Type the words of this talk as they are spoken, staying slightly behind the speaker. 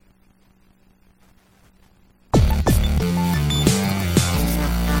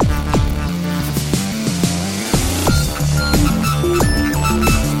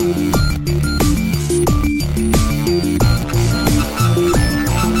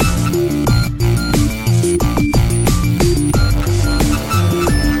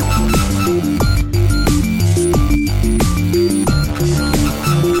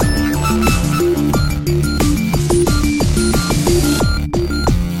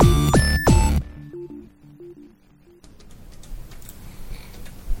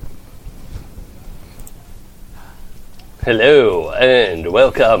Hello, and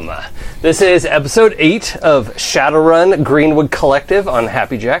welcome. This is episode 8 of Shadowrun Greenwood Collective on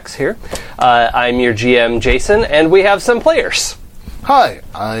Happy Jacks here. I'm your GM, Jason, and we have some players. Hi,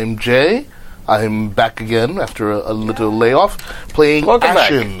 I'm Jay. I'm back again after a little layoff, playing Welcome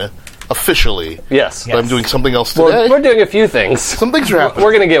Ashen, officially. Yes. But I'm doing something else today. We're doing a few things. Some things are happening.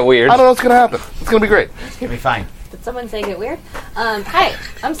 We're going to get weird. I don't know what's going to happen. It's going to be great. It's gonna be fine. Did someone say get weird? Hi,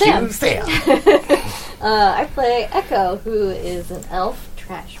 I'm Sam. Sam. I play Echo, who is an elf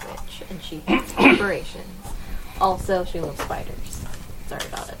trash witch, and she hates corporations. Also, she loves spiders. Sorry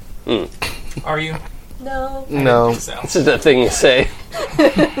about it. Are you? No. No. So. This is the thing you say.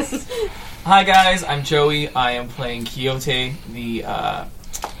 Hi guys, I'm Joey. I am playing Quixote, the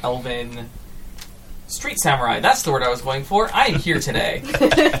elven street samurai. That's the word I was going for. I am here today.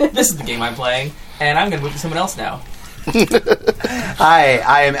 This is the game I'm playing, and I'm going to move to someone else now. Hi,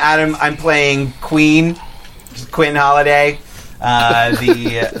 I am Adam. I'm playing Quinn Holiday,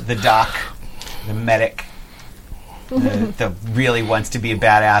 the doc, the medic, the really wants to be a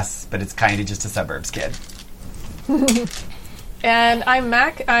badass, but it's kind of just a suburbs kid. And I'm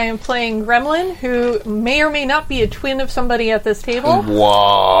Mac. I am playing Gremlin, who may or may not be a twin of somebody at this table.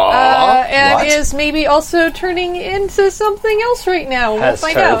 What? And What? is maybe also turning into something else right now. We'll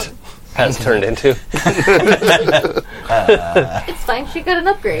find out. Has turned into. It's fine, she got an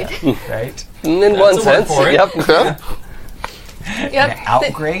upgrade. Right? In That's one a word sense. for it. Yep. Huh? Yep.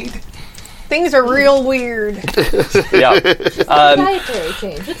 Outgrade? Things are real weird. Yeah. Dietary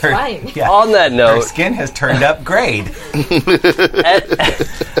change, it's fine. Yeah. On that Her note, skin has turned up grade.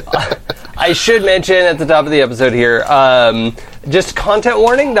 I should mention at the top of the episode here, just content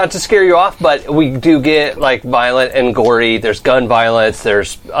warning, not to scare you off, but we do get like violent and gory. There's gun violence.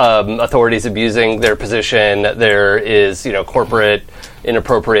 There's authorities abusing their position. There is, corporate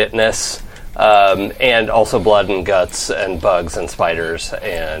inappropriateness, and also blood and guts and bugs and spiders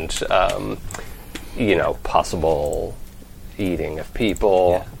and, possible eating of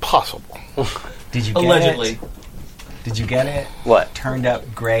people. Yeah. Possible. Did you get Allegedly. it? Did you get it? What? Turned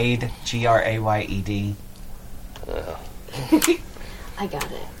up grade, Grayed. I got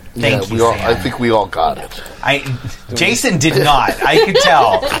it. Thank you, we all. Sam. I think we all got it. Jason did not. I could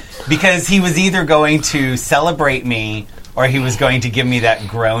tell because he was either going to celebrate me or he was going to give me that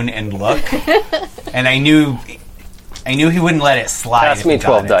groan and look, and I knew he wouldn't let it slide. Pass if me he got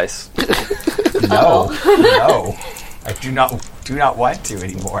 12 it. dice. No, I do not want to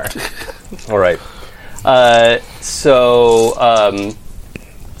anymore. All right. Samantha,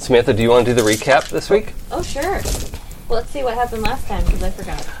 do you want to do the recap this week? Oh, sure. Well, let's see what happened last time, because I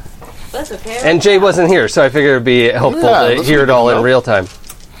forgot. But that's okay. And Jay wasn't here, so I figured it would be helpful to let's hear it make all it in up. real time.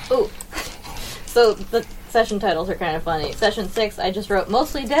 Ooh. So, the session titles are kind of funny. Session 6, I just wrote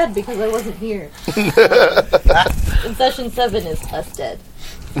mostly dead because I wasn't here. And session 7 is less dead.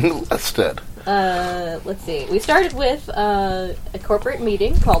 That's dead. Let's see. We started with a corporate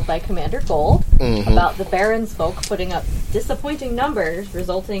meeting called by Commander Gold about the Baron's folk putting up disappointing numbers,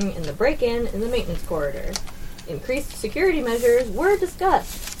 resulting in the break-in in the maintenance corridor. Increased security measures were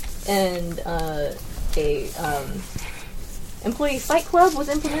discussed, and a employee fight club was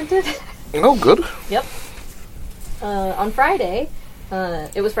implemented. Oh, good. Yep. On Friday,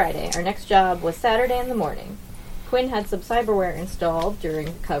 it was Friday. Our next job was Saturday in the morning. Quinn had some cyberware installed during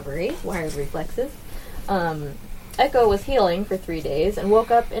recovery, wired reflexes. Echo was healing for 3 days and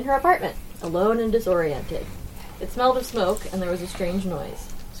woke up in her apartment, alone and disoriented. It smelled of smoke, and there was a strange noise.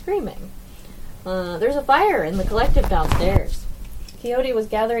 Screaming. There's a fire in the collective downstairs. Quixote was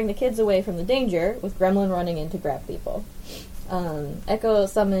gathering the kids away from the danger, with Gremlin running in to grab people. Echo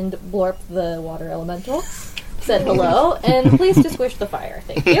summoned Blorp the water elemental, said hello, and please to squish the fire.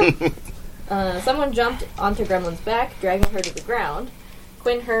 Thank you. Someone jumped onto Gremlin's back, dragging her to the ground.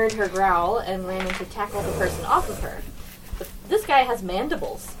 Quinn heard her growl and ran in to tackle the person off of her. But this guy has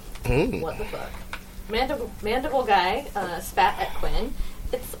mandibles. What the fuck? Mandible guy spat at Quinn.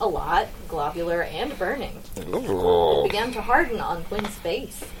 It's a lot, globular and burning. It began to harden on Quinn's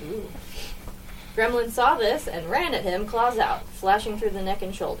face. Ooh. Gremlin saw this and ran at him, claws out, slashing through the neck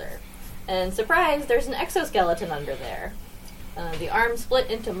and shoulder. And surprise, there's an exoskeleton under there. The arm split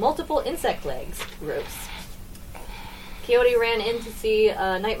into multiple insect legs. Gross. Quixote ran in to see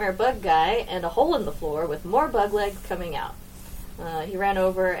a nightmare bug guy and a hole in the floor with more bug legs coming out. He ran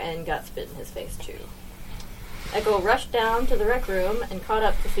over and got spit in his face, too. Echo rushed down to the rec room and caught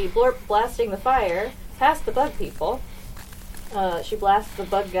up to see Blorp blasting the fire past the bug people. She blasts the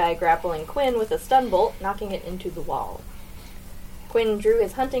bug guy grappling Quinn with a stun bolt, knocking it into the wall. Quinn drew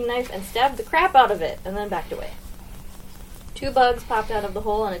his hunting knife and stabbed the crap out of it, and then backed away. 2 bugs popped out of the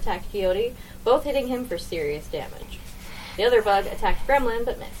hole and attacked Quixote, both hitting him for serious damage. The other bug attacked Gremlin,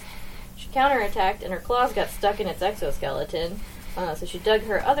 but missed. She counterattacked, and her claws got stuck in its exoskeleton, so she dug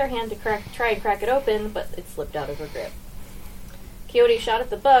her other hand to try and crack it open, but it slipped out of her grip. Coyote shot at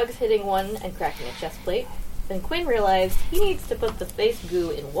the bugs, hitting one and cracking a chest plate. Then Quinn realized he needs to put the face goo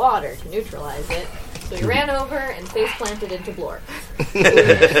in water to neutralize it, so he ran over and face planted into Blork,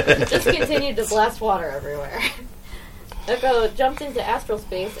 who just continued to blast water everywhere. Echo jumped into astral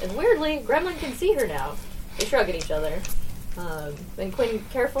space, and weirdly, Gremlin can see her now. They shrug at each other. Then Quinn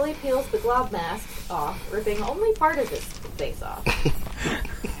carefully peels the glob mask off, ripping only part of his face off.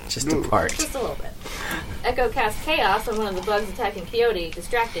 Just a part. Just a little bit. Echo cast Chaos on one of the bugs attacking Coyote,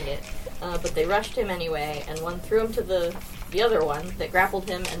 distracting it, but they rushed him anyway, and one threw him to the other one that grappled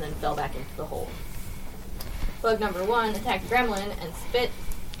him and then fell back into the hole. Bug number 1 attacked Gremlin and spit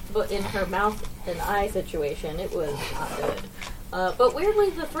in her mouth and eye situation. It was not good. But weirdly,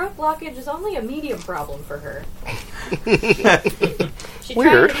 the throat blockage is only a medium problem for her.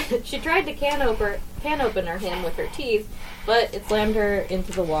 She tried to can opener him with her teeth, but it slammed her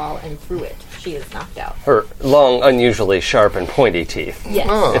into the wall and through it. She is knocked out. Her long, unusually sharp and pointy teeth. Yes.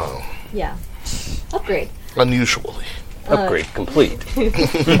 Oh, Yeah. Upgrade. unusually. Upgrade complete.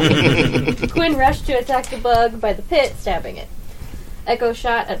 Quinn rushed to attack the bug by the pit, stabbing it. Echo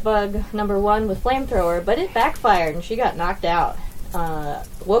shot at bug number 1 with flamethrower, but it backfired and she got knocked out.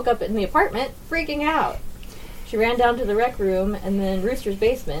 Woke up in the apartment, freaking out. She ran down to the rec room and then Rooster's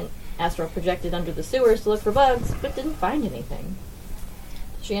basement. Astral projected under the sewers to look for bugs, but didn't find anything.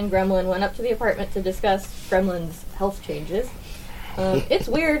 She and Gremlin went up to the apartment to discuss Gremlin's health changes. It's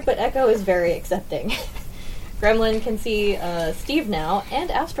weird, but Echo is very accepting. Gremlin can see Steve now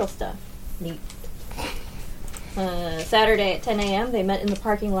and astral stuff. Neat. Saturday at 10 a.m. they met in the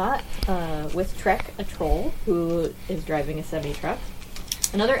parking lot with Trek, a troll, who is driving a semi-truck.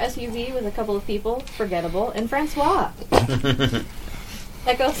 Another SUV with a couple of people, Forgettable, and Francois.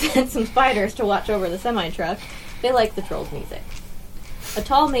 Echo sent some spiders to watch over the semi-truck. They like the troll's music. A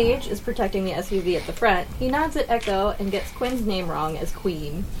tall mage is protecting the SUV at the front. He nods at Echo and gets Quinn's name wrong as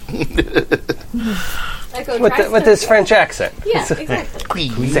Queen. Echo With his French accent. Yeah, exactly.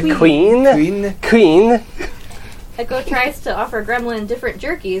 Is it Queen? Queen? Echo tries to offer Gremlin different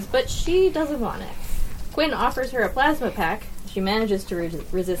jerkies, but she doesn't want it. Quinn offers her a plasma pack. She manages to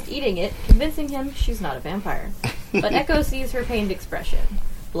resist eating it, convincing him she's not a vampire. But Echo sees her pained expression.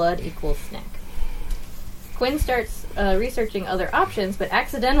 Blood equals snack. Quinn starts researching other options, but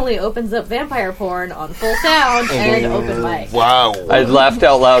accidentally opens up vampire porn on full sound and open mic. Wow. I laughed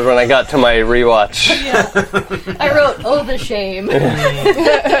out loud when I got to my rewatch. I wrote, "Oh, the shame."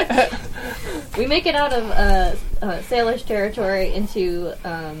 We make it out of Salish territory into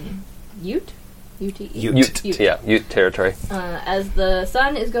Ute? UTE? Ute. Yeah, Ute territory. As the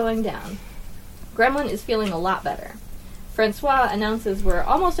sun is going down. Gremlin is feeling a lot better. Francois announces we're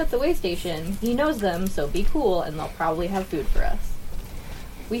almost at the way station. He knows them, so be cool, and they'll probably have food for us.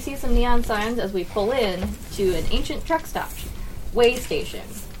 We see some neon signs as we pull in to an ancient truck stop. Way station.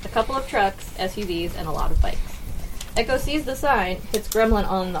 A couple of trucks, SUVs, and a lot of bikes. Echo sees the sign, hits Gremlin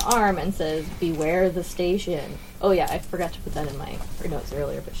on the arm, and says, "Beware the station." Oh yeah, I forgot to put that in my notes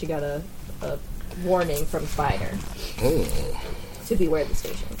earlier, but she got a warning from Spider to beware the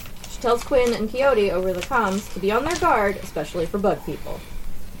station. She tells Quinn and Coyote over the comms to be on their guard, especially for bug people.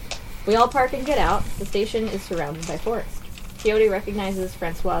 We all park and get out. The station is surrounded by forest. Coyote recognizes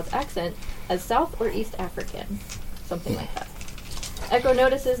Francois' accent as South or East African, something like that. Echo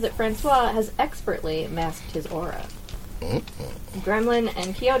notices that Francois has expertly masked his aura. Gremlin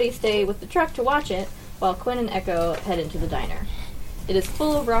and Coyote stay with the truck to watch it, while Quinn and Echo head into the diner. It is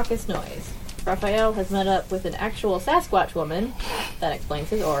full of raucous noise. Raphael has met up with an actual Sasquatch woman. That explains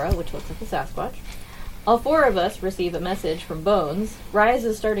his aura, which looks like a Sasquatch. All 4 of us receive a message from Bones. Rise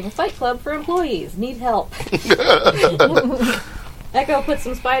is starting a fight club for employees. Need help. Echo puts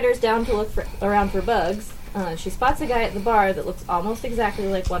some spiders down to look around for bugs. She spots a guy at the bar that looks almost exactly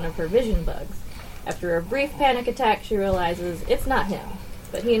like one of her vision bugs. After a brief panic attack, she realizes it's not him,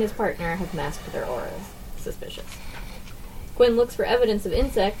 but he and his partner have masked their auras. Suspicious. Quinn looks for evidence of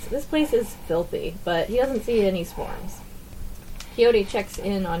insects. This place is filthy, but he doesn't see any swarms. Coyote checks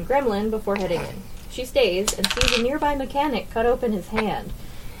in on Gremlin before heading in. She stays and sees a nearby mechanic cut open his hand,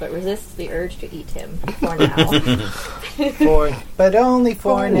 but resists the urge to eat him for now. But only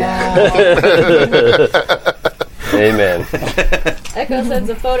for now. Amen. Echo sends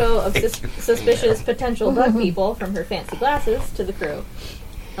a photo of suspicious potential bug people from her fancy glasses to the crew.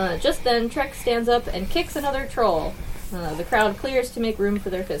 Just then, Trek stands up and kicks another troll. The crowd clears to make room for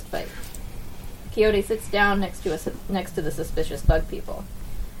their fist fight. Coyote sits down next to the suspicious bug people.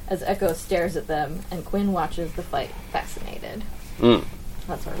 as Echo stares at them, and Quinn watches the fight, fascinated.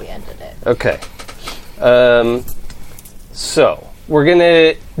 That's where we ended it. Okay. So we're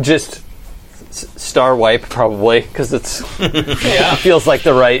gonna just star wipe probably because it feels like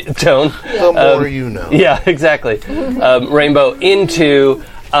the right tone. The more you know. Yeah, exactly. Rainbow into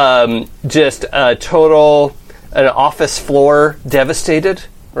just a total an office floor devastated,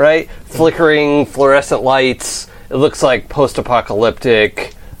 right? Flickering fluorescent lights. It looks like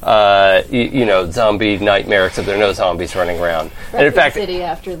post-apocalyptic. Zombie nightmare, except there are no zombies running around. And in fact, city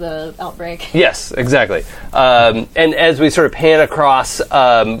after the outbreak. yes, exactly. And as we sort of pan across, we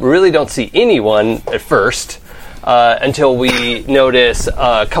really don't see anyone at first until we notice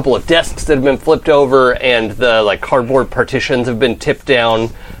a couple of desks that have been flipped over and the cardboard partitions have been tipped down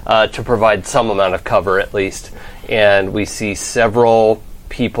to provide some amount of cover at least. And we see several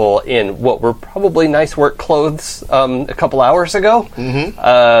people in what were probably nice work clothes a couple hours ago.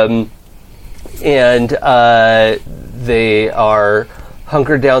 And they are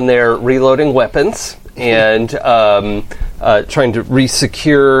hunkered down there reloading weapons and trying to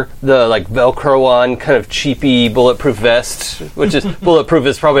re-secure the Velcro on kind of cheapy bulletproof vest, which is bulletproof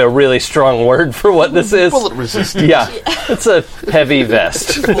is probably a really strong word for what this is. Bullet resistant. Yeah, it's a heavy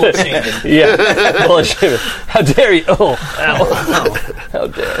vest. Bullet shaming. Yeah, bullet shaming. How dare you? Oh, ow. How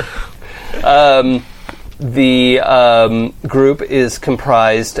dare. The group is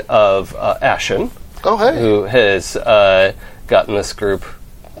comprised of Ashen, Oh, hey. who has gotten this group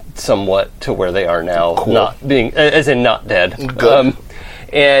somewhat to where they are now, Cool. not being, as in not dead. Good.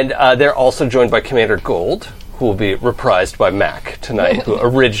 And they're also joined by Commander Gold, who will be reprised by Mac tonight, who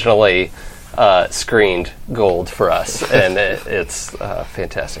originally screened Gold for us, and it's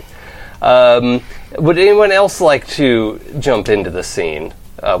fantastic. Would anyone else like to jump into the scene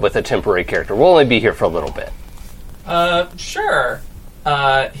with a temporary character? We'll only be here for a little bit. Sure.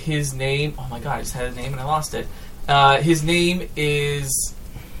 His name... Oh my god, I just had his name and I lost it. His name is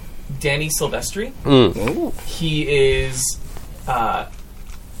Danny Silvestri. He is an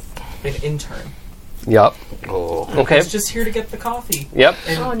intern. Yep. Oh. Okay. He's just here to get the coffee. Yep.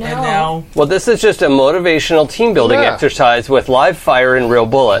 And, Oh, no. and now... Well, this is just a motivational team building Yeah. exercise with live fire and real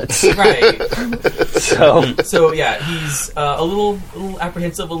bullets. Right. So, yeah, he's a little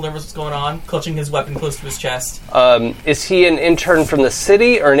apprehensive, a little nervous what's going on, clutching his weapon close to his chest. is he an intern from the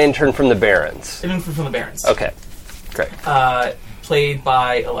city or an intern from the Barrens? Even from the Barrens. Okay, great. Played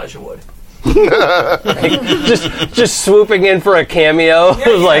by Elijah Wood. just swooping in for a cameo. Yeah,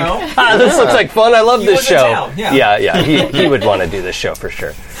 you like, know. this looks like fun. I love He this was in show. town, yeah. He would want to do this show for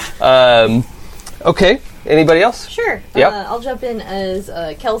sure. Okay, anybody else? Sure. Yep. I'll jump in as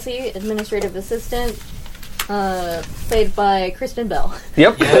Kelsey, administrative assistant, played by Kristen Bell.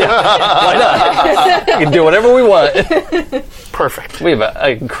 Yep. Why not? We can do whatever we want. Perfect. We have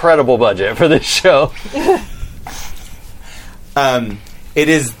an incredible budget for this show. It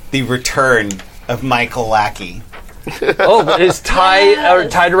is the return of Michael Lackey. Oh, is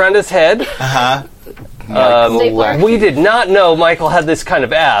tied around his head? Stapler. We did not know Michael had this kind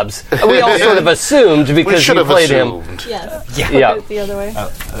of abs. We all sort of assumed We because should you have played him. assumed. Yes. Yeah. It's the other way.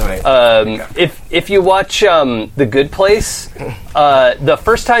 If you watch The Good Place, the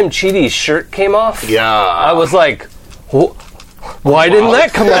first time Chidi's shirt came off, Yeah. I was like, why didn't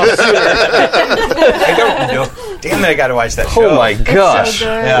that come off sooner? I don't know. Damn it, I gotta watch that show. Oh my gosh. So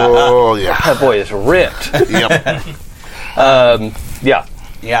good. Yeah, Oh, yeah. That boy is ripped. Yep. Yeah.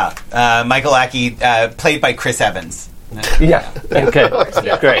 yeah. Michael Lackey, played by Chris Evans. Yeah. Okay.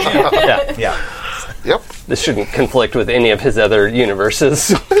 Great. Yeah. Yeah. Yep. This shouldn't conflict with any of his other universes.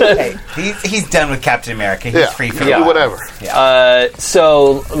 Hey, he's done with Captain America. He's Yeah. free from Do that. whatever.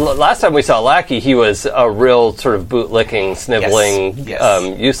 So last time we saw Lackey, he was a real sort of bootlicking, sniveling,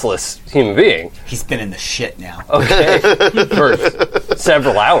 Yes. useless human being. He's been in the shit now. Okay. For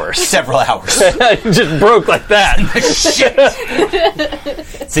several hours. Several hours. Just broke like that. Shit.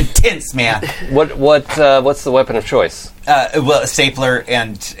 It's intense, man. What's the weapon of choice? Well, a stapler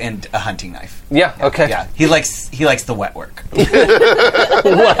and a hunting knife. Yeah, okay. Yeah, he likes the wet work.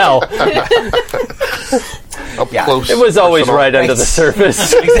 Wow. Up Yeah. close. It was always personal. right under the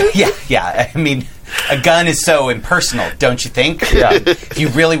surface. Yeah. I mean, a gun is so impersonal, don't you think? Yeah. If you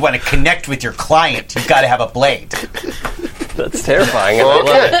really want to connect with your client, you've got to have a blade. That's terrifying. And I love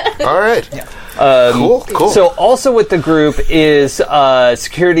it. Okay. All right. Yeah. Cool. So also with the group is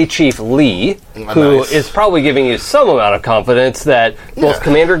Security Chief Lee, who Nice. is probably giving you some amount of confidence that both Yeah.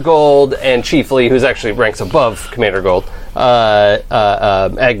 Commander Gold and Chief Lee, who's actually ranks above Commander Gold,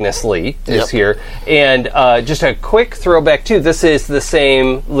 Agnes Lee is here. And just a quick throwback, too. This is the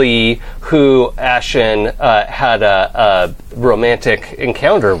same Lee who Ashen had a romantic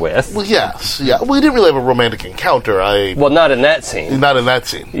encounter with. Well, yes. Yeah. We didn't really have a romantic encounter. Well, not in that scene. Not in that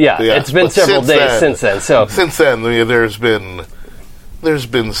scene. Yeah, it's been several days since then. So since then, there's been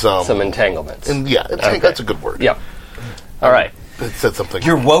some entanglements. And that's a good word. Yep. All right. It said something.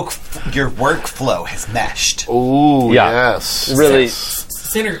 Your workflow has meshed. Oh, Yeah. yes. Really.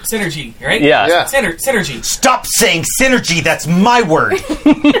 Synergy, right? Yeah. Yeah. Synergy. Stop saying synergy. That's my word.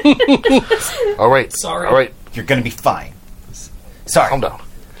 All right. Sorry. All right. You're going to be fine. Sorry. Calm down.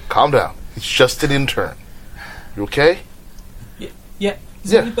 Calm down. It's just an intern. You okay? Yeah.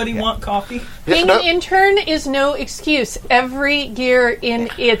 Does Yeah. anybody want coffee? Being an intern is no excuse. Every gear in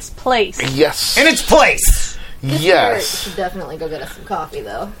its place. Yes. In its place. This Yes. should definitely go get us some coffee,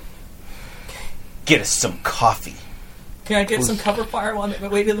 though. Get us some coffee. Can I get some cover fire on the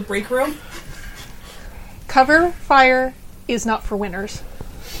way to the break room? Cover fire is not for winners.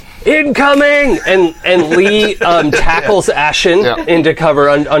 Incoming! And Lee tackles Ashen into cover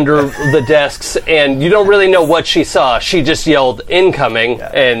under the desks, and you don't really know what she saw. She just yelled, incoming,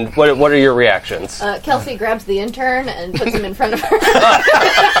 and what are your reactions? Kelsey grabs the intern and puts him in front of her.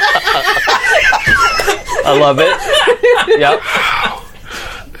 I love it. Yep.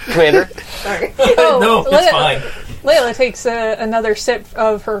 Commander? Sorry. No, it's fine. Layla takes another sip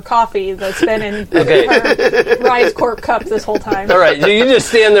of her coffee that's been in Okay. her Rise Corp cup this whole time. All right, so you just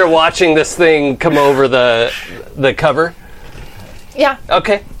stand there watching this thing come over the cover? Yeah.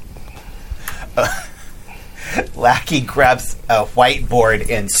 Okay. Lackey grabs a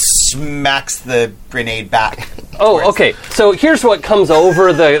whiteboard and smacks the grenade back. Oh, okay. So here's what comes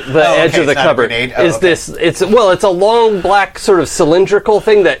over the edge okay, of the it's not a cover. grenade? Oh, is okay. this? It's a long black sort of cylindrical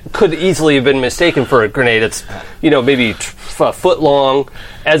thing that could easily have been mistaken for a grenade. It's maybe a foot long.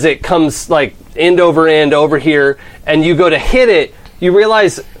 As it comes like end over end over here, and you go to hit it, you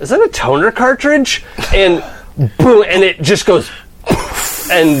realize, is that a toner cartridge? And boom, and it just goes.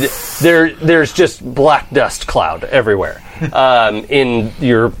 And there's just black dust cloud everywhere in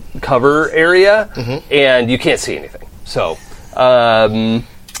your cover area, and you can't see anything. So,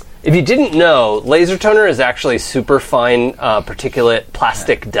 if you didn't know, laser toner is actually super fine particulate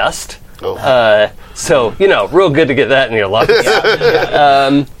plastic dust. So, real good to get that in your lungs.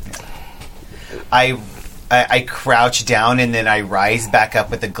 I crouch down and then I rise back up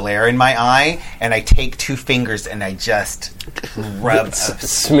with a glare in my eye, and I take 2 fingers and I just rub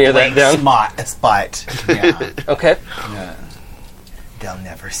Smear that down? a spot. Yeah. Okay. They'll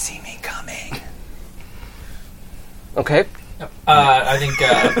never see me coming. Okay. I think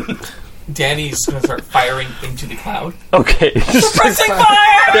Danny's going to start firing into the cloud. Okay. Pressing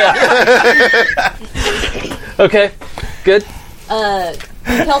fire! Okay. Good.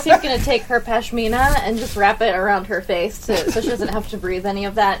 Kelsey's going to take her pashmina and just wrap it around her face so she doesn't have to breathe any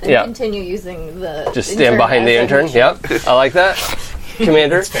of that, and continue using the Just stand behind the intern. Yep. I like that.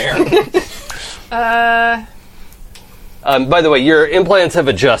 Commander. Fair. By the way, your implants have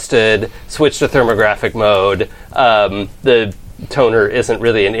adjusted, switched to thermographic mode. The toner isn't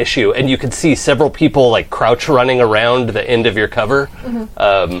really an issue, and you can see several people like crouch running around the end of your cover,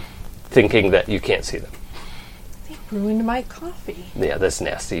 thinking that you can't see them. They ruined my coffee. Yeah, that's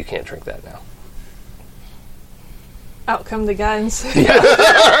nasty. You can't drink that now. Out come the guns. You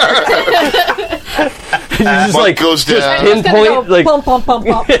just Mark goes down. pinpoint like Bump, bump, bump,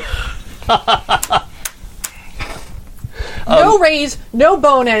 bump. No raise, no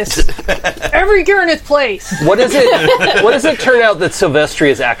bonus. Every gear in its place. what does it turn out that Silvestri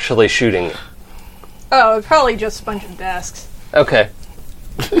is actually shooting? Oh, probably just a bunch of desks. Okay.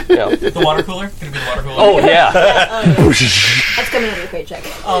 Yeah. The water cooler? Gonna be the water cooler? Oh yeah. That's coming out of your paycheck.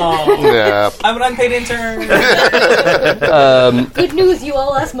 Oh. Yeah. I'm an unpaid intern. Good news, you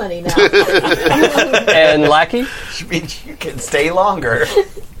owe us money now. And Lackey, Which means you can stay longer.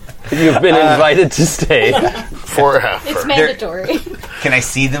 you've been invited to stay. For a half. It's mandatory. Can I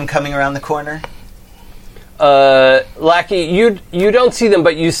see them coming around the corner? Lackey, you don't see them,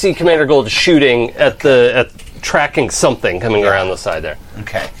 but you see Commander Gold shooting at tracking something coming around the side there.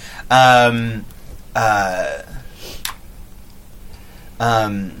 Okay.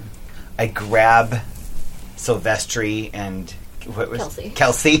 I grab Silvestri and what was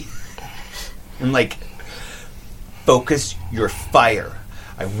Kelsey, and like focus your fire.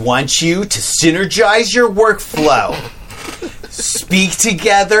 I want you to synergize your workflow, speak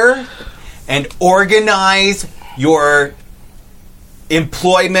together, and organize your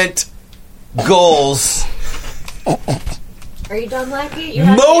employment goals. Are you done, Lackey? You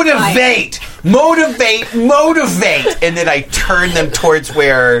have to get Motivate motivate, and then I turn them towards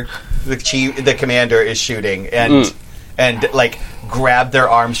where the commander is shooting, and like grab their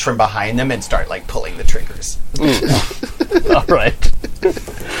arms from behind them and start like pulling the triggers. All right.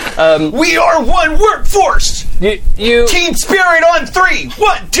 We are one workforce. You Team spirit on 3.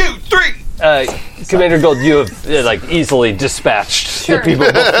 1, 2, 3. Commander Gold, you have like easily dispatched the people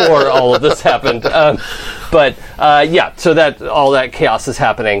before all of this happened. But so that all that chaos is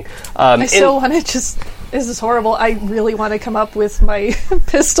happening. I still want to just. This is horrible. I really want to come up with my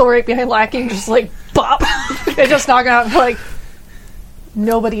pistol right behind Lacking, just like bop, and just knock it out. And be like,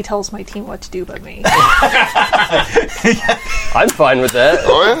 nobody tells my team what to do but me. I'm fine with that.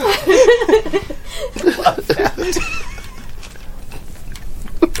 Oh, Love that.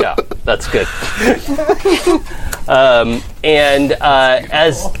 Yeah, that's good. And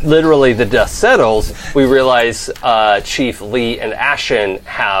as literally the dust settles, we realize Chief Lee and Ashen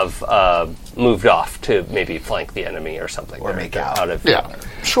have moved off to maybe flank the enemy or something. Or make They're out. of yeah,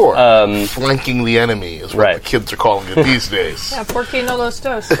 sure. Flanking the enemy is what Right. the kids are calling it these days. Yeah, porque no los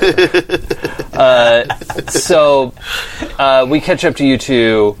dos. So we catch up to you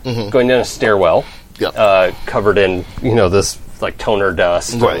two going down a stairwell, Yep. covered in this like toner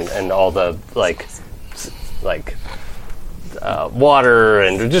dust Right. and all the like water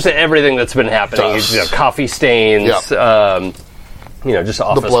and just everything that's been happening. Dust. Coffee stains. Yep. Just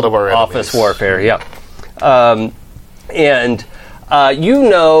office, blood of our office enemies. warfare. Yeah. And you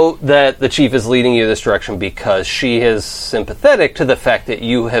know that the chief is leading you this direction because she is sympathetic to the fact that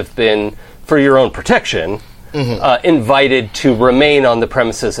you have been, for your own protection, invited to remain on the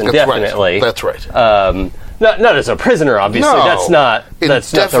premises indefinitely. That's right. Not as a prisoner, obviously. No. That's not the right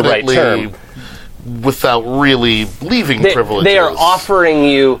Indefinitely term. Without really leaving privileges. They are offering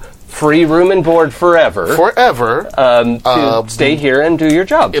you free room and board forever. Forever. To stay here and do your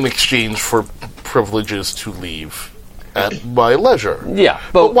job. In exchange for privileges to leave at my leisure. Yeah,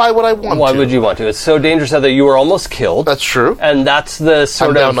 But why would I want to? Why would you want to? It's so dangerous that you were almost killed. That's true. And that's the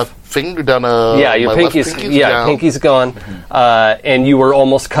sort I'm of down a finger, down a... yeah, your my left pinky's down. pinky's gone, and you were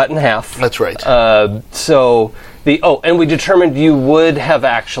almost cut in half. That's right. So and we determined you would have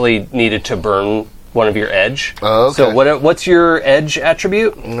actually needed to burn one of your edge. Oh, okay. So what's your edge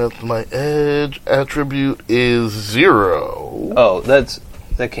attribute? My edge attribute is 0. Oh, that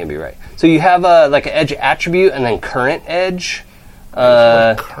can't be right. So you have an edge attribute and then current edge.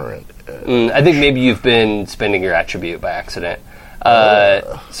 Current edge. I think maybe you've been spending your attribute by accident.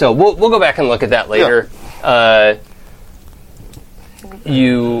 So we'll go back and look at that later.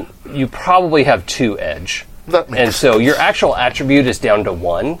 You probably have 2 edge. That makes And so your actual attribute is down to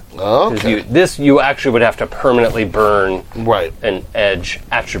 1. Oh, okay. You actually would have to permanently burn Right. an edge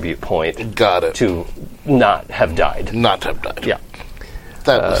attribute point Got it. to not have died. Not have died. Yeah.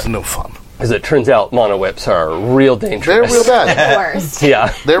 That was no fun. As it turns out, mono whips are real dangerous. They're real bad. Worst.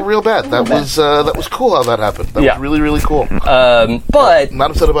 Yeah. They're real bad. That was cool how that happened. That Yeah. was really, really cool. But Not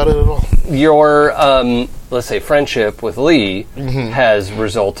upset about it at all. your, let's say, friendship with Lee has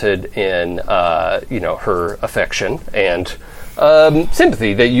resulted in, her affection and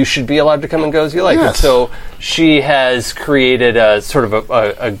sympathy that you should be allowed to come and go as you like. Yes. And so she has created a sort of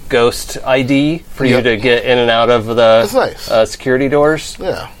a ghost ID for you Yep. to get in and out of the That's nice. security doors.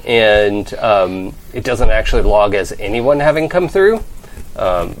 Yeah. And it doesn't actually log as anyone having come through.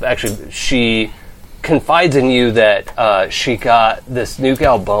 Actually, she confides in you that she got this new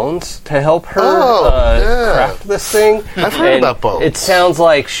gal Bones to help her craft this thing. I've heard And about Bones. It sounds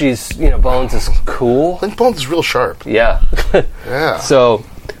like she's, Bones is cool. I think Bones is real sharp. Yeah. Yeah. So,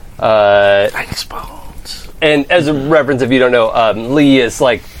 Thanks, Bones. and as a reference, if you don't know, Lee is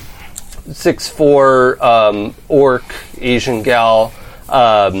like 6'4", orc, Asian gal,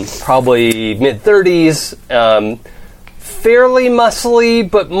 probably mid-30s, fairly muscly,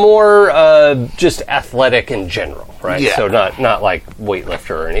 but more just athletic in general, right? Yeah. So not like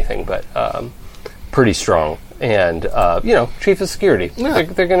weightlifter or anything, but pretty strong. And, chief of security. Yeah.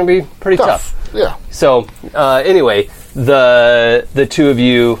 They're going to be pretty tough. Yeah. So, anyway, the two of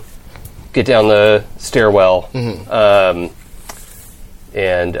you get down the stairwell,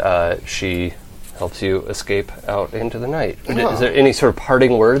 and she helps you escape out into the night. Yeah. Is there any sort of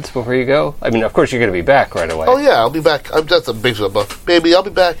parting words before you go? I mean, of course, you're going to be back right away. Oh yeah, I'll be back. That's a big stuff. Baby, I'll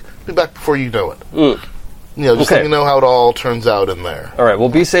be back. Be back before you know it. Just Okay. let me know how it all turns out in there. All right, well,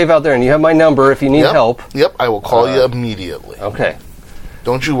 be safe out there, and you have my number if you need Yep. help. Yep, I will call you immediately. Okay.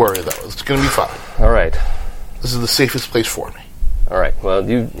 Don't you worry though. It's going to be fine. All right. This is the safest place for me. All right. Well,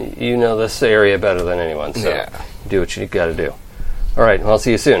 you know this area better than anyone, so Yeah. do what you got to do. All right. Well, I'll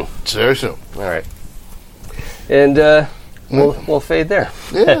see you soon. Very soon. All right. And we'll fade there.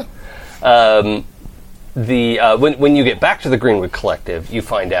 Yeah. When you get back to the Greenwood Collective, you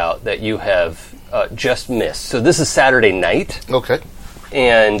find out that you have just missed. So this is Saturday night, Okay.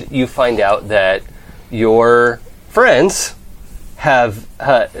 and you find out that your friends have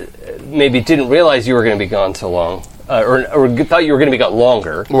maybe didn't realize you were going to be gone so long, or thought you were going to be gone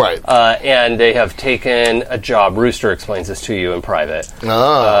longer. Right. And they have taken a job. Rooster explains this to you in private.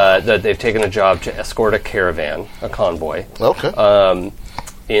 That they've taken a job to escort a caravan, a convoy, Okay.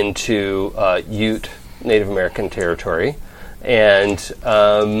 into Ute Native American territory, and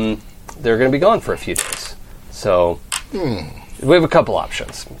they're going to be gone for a few days. So we have a couple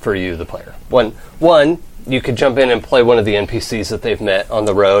options for you, the player. One, you could jump in and play one of the NPCs that they've met on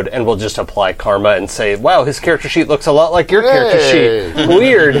the road, and we'll just apply karma and say, wow, his character sheet looks a lot like your character sheet.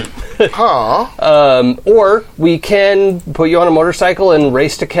 Weird. Huh. Or we can put you on a motorcycle and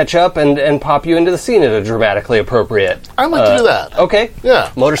race to catch up and pop you into the scene at a dramatically appropriate. I'd like to do that. Okay.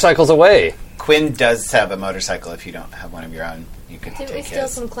 Yeah. Motorcycles away. Quinn does have a motorcycle. If you don't have one of your own, you can Didn't we take steal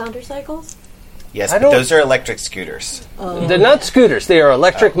his. some cloundercycles? Yes, I but don't- those are electric scooters. They're not scooters. They are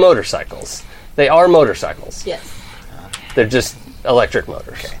electric motorcycles. They are motorcycles. Yes. They're just electric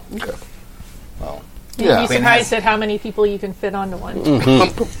motors. Okay. Well, You'd Yeah. be Quinn surprised has- at how many people you can fit onto one.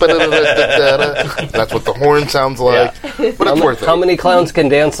 That's what the horn sounds like. But it's worth How it. many clowns can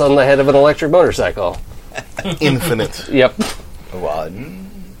dance on the head of an electric motorcycle? Infinite. Yep. 1,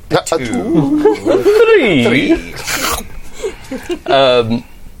 Two. 3. 3.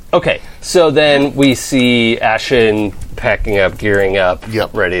 Okay, so then we see Ashen packing up, gearing up,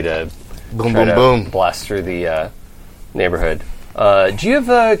 Yep. ready to Boom, try boom, to boom. blast through the neighborhood. Do you have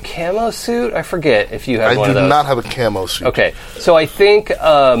a camo suit? I forget if you have I one do of those. not have a camo suit. Okay, so I think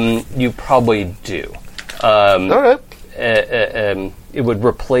you probably do. All right. It would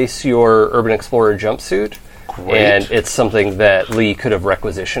replace your Urban Explorer jumpsuit. Great. And it's something that Lee could have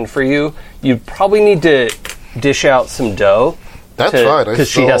requisitioned for you. You'd probably need to dish out some dough. That's fine. Because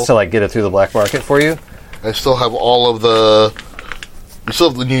she has to get it through the black market for you. I still have all of the. You still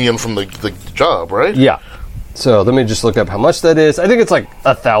have the union from the job, right? Yeah. So let me just look up how much that is. I think it's like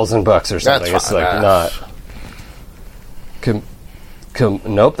 $1,000 or something. That's It's like fine. not.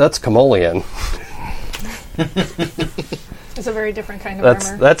 Nope, that's Kamolian. It's a very different kind of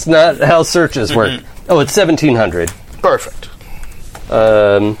armor. That's not how searches work. Oh, it's 1,700. Perfect.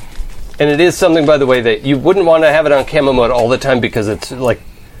 And it is something, by the way, that you wouldn't want to have it on camo mode all the time because it's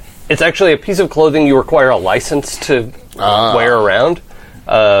actually a piece of clothing you require a license to wear around.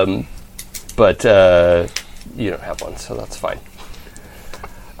 But you don't have one, so that's fine.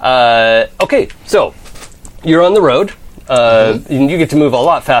 Okay, so you're on the road. And you get to move a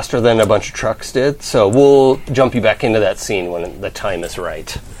lot faster than a bunch of trucks did, so we'll jump you back into that scene when the time is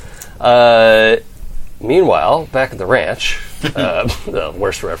right. Meanwhile, back at the ranch, the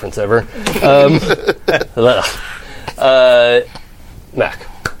worst reference ever. Mac.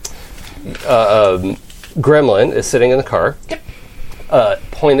 Gremlin is sitting in the car,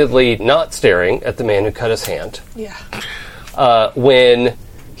 pointedly not staring at the man who cut his hand. Yeah. When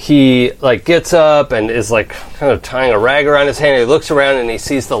he gets up and is kind of tying a rag around his hand, he looks around and he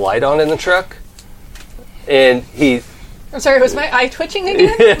sees the light on in the truck, and he. I'm sorry, was my eye twitching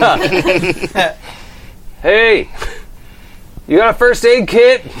again? Yeah. Hey, you got a first aid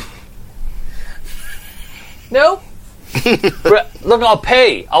kit? Nope. Look, I'll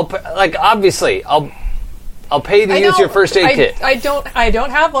pay. Obviously, I'll pay to use your first aid kit. I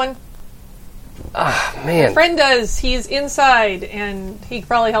don't have one. Man. Friend does. He's inside, and he could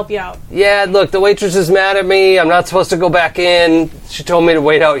probably help you out. Yeah, look, the waitress is mad at me. I'm not supposed to go back in. She told me to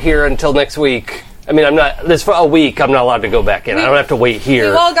wait out here until next week. I mean, I'm not. This for a week. I'm not allowed to go back in. I don't have to wait here.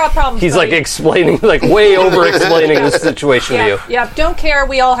 We've all got problems. He's buddy. explaining, way over explaining the situation to you. Yeah, don't care.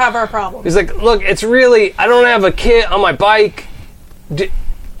 We all have our problems. He's like, look, it's really. I don't have a kit on my bike.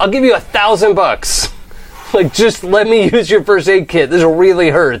 I'll give you $1,000. Just let me use your first aid kit. This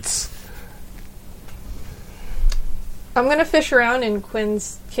really hurts. I'm gonna fish around in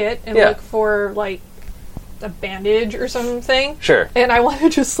Quinn's kit and Yeah. look for a bandage or something. Sure. And I want to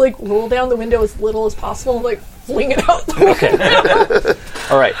just roll down the window as little as possible, fling it out the window. Okay.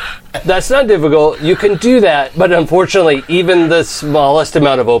 All right. That's not difficult. You can do that, but unfortunately, even the smallest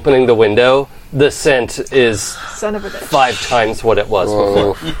amount of opening the window, the scent is Son of a bitch. 5 times what it was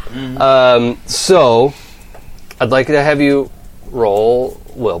before. So, I'd like to have you roll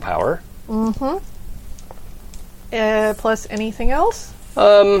willpower. Plus anything else?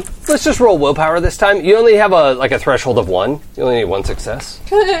 Let's just roll willpower this time. You only have a threshold of 1. You only need 1 success.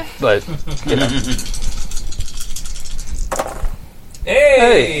 But,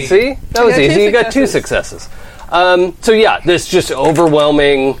 Hey, see? That was got 2 easy. You got 2 successes. successes. So yeah, this just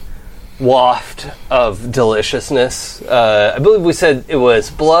overwhelming, waft of deliciousness. I believe we said it was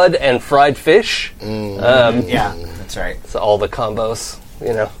blood and fried fish. Yeah, that's right. It's all the combos,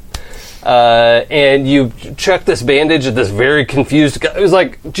 you know. And you check this bandage at this very confused guy. He was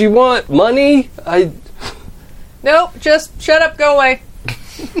like, "Do you want money?" Nope, just shut up, go away.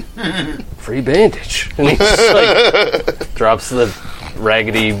 Free bandage. And he just like drops the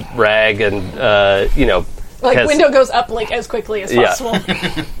raggedy rag and, Like, has- window goes up, like, as quickly as Yeah. possible.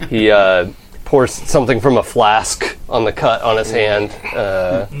 he pours something from a flask on the cut on his hand.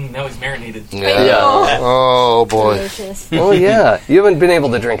 Now he's marinated. Yeah. Oh boy. Delicious. Oh, yeah. You haven't been able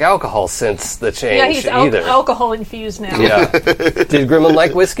to drink alcohol since the change Yeah, he's either. alcohol infused now. Yeah. Did Gremlin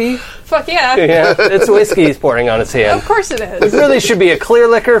like whiskey? Fuck yeah. Yeah. It's whiskey he's pouring on his hand. Of course it It is. really should be a clear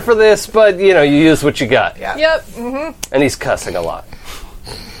liquor for this, but, you use what you got. Yeah. Yep. And he's cussing a lot.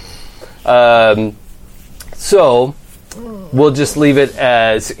 So we'll just leave it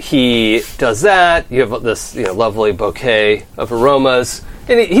as he does that. You have this, lovely bouquet of aromas,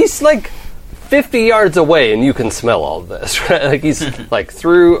 and he's like 50 yards away, and you can smell all of this. Right? Like he's like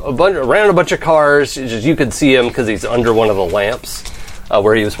around a bunch of cars. It's just, you can see him because he's under one of the lamps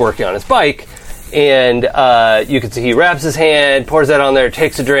where he was working on his bike. And you can see he wraps his hand, pours that on there,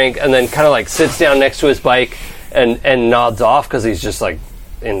 takes a drink, and then kind of like sits down next to his bike and nods off because he's just like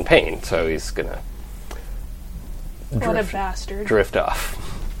in pain. So he's gonna What a bastard. drift off.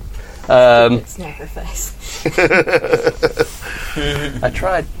 Good sacrifice. I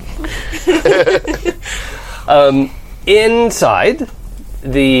tried. Inside,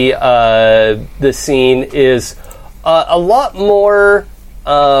 the scene is a lot more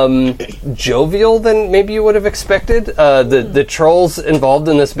jovial than maybe you would have expected. The trolls involved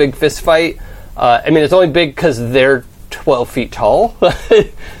in this big fist fight. It's only big because they're 12 feet tall.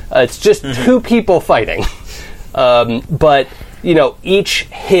 It's just two people fighting. But each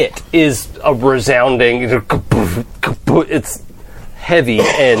hit is a resounding. It's heavy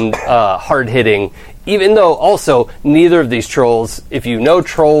and hard hitting. Even though also neither of these trolls, if you know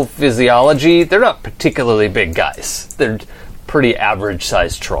troll physiology, they're not particularly big guys. They're pretty average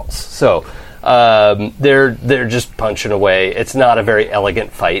sized trolls. So they're just punching away. It's not a very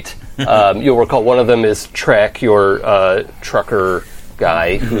elegant fight. You'll recall one of them is Trek, your trucker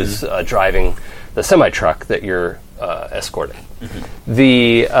guy who's driving the semi-truck that you're escorting.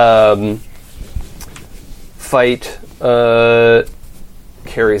 The fight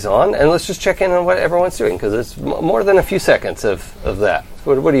carries on, and let's just check in on what everyone's doing, because it's more than a few seconds of that.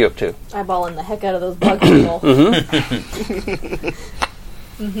 What are you up to? Eyeballing the heck out of those bug people.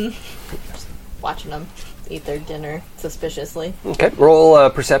 Just watching them eat their dinner suspiciously. Okay, roll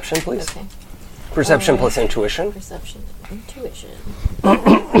perception, please. Okay. Perception plus intuition. Perception, intuition.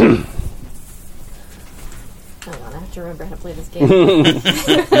 Hang on, I have to remember how to play this game.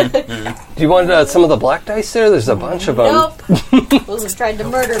 Do you want some of the black dice there? There's a bunch of them. Nope. Those have tried to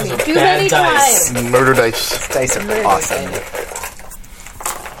murder me too bad many dice. times. Murder dice. Dice are Murder awesome.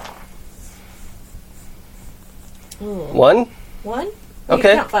 One? One?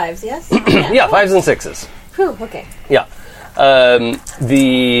 Okay. You count fives, yes? Yeah, 5s and 6s. Whew, okay. Yeah.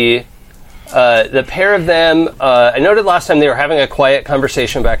 The pair of them, I noted last time they were having a quiet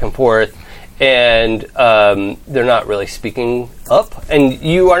conversation back and forth, and they're not really speaking up. And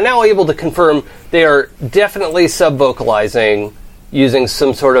you are now able to confirm they are definitely sub-vocalizing using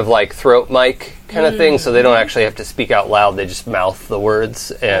some sort of like throat mic kind of thing, so they don't actually have to speak out loud. They just mouth the words,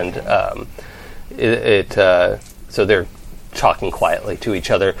 and so they're talking quietly to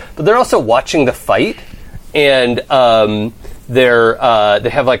each other. But they're also watching the fight, and they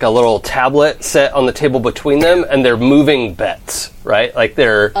have like a little tablet set on the table between them, and they're moving bets, right? Like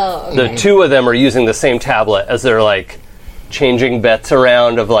the two of them are using the same tablet as they're like changing bets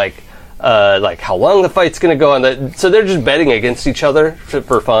around of like how long the fight's going to go on. So they're just betting against each other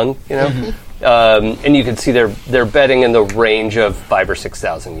for fun, and you can see they're betting in the range of 5,000 or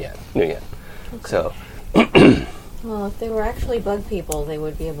 6,000 new yen. Okay. So. Well, if they were actually bug people, they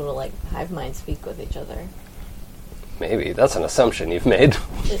would be able to, like, hive mind speak with each other. Maybe. That's an assumption you've made.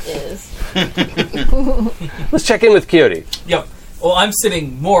 It is. Let's check in with Coyote. Yep. Well, I'm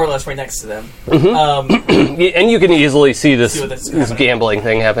sitting more or less right next to them. And you can easily see this happening. gambling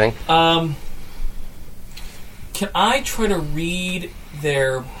thing happening. Can I try to read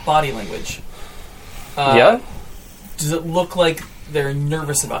their body language? Yeah? Does it look like they're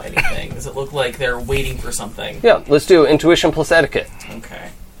nervous about anything? Does it look like they're waiting for something? Yeah, let's do intuition plus etiquette. Okay.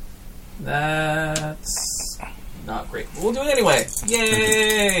 That's not great. We'll do it anyway.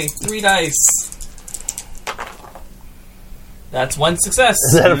 Yay! 3 dice. That's 1 success.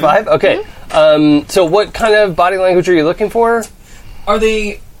 Is that a 5? Okay. So what kind of body language are you looking for? Are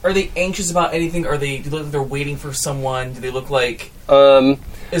they Are they anxious about anything? Do they look like they're waiting for someone? Do they look like?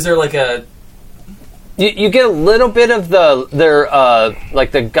 Is there like a? You get a little bit of their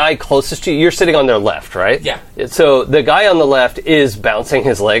like the guy closest to you. You're sitting on their left, right? Yeah. So the guy on the left is bouncing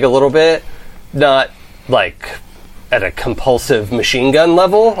his leg a little bit, not like at a compulsive machine gun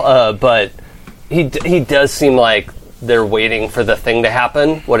level, but he does seem like they're waiting for the thing to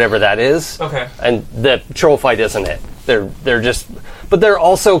happen, whatever that is. Okay. And the troll fight isn't it. They're just, but they're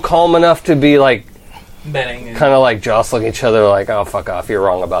also calm enough to be like betting, kind of like jostling each other, like, oh fuck off, you're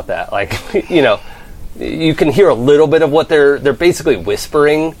wrong about that. Like, you know. You can hear a little bit of what they're basically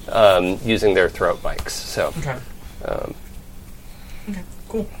whispering using their throat mics. So, okay,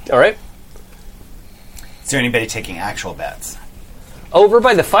 cool. All right. Is there anybody taking actual bets? Over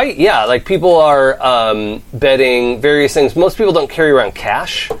by the fight, yeah. Like people are betting various things. Most people don't carry around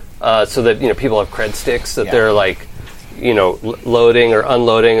cash, so that people have cred sticks that they're like, loading or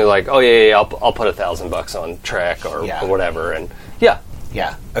unloading. Or like, oh yeah, I'll put $1,000 on Trek or whatever, and yeah.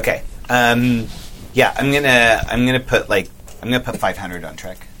 Okay. Yeah, I'm gonna put 500 on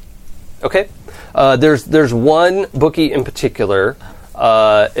Trek. Okay. There's one bookie in particular,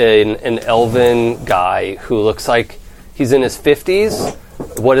 an elven guy who looks like he's in his 50s.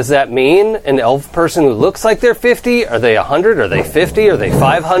 What does that mean? An elf person who looks like they're 50? Are they 100? Are they 50? Are they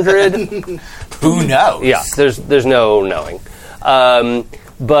 500? Who knows? Yeah, there's no knowing.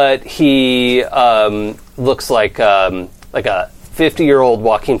 But he looks like a 50-year-old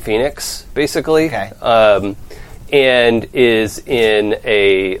Joaquin Phoenix, basically, and is in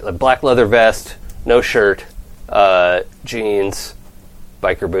a black leather vest, no shirt, jeans,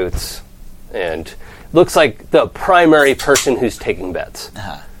 biker boots, and looks like the primary person who's taking bets.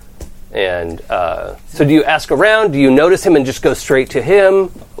 Uh-huh. And so do you ask around? Do you notice him and just go straight to him?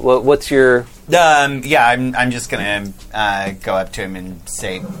 What's your... I'm just going to go up to him and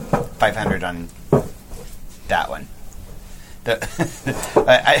say 500 on that one.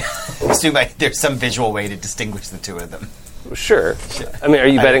 I assume there's some visual way to distinguish the two of them. Sure. I mean, are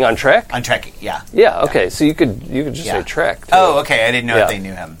you betting on Trek? On Trek, yeah. Yeah, okay. So you could just say Trek, too. Oh, okay. I didn't know if they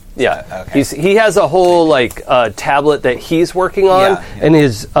knew him. Yeah. Okay. He has a whole, tablet that he's working on, and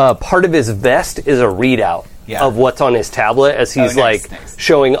his part of his vest is a readout of what's on his tablet as he's, nice.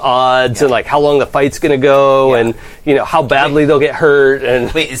 Showing odds and, how long the fight's going to go and, how badly they'll get hurt.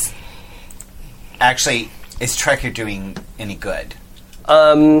 And wait, is Trekker doing any good?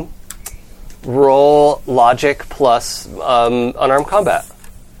 Roll logic plus unarmed combat.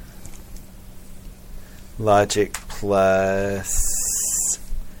 Logic plus...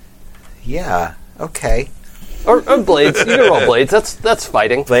 Yeah, okay. Or blades. You can roll blades. That's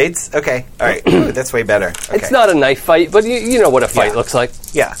fighting. Blades? Okay. All right. That's way better. Okay. It's not a knife fight, but you know what a fight looks like.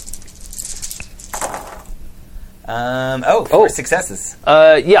 Yeah. 4 successes.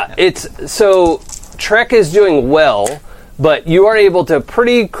 So Trek is doing well, but you are able to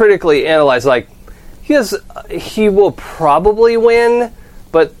pretty critically analyze, he will probably win,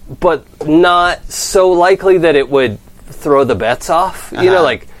 but not so likely that it would throw the bets off.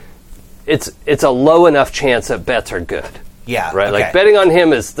 Uh-huh. It's a low enough chance that bets are good. Yeah. Right? Okay. Betting on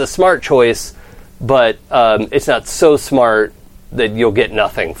him is the smart choice, but it's not so smart that you'll get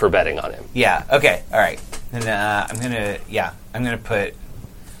nothing for betting on him. Yeah, okay, all right. And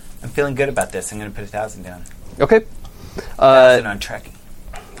I'm feeling good about this. I'm going to put 1,000 down. Okay. 1,000 on Trek.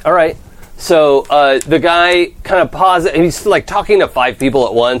 All right. So the guy kind of pauses. He's talking to 5 people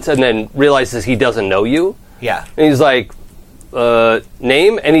at once, and then realizes he doesn't know you. Yeah. And he's like,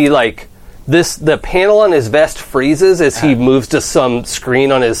 "Name?" And he the panel on his vest freezes as he moves to some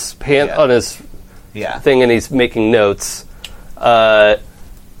screen on his on his thing, and he's making notes. What's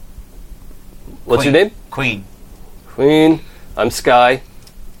your name? Queen. I'm Sky.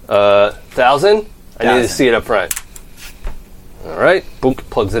 1,000? I need to see it up front. All right. Boom.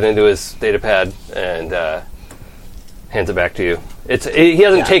 Plugs it into his data pad and hands it back to you. He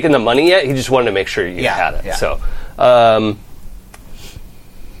hasn't taken the money yet. He just wanted to make sure you had it. Yeah. So,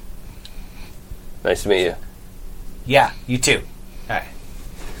 nice to meet you. Yeah, you too. All right.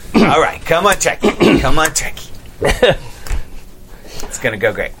 All right. Come on, Trekkie. Come on, Trekkie. It's going to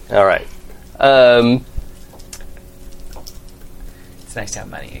go great. All right. It's nice to have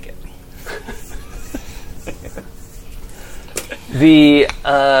money again.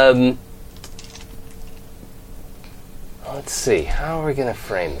 Let's see. How are we going to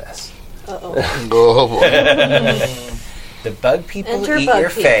frame this? The bug people Enter eat bug your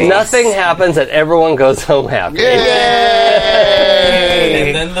people. face. Nothing happens and everyone goes home happy. Yay!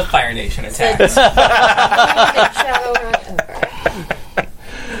 And then the Fire Nation attacks.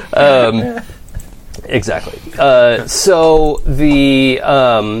 Exactly. So the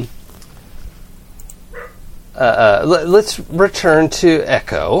let's return to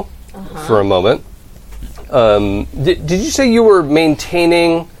Echo for a moment. Did you say you were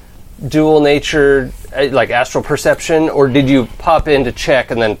maintaining dual nature, like astral perception, or did you pop in to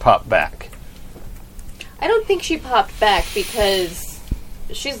check and then pop back? I don't think she popped back because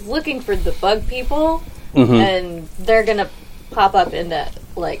she's looking for the bug people, Mm-hmm. and they're gonna pop up into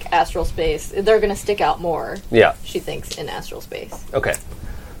like astral space. They're gonna stick out more. Yeah. She thinks in astral space. Okay.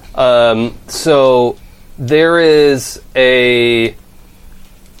 So there is an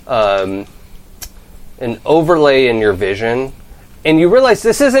overlay in your vision, and you realize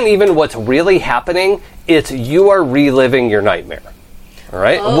this isn't even what's really happening. It's you are reliving your nightmare. All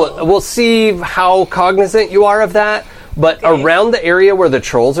right? Oh. We'll see how cognizant you are of that, but around the area where the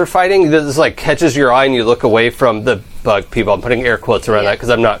trolls are fighting, this like catches your eye and you look away from the bug people. I'm putting air quotes around that because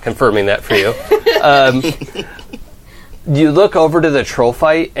I'm not confirming that for you. You look over to the troll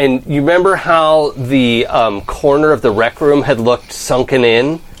fight, and you remember how the corner of the rec room had looked sunken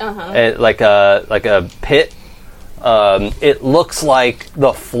in, like a pit. It looks like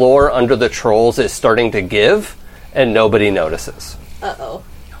the floor under the trolls is starting to give, and nobody notices. Uh-oh.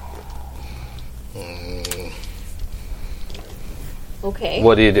 Okay.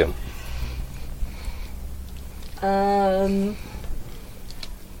 What do you do?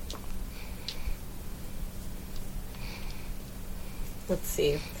 Let's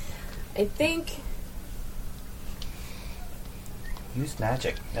see. I think... Use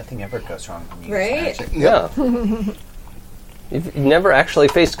magic. Nothing ever goes wrong when you Right? use magic. Yeah. You've never actually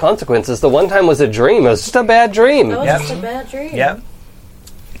faced consequences. The one time was a dream. It was just a bad dream. That was Yep. just a bad dream. Yep.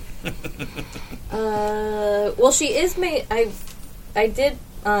 Well, she is made... I did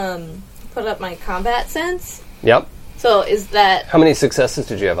put up my combat sense. Yep. So is that... How many successes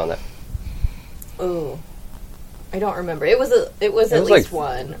did you have on that? Oh, I don't remember. It was at was least like-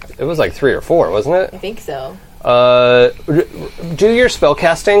 one. It was like 3 or 4, wasn't it? I think so. Do your spell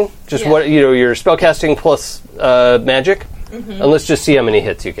casting. Just Yeah. what your spell casting plus magic, and let's just see how many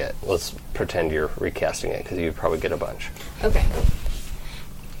hits you get. Let's pretend you're recasting it because you probably get a bunch. Okay.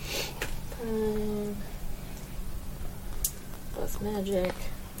 Plus magic.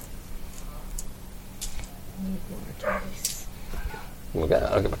 Need more dice.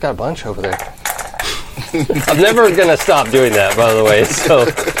 I've got a bunch over there. I'm never gonna stop doing that, by the way. So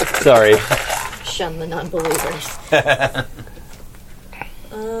sorry. Shun the non-believers.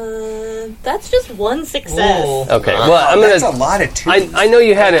 That's just one success. Whoa. Okay. Well, I'm That's a gonna. lot of twos. I know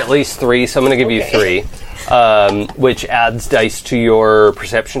you had at least 3, so I'm gonna give you 3, which adds dice to your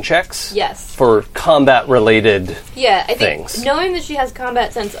perception checks. Yes. For combat-related. Yeah, I think things. knowing that she has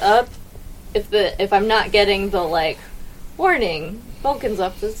combat sense up, if I'm not getting the like warning, Vulcan's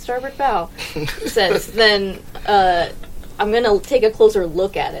up the starboard bow sense, then I'm gonna take a closer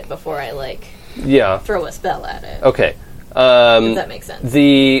look at it before I like Yeah. throw a spell at it. Okay. Does that make sense?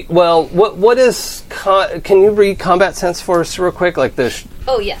 What is can you read combat sense for us real quick, like the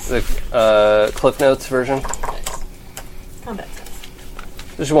Oh yes. Cliff Notes version? Combat sense.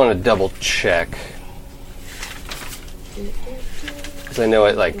 Just want to double check because I know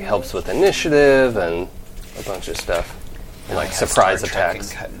it like helps with initiative and a bunch of stuff, and, like surprise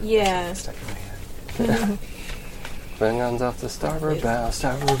attacks. Yeah. Stuck in my head. Guns off the starboard bow,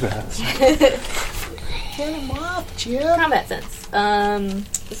 starboard bow. Get him off, Chip. Combat sense.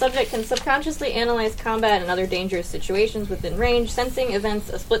 The subject can subconsciously analyze combat and other dangerous situations within range, sensing events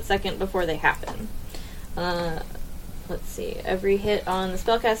a split second before they happen. Let's see. Every hit on the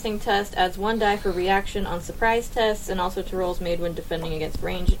spellcasting test adds 1 die for reaction on surprise tests, and also to rolls made when defending against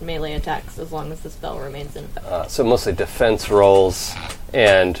ranged melee attacks, as long as the spell remains in effect. So mostly defense rolls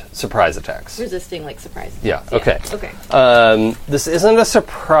and surprise attacks. Resisting, like, surprise. Yeah. Okay. Okay. This isn't a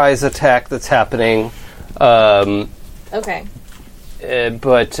surprise attack that's happening. Okay.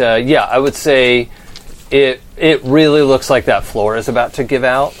 But yeah, I would say it really looks like that floor is about to give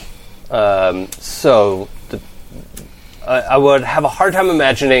out. So I would have a hard time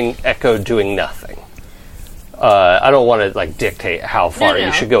imagining Echo doing nothing. I don't want to like dictate how far No.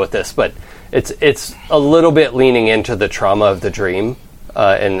 you should go with this, but it's a little bit leaning into the trauma of the dream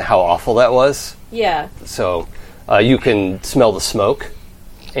and how awful that was. Yeah. So you can smell the smoke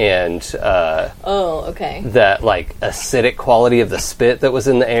and Oh, okay. that like acidic quality of the spit that was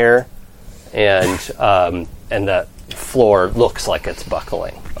in the air, and the floor looks like it's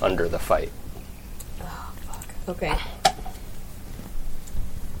buckling under the fight. Okay.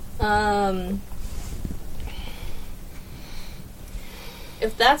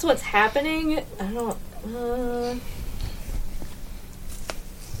 If that's what's happening, I don't.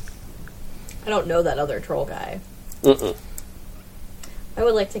 I don't know that other troll guy. Mm-mm. I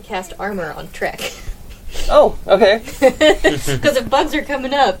would like to cast armor on Trek. Oh, okay. Because if bugs are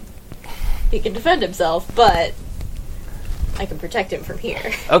coming up, he can defend himself, but I can protect him from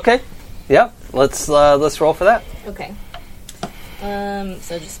here. Okay. Yeah. Let's roll for that. Okay.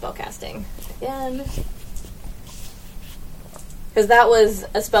 So just spellcasting again. Because that was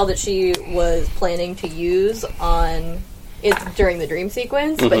a spell that she was planning to use on it during the dream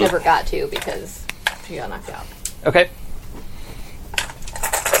sequence, but never got to because she got knocked out. Okay.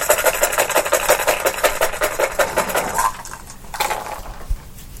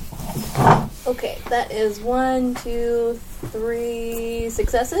 Okay, that is 1, 2, 3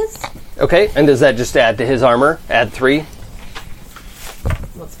 successes. Okay. And does that just add to his armor? Add 3?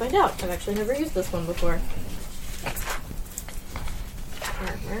 Let's find out. I've actually never used this one before.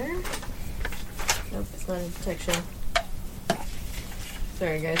 Armor. Nope, it's not in protection.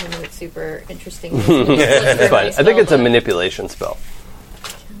 Sorry, guys, I know it's super interesting. That's fine. I think it's a manipulation spell.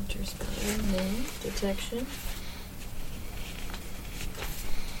 Counter spell, no. Detection.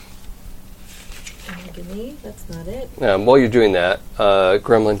 Give me. That's not it. While you're doing that,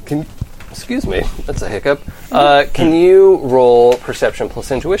 Gremlin, excuse me, that's a hiccup. Can you roll perception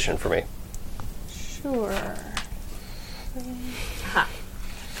plus intuition for me? Sure. Ha.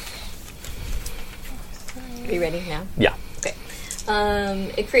 Are you ready now? Yeah. Okay.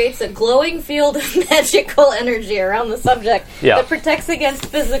 It creates a glowing field of magical energy around the subject that protects against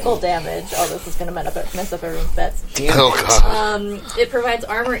physical damage. Oh, this is going to mess up everyone's bets. Oh, God. It provides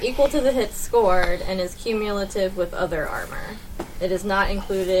armor equal to the hits scored and is cumulative with other armor. It is not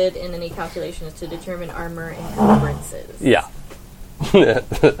included in any calculations to determine armor encumbrances. Yeah. Big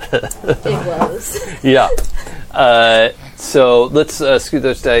blows. Yeah. So let's scoot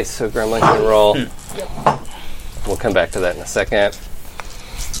those dice so Gremlin can roll. Yep. We'll come back to that in a second.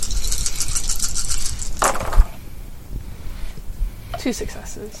 Two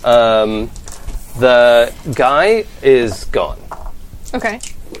successes. The guy is gone. Okay.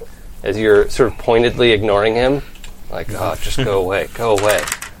 As you're sort of pointedly ignoring him, like, oh, just go away, go away.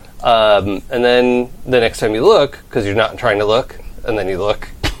 And then the next time you look, because you're not trying to look, and then you look,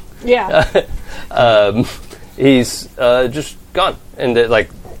 Yeah. he's just gone. And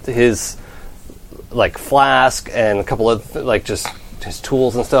his flask and a couple of just his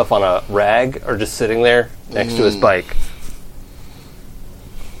tools and stuff on a rag are just sitting there next to his bike.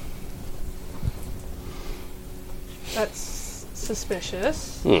 That's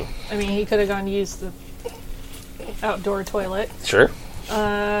suspicious. Hmm. I mean, he could have gone use the outdoor toilet. Sure.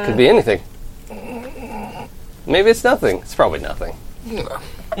 Could be anything. Maybe it's nothing. It's probably nothing.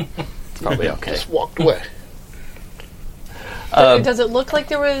 It's probably okay. Just walked away. Does it look like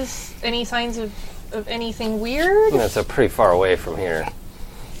there was any signs of anything weird? That's pretty far away from here.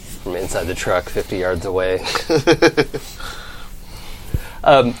 From inside the truck, 50 yards away.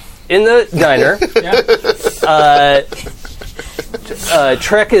 In the diner,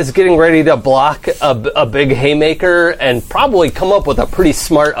 Trek is getting ready to block a big haymaker and probably come up with a pretty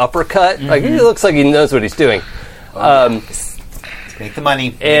smart uppercut. Mm-hmm. Like, he looks like he knows what he's doing. Make the money.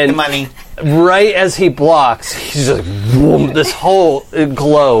 Make and the money. Right as he blocks, he's just like, boom, this whole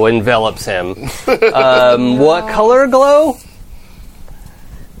glow envelops him. What color glow?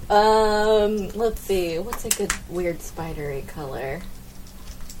 Let's see. What's a good weird spidery color?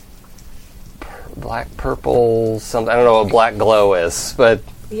 Black, purple, something. I don't know what black glow is, but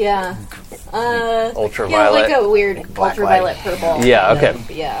yeah, ultraviolet. Yeah, like a weird black ultraviolet light. purple. Yeah. Okay.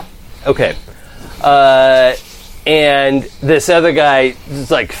 Yeah. Okay. And this other guy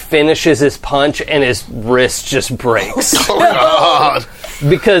just, finishes his punch, and his wrist just breaks. Oh, God.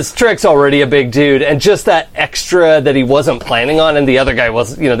 Because Trek's already a big dude, and just that extra that he wasn't planning on, and the other guy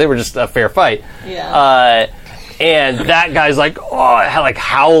was, they were just a fair fight. Yeah. And that guy's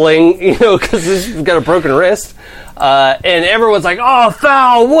howling, because he's got a broken wrist. And everyone's like, oh,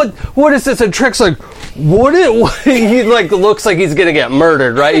 foul, what is this? And Trek's like, what? He looks like he's gonna get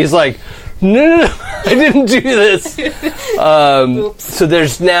murdered, right? He's like, no, I didn't do this. So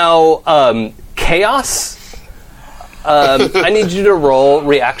there's now chaos. I need you to roll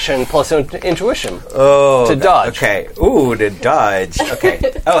reaction plus intuition. Oh, to dodge. Okay. Ooh, to dodge. Okay.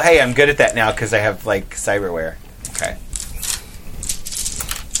 Oh, hey, I'm good at that now because I have cyberware. Okay.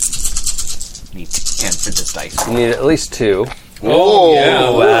 Need to answer this dice. You need at least 2. Oh,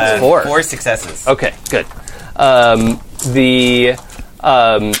 yeah. 4. 4 successes. Okay, good. The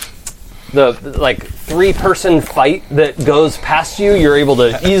 3-person fight that goes past you, you're able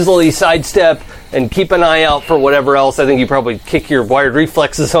to easily sidestep and keep an eye out for whatever else. I think you probably kick your wired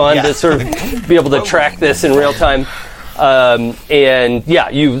reflexes on to sort of be able to track this in real time. And yeah,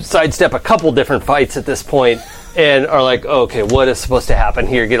 you sidestep a couple different fights at this point and are like, okay, what is supposed to happen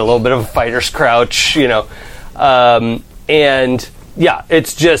here? Get a little bit of a fighter's crouch, and yeah,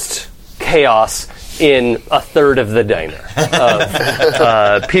 it's just chaos in a third of the diner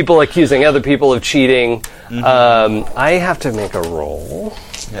of people accusing other people of cheating. I have to make a roll.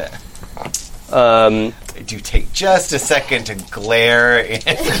 Yeah. Do take just a second to glare in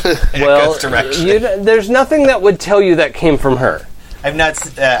Echo's direction. There's nothing that would tell you that came from her. I'm not.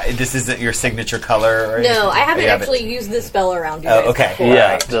 This isn't your signature color, or anything? No, I haven't You actually used this spell around you. Oh, guys okay. before.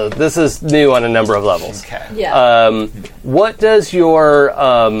 Yeah, so this is new on a number of levels. Okay. Yeah. What does your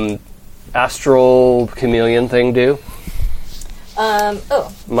astral chameleon thing do?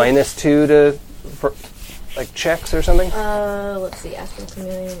 -2 for checks or something? Let's see, Astral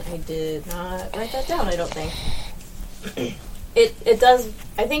Chameleon. I did not write that down, I don't think. It does,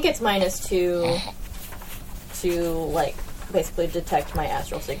 I think it's -2 to, basically detect my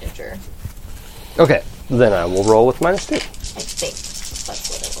astral signature. Okay, then I will roll with -2. I think that's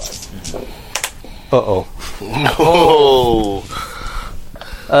what it was. Uh-oh. Oh.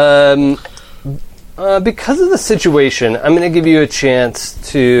 Because of the situation, I'm going to give you a chance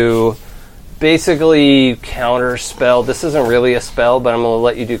to basically counterspell. This isn't really a spell, but I'm going to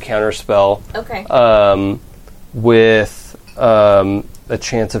let you do counterspell. Okay. With a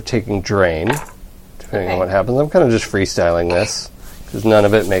chance of taking drain, depending on what happens. I'm kind of just freestyling this, because none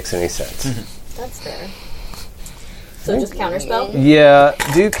of it makes any sense. That's fair. So just counterspell? Yeah,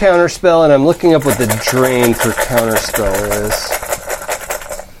 do counterspell, and I'm looking up what the drain for counterspell is.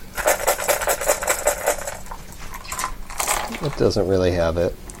 It doesn't really have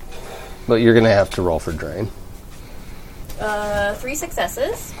it. But you're going to have to roll for drain. 3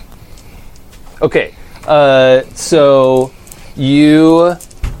 successes. Okay, so you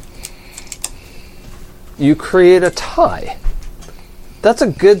create a tie. That's a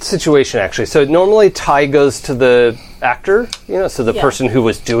good situation, actually. So normally tie goes to the actor, so the person who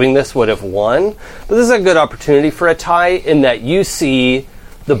was doing this would have won. But this is a good opportunity for a tie in that you see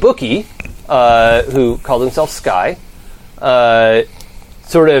the bookie, who called himself Sky,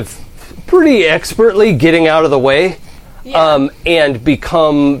 sort of pretty expertly getting out of the way and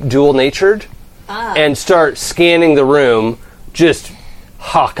become dual-natured and start scanning the room just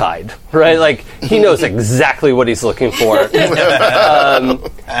hawk-eyed, right? He knows exactly what he's looking for.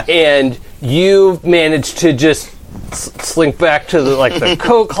 And you manage to just slink back to the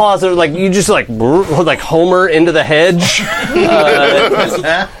coat closet, you just like Homer into the hedge.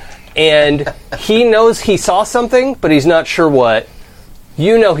 And he knows he saw something, but he's not sure what.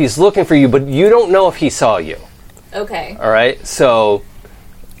 You know he's looking for you, but you don't know if he saw you. Okay. All right? So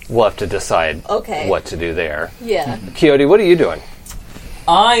we'll have to decide what to do there. Yeah. Coyote, what are you doing?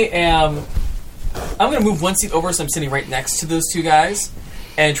 I'm going to move one seat over, so I'm sitting right next to those two guys,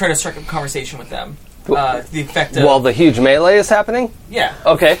 and try to strike up a conversation with them. The effect of... While the huge melee is happening? Yeah.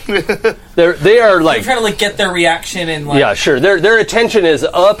 Okay. They are I'm trying to get their reaction and Yeah, sure. Their attention is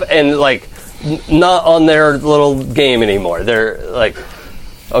up and not on their little game anymore. They're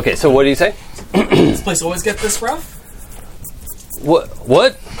okay, so what do you say? This place always get this rough?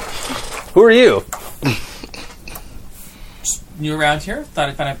 What? Who are you? Just new around here. Thought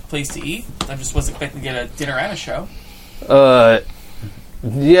I'd find a place to eat. I just wasn't expecting to get a dinner and a show.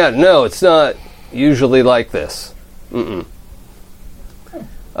 Yeah, no, it's not usually like this. Roll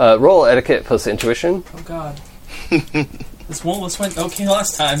etiquette plus intuition. Oh god. This went okay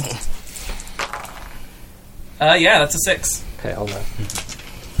last time. Yeah, that's a 6. Okay, hold on.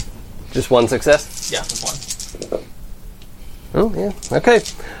 Just one success? Yeah, just one. Oh, yeah. Okay.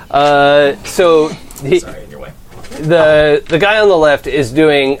 So Sorry, in your way. the guy on the left is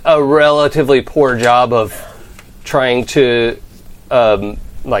doing a relatively poor job of trying to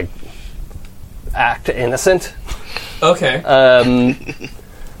act innocent. Okay.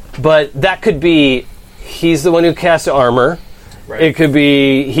 But that could be he's the one who cast armor. Right. It could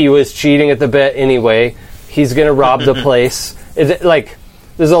be he was cheating at the bet anyway. He's going to rob the place.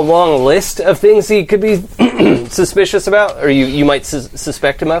 There's a long list of things he could be suspicious about, or you might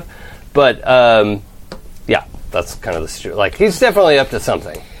suspect him of. But yeah, that's kind of the situation. He's definitely up to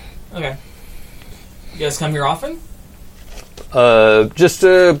something. Okay. You guys come here often? Just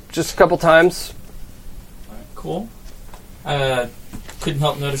a couple times. Alright, cool. Couldn't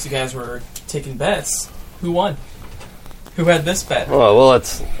help notice you guys were taking bets. Who won? Who had this bet? Oh well,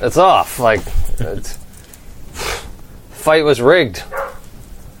 it's off. Fight was rigged.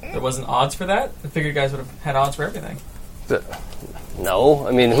 There wasn't odds for that? I figured you guys would have had odds for everything. No,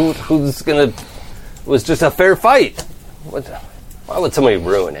 I mean, who's gonna? It was just a fair fight. Why would somebody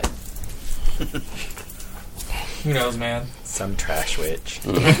ruin it? Who knows, man? Some trash witch.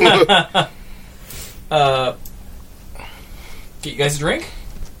 Get you guys a drink?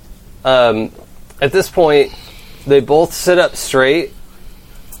 At this point, they both sit up straight,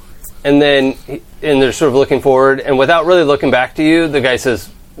 and they're sort of looking forward, and without really looking back to you, the guy says,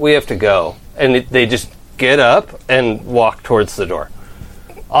 "We have to go," and they just get up and walk towards the door,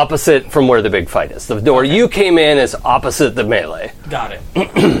 opposite from where the big fight is. The door you came in is opposite the melee, Got it.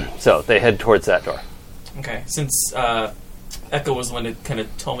 so they head towards that door. Okay, since Echo was the one that kind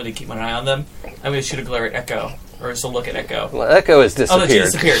of told me to keep an eye on them, I'm going to shoot a glare at Echo, or just a look at Echo. Well, Echo has Oh, no, she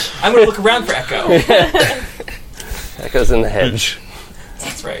disappeared. disappeared. I'm going to look around for Echo. Echo's in the hedge.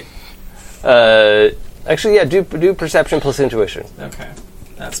 That's right. Actually, yeah, do perception plus intuition. Okay,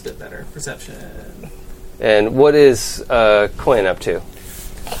 that's a bit better. Perception. And what is Quinn up to?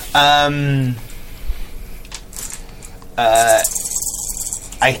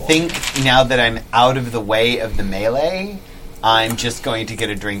 I think now that I'm out of the way of the melee, I'm just going to get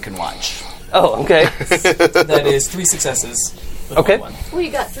a drink and watch. Oh, okay. That is 3 successes. with Okay. one. Well,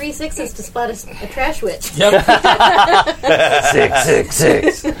 you got 3 6s to spot a trash witch. Yep.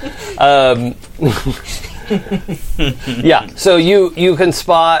 666. Yeah, so you can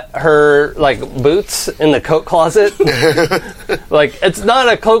spot her like boots in the coat closet. Like it's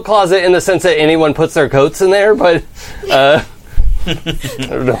not a coat closet in the sense that anyone puts their coats in there, but I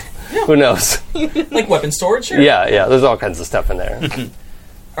don't know. Who knows? Like weapon storage? Sure. Yeah, there's all kinds of stuff in there.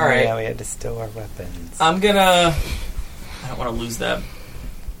 All right. Yeah, we had to steal our weapons. I'm gonna. I don't want to lose them.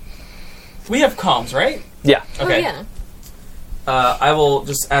 We have comms, right? Yeah. Okay. Oh, yeah. I will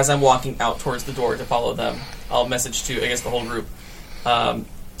just, as I'm walking out towards the door to follow them, I'll message to, I guess, the whole group.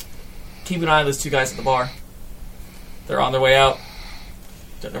 Keep an eye on those 2 guys at the bar. They're on their way out.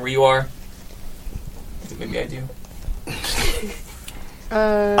 Don't know where you are. I think maybe I do.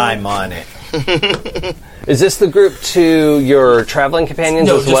 I'm on it. Is this the group to your traveling companions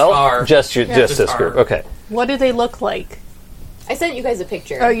No, as just well? our- just just this our- group. Okay. What do they look like? I sent you guys a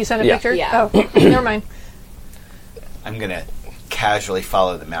picture. Oh, you sent a Yeah. picture? Yeah. Oh, never mind. I'm going to casually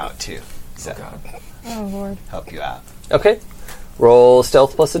follow them out, too. So, God. Oh, Lord. help you out. Okay. Roll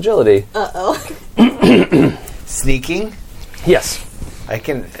stealth plus agility. Uh-oh. Sneaking? Yes. I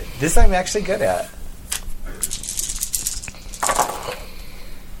can... This I'm actually good at.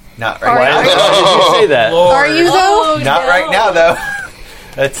 Not right Why now. did you say that? Lord. Are you, though? Oh, Not no. right now, though.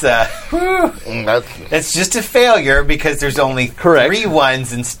 That's That's it's just a failure because there's only Correct. 3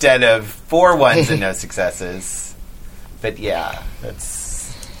 ones instead of 4 ones and no successes. But yeah,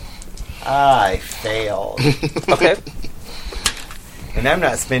 that's... I failed. Okay. And I'm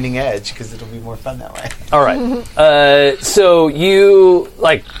not spending edge because it'll be more fun that way. All right. So you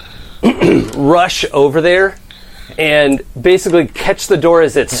like rush over there and basically catch the door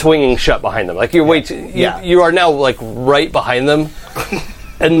as it's swinging shut behind them. Like you are now like right behind them,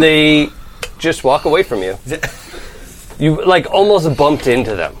 and they just walk away from you. You like almost bumped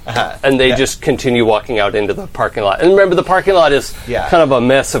into them, and they just continue walking out into the parking lot. And remember, the parking lot is kind of a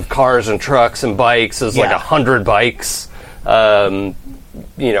mess of cars and trucks and bikes. There's like 100 bikes, and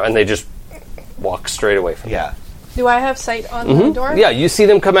they just walk straight away from you. Yeah. Do I have sight on the door? Yeah, you see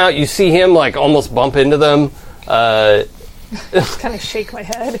them come out. You see him like almost bump into them. Kind of shake my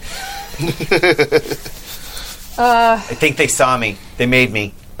head. I think they saw me. They made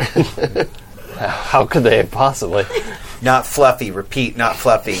me. How could they possibly? Not fluffy. Repeat, not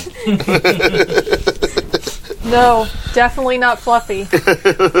fluffy. No, definitely not fluffy.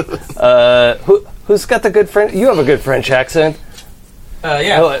 Who's got the good French? You have a good French accent.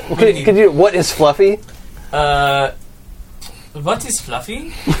 Yeah. Oh, could you? What is fluffy? What is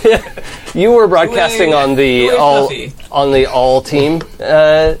fluffy? You were broadcasting on the Fluffy. all team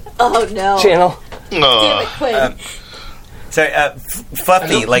Oh, no. channel. Damn it, Quinn. Sorry, fluffy.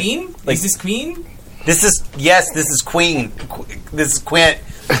 Hello, Like, Queen? Is this Queen? this is Queen. This is Quint.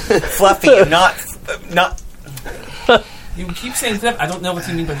 Fluffy, not. You keep saying fluffy. I don't know what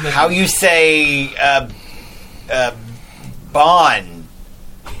you mean by fluffy. How you say Bond?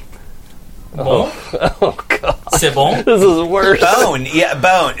 Bon? Oh God, C'est bon? this is worse. Bone. Yeah,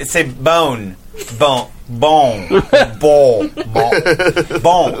 bone. Say bone. Bone. Bone. Bone. Bone.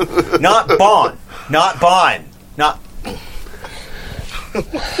 Bone. Not bon. Not bon. Not.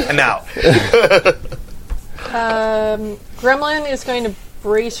 I'm out. Gremlin is going to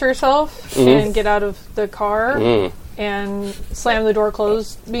brace herself and get out of the car and slam the door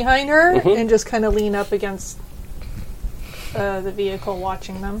closed behind her and just kind of lean up against the vehicle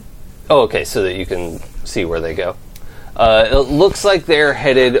watching them. Oh, okay, so that you can see where they go. It looks like they're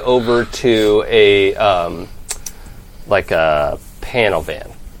headed over to a like a panel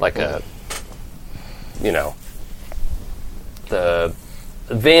van, like a the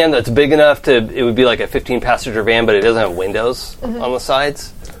van that's big enough it would be like a 15-passenger van, but it doesn't have windows on the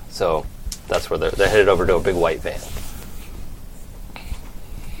sides. So that's where they're headed over to a big white van.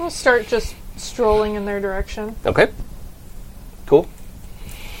 We'll start just strolling in their direction. Okay. Cool.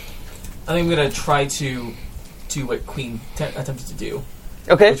 I think I'm gonna try to do what Queen attempted to do,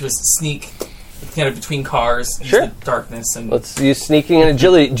 Okay. which was sneak kind of between cars, use Sure. the darkness, and Let's use sneaking and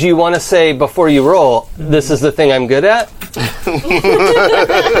agility. Do you want to say before you roll, this is the thing I'm good at?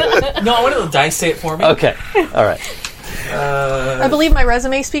 no, I wanted the dice say it for me. Okay. All right. I believe my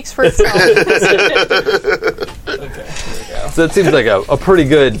resume speaks for itself. Okay, here we go. So that seems like a pretty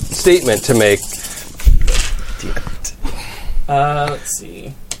good statement to make. Let's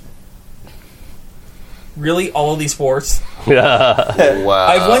see. Really, all of these fours? Wow.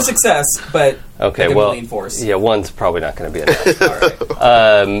 I have one success, but Okay, I can well, lean fours. yeah, one's probably not going to be enough.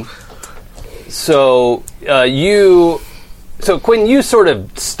 All right. So Quinn, you sort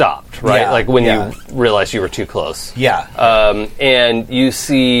of stopped, right? Yeah, Like when yeah. you realized you were too close. Yeah. And you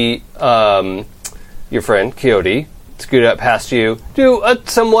see your friend Coyote scoot up past you, do a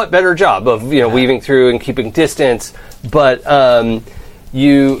somewhat better job of weaving through and keeping distance, but Coyote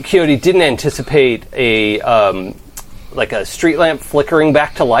didn't anticipate a street lamp flickering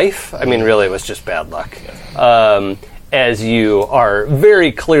back to life. I mean, really, it was just bad luck. As you are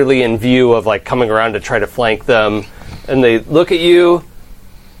very clearly in view of coming around to try to flank them, and they look at you,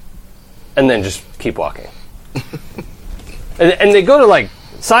 and then just keep walking. and they go to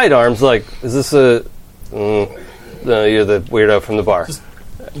sidearms. Is this a? No, you're the weirdo from the bar.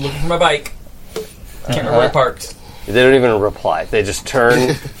 Looking for my bike. Can't remember where I parked. They don't even reply. They just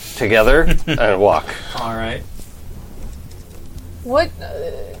turn together and walk. All right. What?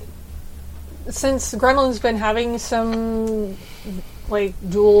 Since Gremlin's been having some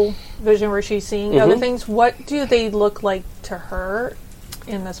dual vision where she's seeing other things, what do they look like to her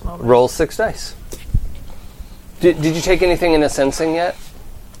in this moment? Roll 6 dice. Did you take anything in a sensing yet?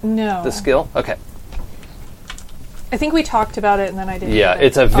 No. The skill? Okay. I think we talked about it and then I didn't. Yeah, do it.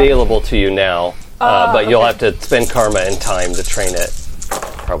 it's available to you now, but you'll okay. have to spend karma and time to train it.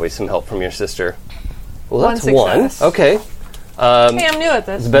 Probably some help from your sister. Well, One that's one. success. Okay. Hey, I'm new at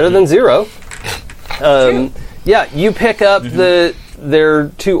this. It's better than 0. Yeah, you pick up their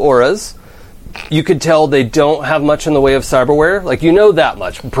 2 auras. You could tell they don't have much in the way of cyberware. That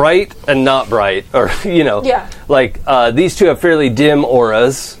much. Bright and not bright. Or, Yeah. these 2 have fairly dim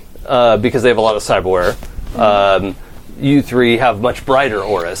auras because they have a lot of cyberware. You 3 have much brighter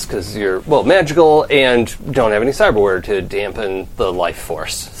auras because you're, magical and don't have any cyberware to dampen the life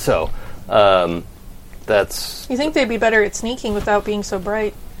force. So, that's... You think they'd be better at sneaking without being so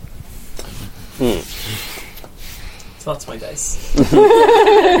bright? So that's my dice.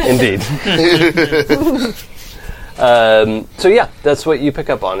 Indeed. So yeah, that's what you pick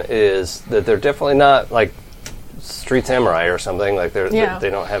up on, is that they're definitely not street samurai or something. They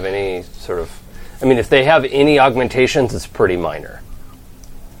don't have any sort of... I mean, if they have any augmentations, it's pretty minor.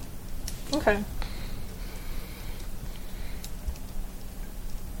 Okay.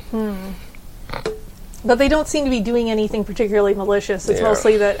 But they don't seem to be doing anything particularly malicious. It's Yeah.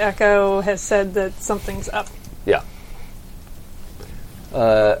 mostly that Echo has said that something's up. Yeah.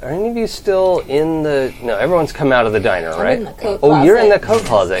 Are any of you still in the... No, everyone's come out of the diner, right? in the coat Oh, you're in the closet. coat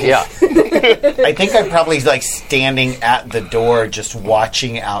closet, yeah. I think I'm probably standing at the door, just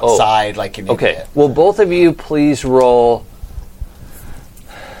watching outside, an Okay, idiot. well, both of you please roll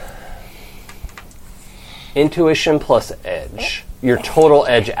intuition plus edge. Your total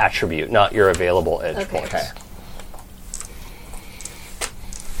edge attribute, not your available edge Okay. points. Okay.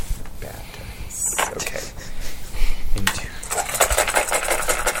 Bad dice. Okay.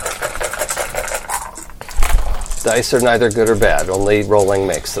 Dice are neither good or bad. Only rolling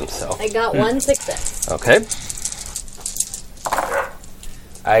makes them so. I got 1 success. Okay.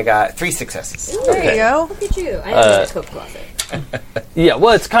 I got 3 successes. There Okay. you go. Look at you. I am in the coat closet. Yeah,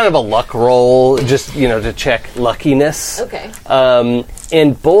 well, it's kind of a luck roll, just, to check luckiness. Okay.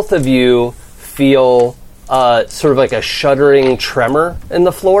 And both of you feel sort of like a shuddering tremor in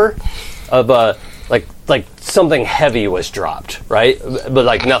the floor of like something heavy was dropped, right?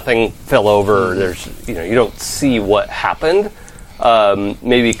 But nothing fell over. There's you don't see what happened.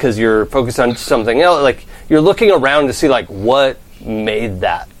 Maybe because you're focused on something else. You're looking around to see what made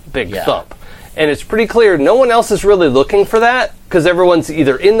that big thump. And it's pretty clear no one else is really looking for that because everyone's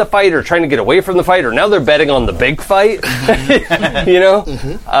either in the fight or trying to get away from the fight, or now they're betting on the big fight.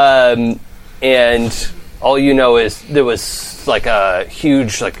 And all you know is there was a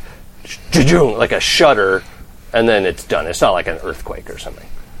huge like a shudder, and then it's done. It's not like an earthquake or something.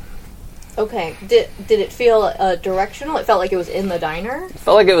 Okay. Did it feel directional? It felt like it was in the diner.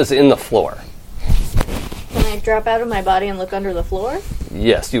 Felt like it was in the floor. Can I drop out of my body and look under the floor?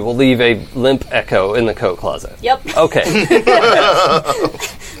 Yes, you will leave a limp echo in the coat closet. Yep. Okay.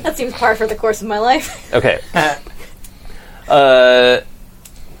 That seems par for the course of my life. Okay.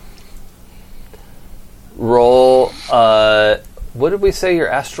 Roll. What did we say your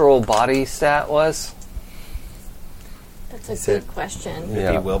astral body stat was? That's a Is good it- question. Would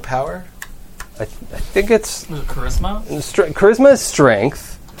it be willpower? I think it's Was it charisma? charisma is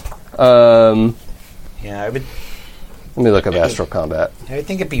strength. Yeah, I would Let me look up astral combat.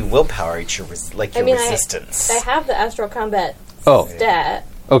 think it'd be willpower. It's your your resistance. I have the Astral Combat Oh, stat.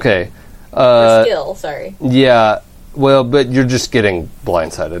 okay. Or skill, sorry. Yeah. Well, but you're just getting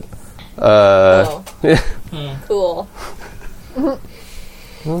blindsided. Oh. Cool.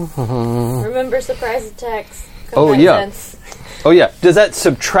 Remember surprise attacks. Oh, combat yeah. sense. Oh yeah. Does that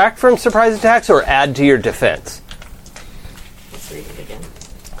subtract from surprise attacks or add to your defense? Let's read it again.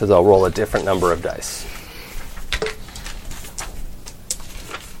 Because I'll roll a different number of dice.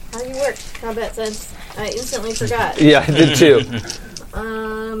 How do you work? Combat sense. I instantly forgot. Yeah, I did too.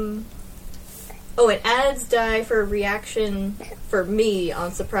 Oh, it adds die for reaction for me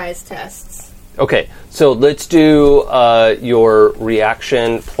on surprise tests. Okay, so let's do your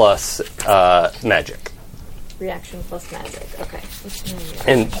reaction plus magic. Reaction plus magic. Okay. What's my reaction?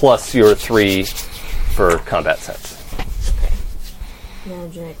 And plus your 3 for combat sense. Okay.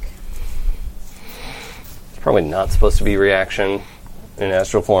 Magic. It's probably not supposed to be reaction in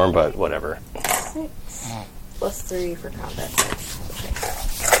astral form, but whatever. 6 plus 3 for combat sense. Okay.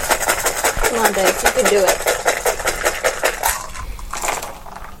 Come on, Dice. You can do it.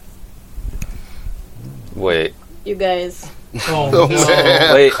 Wait. You guys. Oh, Oh, no.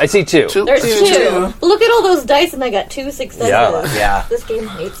 man. Wait, I see 2. There's 2. Look at all those dice, and I got 2 successes. Yeah. Yeah. This game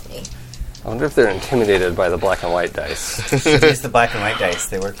hates me. I wonder if they're intimidated by the black and white dice. Use the black and white dice.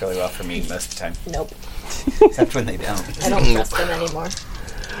 They work really well for me most of the time, Nope. except when they don't. I don't trust them anymore.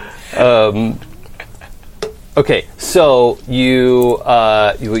 Okay, so you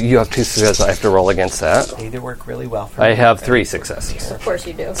have 2 successes. I have to roll against that. They either work really well for me. I have 3 successes. Of course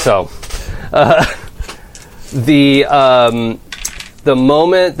you do. So, the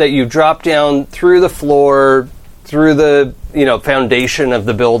moment that you drop down through the floor, through the foundation of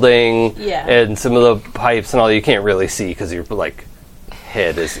the building, Yeah. and some of the pipes and all, you can't really see because your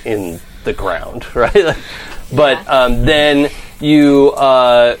head is in the ground, right? But then you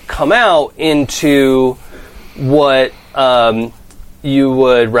come out into what you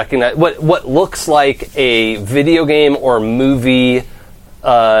would recognize, what looks like a video game or movie,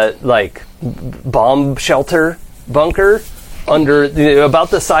 bomb shelter bunker under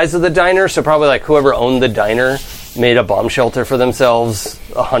about the size of the diner. So probably whoever owned the diner made a bomb shelter for themselves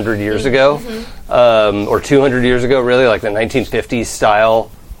 100 years ago, or 200 years ago, really, like the 1950s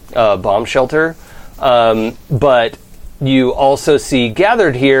style bomb shelter. But you also see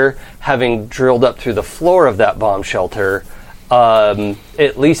gathered here, having drilled up through the floor of that bomb shelter,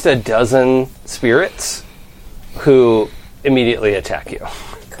 at least a dozen spirits who immediately attack you.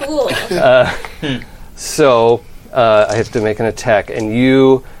 Cool. So I have to make an attack, and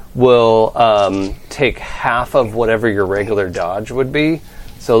you will take half of whatever your regular dodge would be.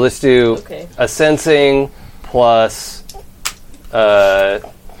 So let's do Okay. a sensing plus. Well,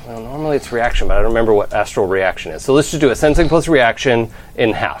 normally it's reaction, but I don't remember what astral reaction is. So let's just do a sensing plus reaction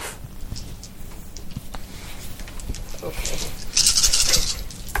in half. Okay.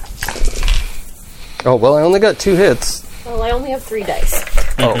 Oh well, I only got 2 hits. Well, I only have 3 dice,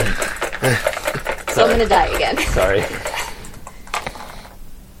 Oh, so I'm going to die again. sorry.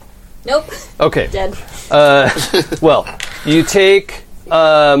 Nope. Okay. Dead. Well, you take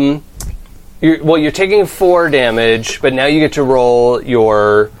you're taking 4 damage, but now you get to roll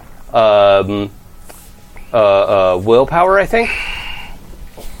your willpower, I think.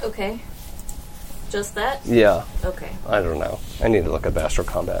 Okay. Just that? Yeah, Okay. I don't know. I need to look up astral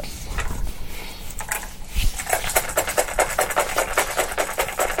combat.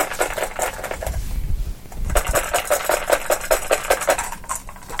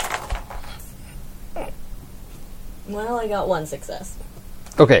 Well, I got 1 success.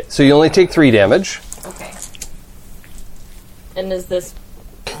 Okay, so you only take 3 damage. Okay. And is this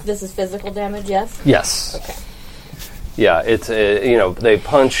is physical damage, yes? Yes. Okay. Yeah, it's they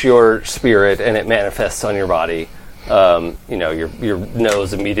punch your spirit and it manifests on your body. Your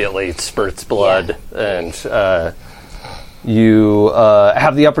nose immediately spurts blood, and you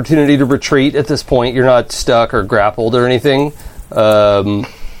have the opportunity to retreat at this point. You're not stuck or grappled or anything,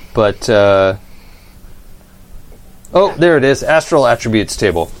 but Oh, there it is. Astral attributes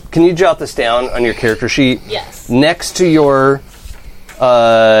table. Can you jot this down on your character sheet? Yes. Next to your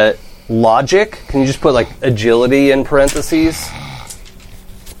logic, can you just put like agility in parentheses?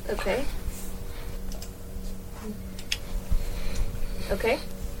 Okay. Okay.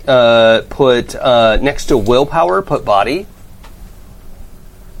 Put next to willpower, put body.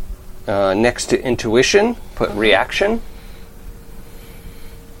 Next to intuition, put reaction.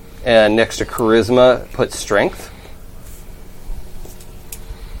 And next to charisma, put strength.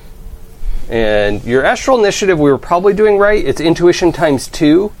 And your astral initiative, we were probably doing right. It's intuition times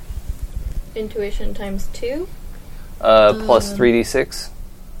 2. Intuition times 2. Plus 3d6.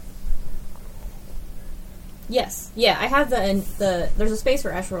 Yes. Yeah, I have the there's a space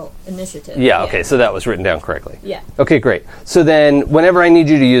for astral initiative. Yeah, okay, so that was written down correctly. Yeah. Okay, great. So then whenever I need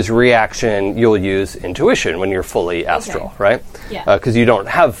you to use reaction, you'll use intuition when you're fully astral, Okay. right? Yeah. Because you don't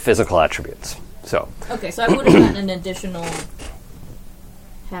have physical attributes. So Okay, so I would have gotten an additional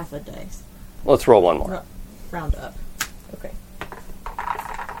half a dice. let's roll one more. Round up. Okay.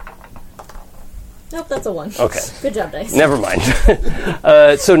 Nope, that's a 1. Okay. Good job, dice. Never mind.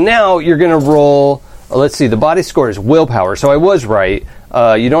 So now you're going to roll, let's see, the body score is willpower. So I was right.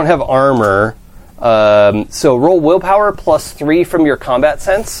 You don't have armor. So roll willpower plus 3 from your combat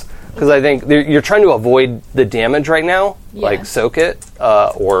sense. Because I think you're trying to avoid the damage right now. Yeah. Like soak it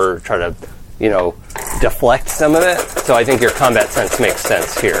or try to, deflect some of it. So I think your combat sense makes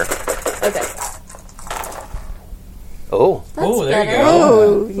sense here. Okay. Oh. That's Oh, there you better. go.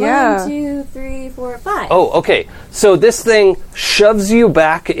 Oh, yeah. 1, 2, 3, 4, 5. Oh, okay. So this thing shoves you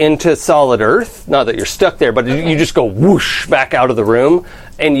back into solid earth. Not that you're stuck there, but you just go whoosh back out of the room,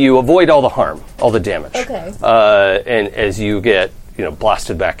 and you avoid all the harm, all the damage. Okay. And as you get,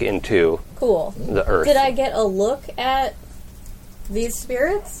 blasted back into Cool. the earth. Did I get a look at these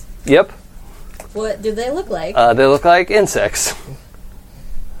spirits? Yep. What do they look like? They look like insects.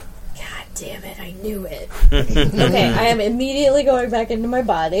 God damn it, I knew it. Okay, I am immediately going back into my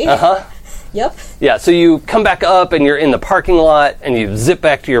body. Uh-huh. Yep. Yeah, so you come back up, and you're in the parking lot, and you zip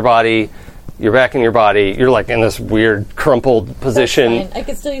back to your body. You're back in your body. You're like in this weird crumpled position. Fine. I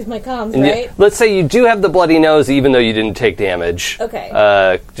can still use my comms, And right? let's say you do have the bloody nose, even though you didn't take damage.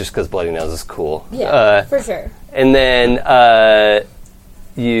 Okay. Just because bloody nose is cool. Yeah, for sure. And then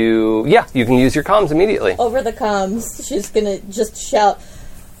you can use your comms immediately. Over the comms, she's gonna just shout,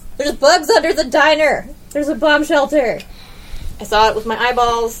 "There's bugs under the diner! There's a bomb shelter!" I saw it with my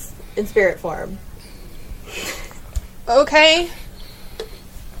eyeballs in spirit form. Okay.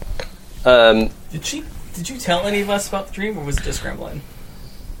 Did you tell any of us about the dream, or was it just Gremlin?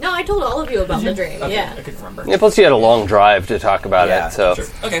 No, I told all of you about the dream. Okay, Yeah. I couldn't remember. Yeah, plus you had a long drive to talk about Yeah, it. So Sure.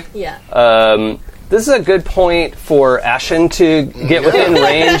 Okay. Yeah. this is a good point for Ashen to get within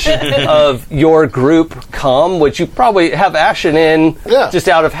range of your group comm, which you probably have Ashen in just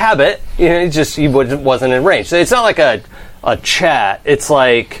out of habit. He wasn't in range. So it's not like a chat. It's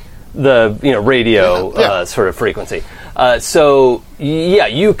like the radio sort of frequency.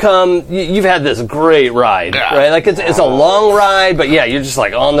 You come. You've had this great ride, right? Like it's a long ride, but you're just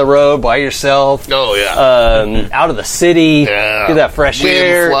like on the road by yourself. Oh yeah. Out of the city, get that fresh Wind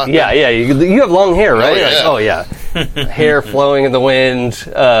air. fluffing. Yeah. You have long hair, right? Oh, yeah. Hair flowing in the wind.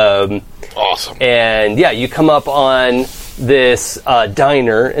 Awesome. And you come up on this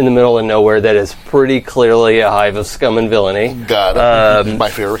diner in the middle of nowhere that is pretty clearly a hive of scum and villainy. Got it. My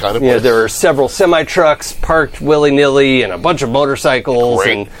favorite kind of place. There are several semi-trucks parked willy-nilly and a bunch of motorcycles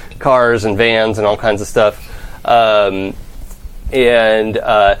Great. and cars and vans and all kinds of stuff.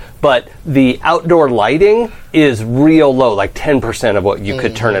 But the outdoor lighting is real low, like 10% of what you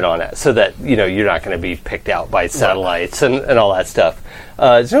could turn it on at, so that you're not going to be picked out by satellites and all that stuff.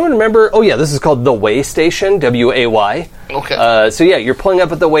 Does anyone remember? Oh yeah, this is called the Way Station, W-A-Y. Okay. You're pulling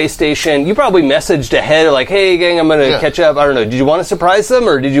up at the Way Station. You probably messaged ahead, like, "Hey gang, I'm going to catch up." I don't know. Did you want to surprise them,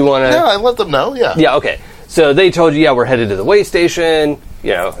 or did you want to? Yeah, I let them know. Yeah. Yeah. Okay. So they told you, we're headed to the Way Station.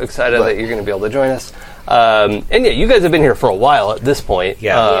 Excited that you're going to be able to join us. You guys have been here for a while at this point.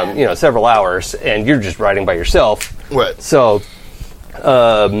 Yeah. Several hours, and you're just riding by yourself. Right. So,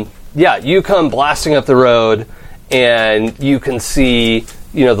 you come blasting up the road, and you can see,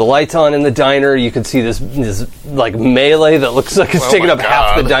 the lights on in the diner. You can see this like melee that looks like it's taking my up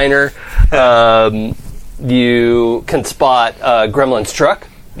half the God. diner. You can spot Gremlin's truck,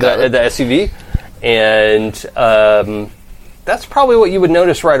 the SUV, and that's probably what you would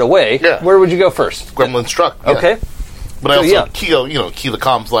notice right away. Yeah. Where would you go first? Gremlin's truck. Yeah. Okay. But I So, also key the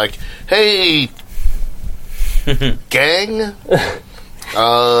comms like, "Hey, gang,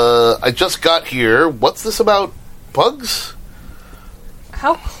 I just got here. What's this about bugs?"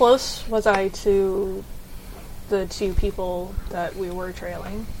 How close was I to the two people that we were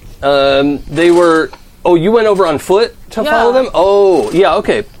trailing? They were... Oh, you went over on foot to follow them? Oh, yeah,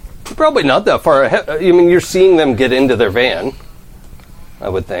 okay. Probably not that far ahead. I mean, you're seeing them get into their van, I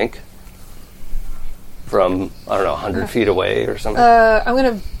would think. From, I don't know, 100 feet away or something. I'm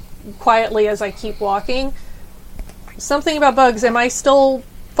going to quietly, as I keep walking, something about bugs. Am I still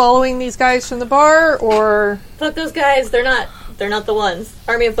following these guys from the bar, or... Fuck those guys. They're not the ones.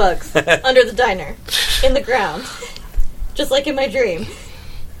 Army of bugs. Under the diner. In the ground. Just like in my dream.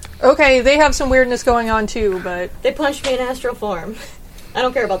 Okay, they have some weirdness going on too, but... They punched me in astral form. I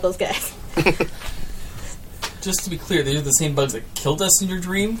don't care about those guys. Just to be clear, these are the same bugs that killed us in your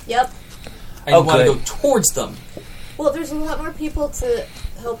dream? Yep. And you want to go towards them. Well, there's a lot more people to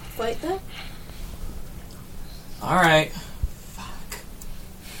help fight them. Alright.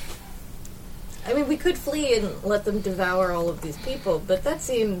 I mean, we could flee and let them devour all of these people, but that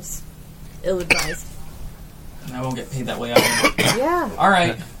seems ill-advised. And I won't get paid that way either. Yeah.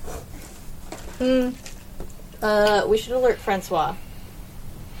 Alright. We should alert Francois.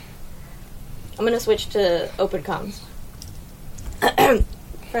 I'm gonna switch to open comms.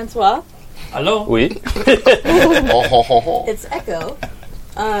 Francois? Hello? Oui? It's Echo.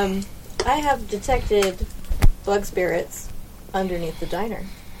 I have detected bug spirits underneath the diner.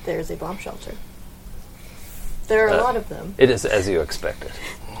 There's a bomb shelter. There are a lot of them. It is as you expected.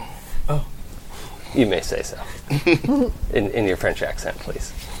 Oh. You may say so. in your French accent,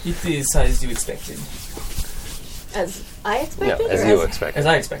 please. It is as you expected. As I expected? No, as or you expected. As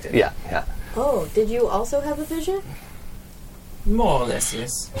I expected. Yeah, yeah. Oh, did you also have a vision? More or less,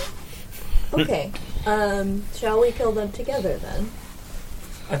 yes. Okay. Shall we kill them together then?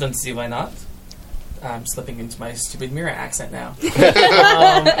 I don't see why not. I'm slipping into my stupid mirror accent now.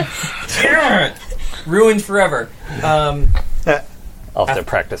 Ruined forever. I'll have to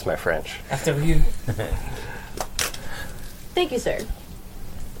practice my French. After you. Thank you, sir.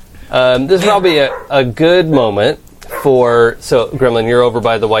 This is probably a good moment for... So, Gremlin, you're over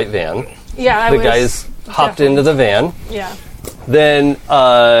by the white van. Yeah, The guys hopped into the van. Yeah. Then,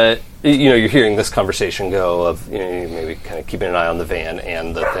 you're hearing this conversation go of, you're maybe kind of keeping an eye on the van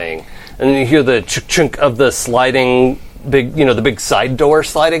and the thing. And then you hear the chunk of the sliding, the big side door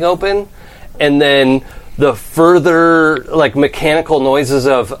sliding open. And then the further, mechanical noises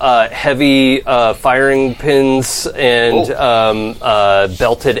of heavy firing pins and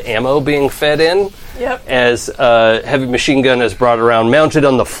belted ammo being fed in. Yep. As a heavy machine gun is brought around, mounted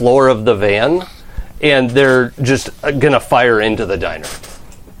on the floor of the van. And they're just going to fire into the diner.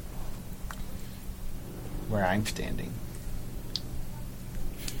 Where I'm standing.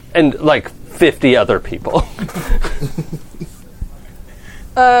 And 50 other people.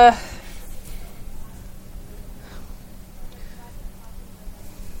 I'm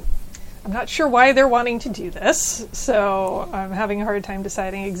not sure why they're wanting to do this, so I'm having a hard time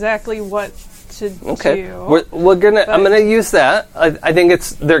deciding exactly what to do. We're gonna. I'm gonna use that. I think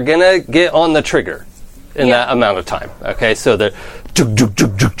they're gonna get on the trigger in that amount of time. Okay, so they're. Do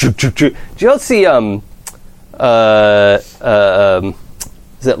you all see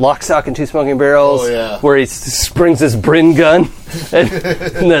is it Lock, Stock, and Two Smoking Barrels? Oh, yeah. Where he springs his Brin gun and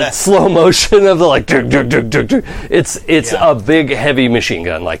the slow motion of the It's a big heavy machine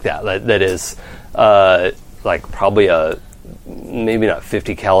gun like that. That is probably a maybe not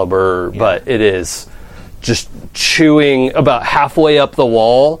 50 caliber, but it is just chewing about halfway up the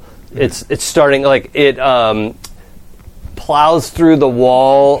wall. It's starting it plows through the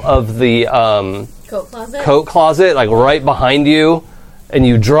wall of the coat closet, right behind you. And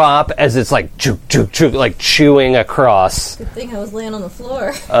you drop as it's chewing across. Good thing I was laying on the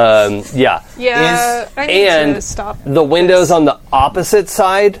floor. Yeah. Yeah, I need to stop. The windows on the opposite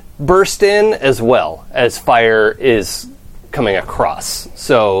side burst in as well as fire is coming across.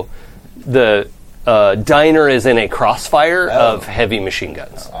 So the diner is in a crossfire of heavy machine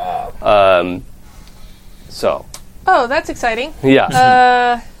guns. Oh, that's exciting.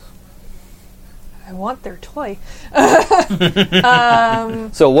 Yeah. I want their toy.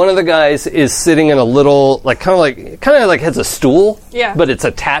 So one of the guys is sitting in a little, kind of like has a stool. Yeah. But it's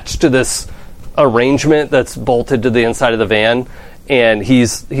attached to this arrangement that's bolted to the inside of the van, and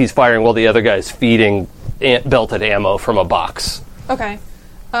he's firing while the other guy's feeding belted ammo from a box. Okay.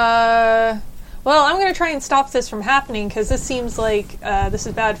 Well, I'm going to try and stop this from happening because this seems like this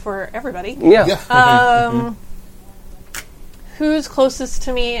is bad for everybody. Yeah. Who's closest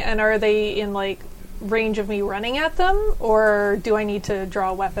to me, and are they in range of me running at them, or do I need to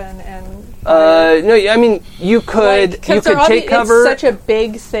draw a weapon and? No, I mean you could take cover. It's such a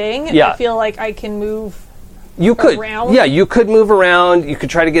big thing. Yeah. I feel like I can move You could, around? yeah, you could move around. You could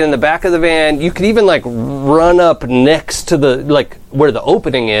try to get in the back of the van. You could even like run up next to the like where the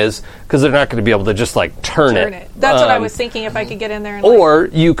opening is, because they're not going to be able to just like turn it. That's what I was thinking. If I could get in there, and, Or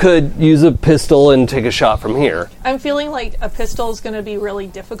you could use a pistol and take a shot from here. I'm feeling like a pistol is going to be really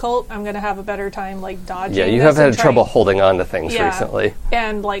difficult. I'm going to have a better time like dodging. Yeah, you this have and had trouble trying- holding on to things Yeah. recently.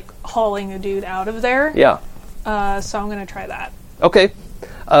 and like hauling a dude out of there. Yeah. So I'm going to try that. Okay.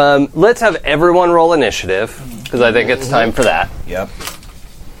 Let's have everyone roll initiative, because I think it's time for that. Yep.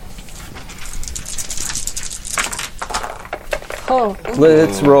 Oh,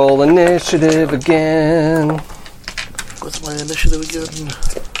 Let's roll initiative again. What's my initiative again?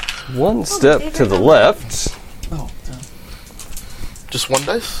 One step to the left. Just one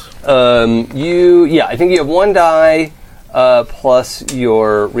dice? I think you have one die plus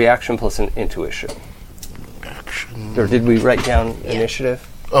your reaction plus an intuition. Action. Or did we write down initiative?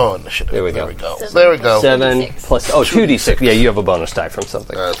 Oh, initiative. There we go. There we go. 7 2d6. plus 2d6. Yeah, you have a bonus die from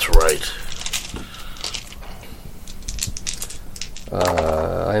something. That's right.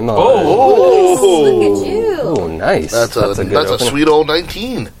 I'm on. Look at you. Oh, nice. That's a good that's a opener. sweet old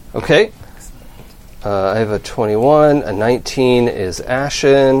 19. Okay. I have a 21. A 19 is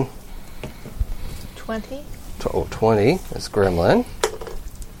Ashen. 20. 20 is Gremlin.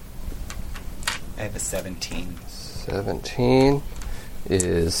 I have a 17. 17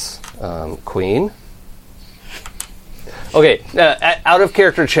 is Queen. Okay, out of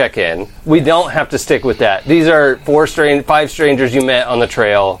character check-in. We don't have to stick with that. These are 5 strangers you met on the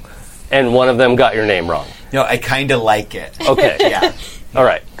trail, and one of them got your name wrong. No, I kind of like it. Okay. Yeah. All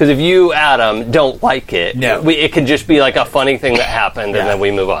right. Because if you, Adam, don't like it, No. it can just be like a funny thing that happened, Yeah. and then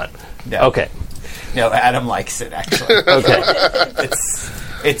we move on. No. Okay. No, Adam likes it, actually. Okay.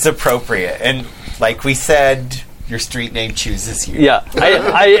 It's appropriate. And like we said, your street name chooses you. Yeah,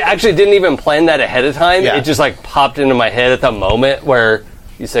 I actually didn't even plan that ahead of time. Yeah. It just like popped into my head at the moment where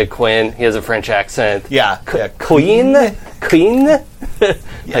you said Quinn. He has a French accent. Yeah. Queen? Like,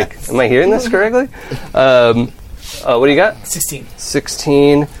 am I hearing this correctly? What do you got? 16.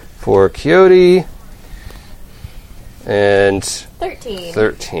 16 for Coyote and 13.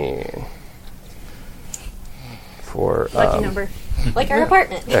 13 for Lucky number. Like our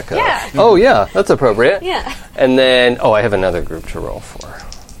apartment. Echo. Yeah. Oh yeah, that's appropriate. Yeah. And then, I have another group to roll for.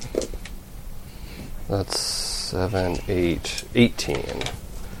 That's 7, 8, 18.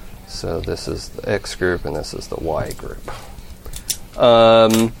 So this is the X group and this is the Y group.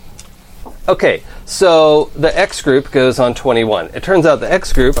 Okay, so the X group goes on 21. It turns out the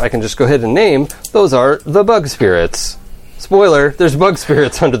X group, I can just go ahead and name, those are the Bug Spirits. Spoiler, there's Bug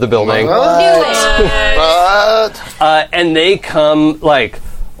Spirits under the building. And they come like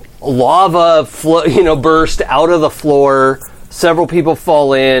lava burst out of the floor. Several people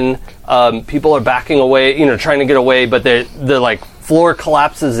fall in. People are backing away, trying to get away, but the like floor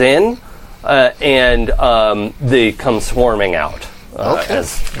collapses in, and they come swarming out,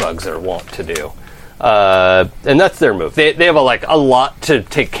 as bugs are wont to do. And that's their move. They have a lot to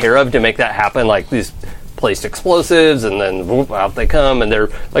take care of to make that happen. Like these placed explosives, and then whoop, out they come, and they're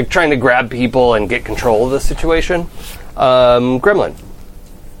like trying to grab people and get control of the situation. Gremlin.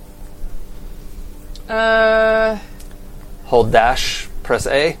 Hold dash, press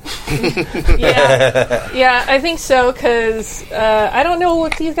A. Yeah, I think so, because I don't know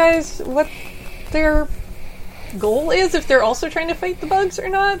what their goal is, if they're also trying to fight the bugs or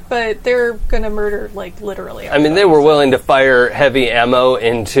not, but they're going to murder, like, literally. I mean, they were willing to fire heavy ammo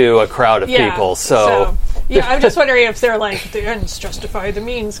into a crowd of people, so... Yeah, I'm just wondering if they're like, the ends justify the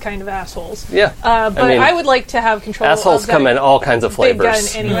means kind of assholes. Yeah. But I would like to have control assholes of that come in all kinds of big gun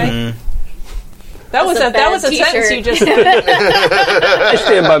flavors. anyway. That was That's a a bad sentence t-shirt. you just said. I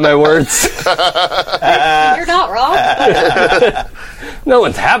stand by my words. You're not wrong. No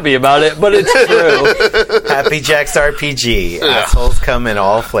one's happy about it, but it's true. Happy Jack's RPG. Assholes come in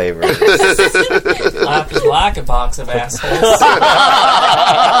all flavors. Lack a box of assholes.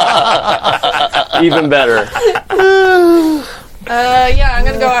 Even better. Yeah, I'm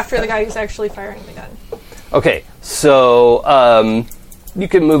going to go after the guy who's actually firing the gun. Okay, so you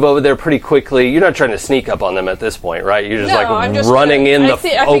can move over there pretty quickly. You're not trying to sneak up on them at this point, right? You're just I'm just running in the I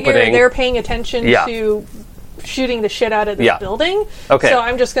figure opening. they're paying attention Yeah. to shooting the shit out of this Yeah. building. Okay. So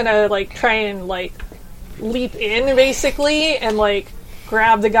I'm just going to like try and like leap in basically and like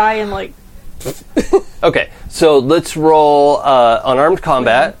grab the guy and like Okay, so let's roll unarmed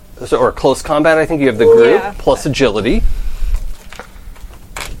combat, or close combat. I think you have the group, Yeah. plus agility.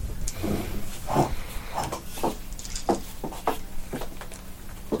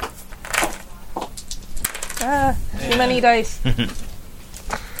 too many dice.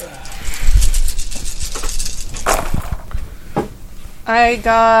 I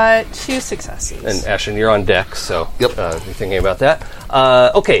got 2 successes. And Ashen, you're on deck, so Yep. you're thinking about that.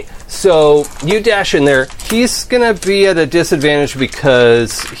 Okay, so you dash in there. He's going to be at a disadvantage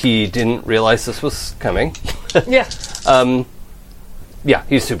because he didn't realize this was coming. Yeah. Yeah,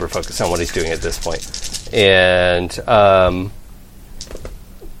 he's super focused on what he's doing at this point. And,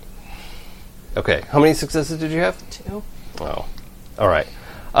 okay, how many successes did you have? 2. Oh, all right.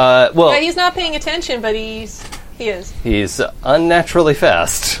 Well, Yeah, he's not paying attention, but he is. he's unnaturally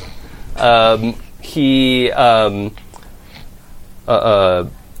fast. In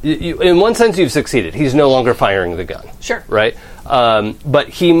one sense, you've succeeded. He's no longer firing the gun. Sure. Right? But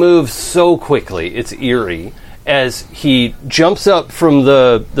he moves so quickly, it's eerie, as he jumps up from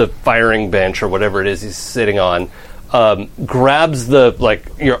the firing bench or whatever it is he's sitting on, grabs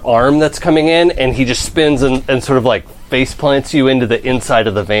your arm that's coming in, and he just spins and sort of like face plants you into the inside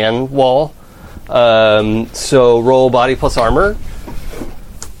of the van wall. So roll body plus armor.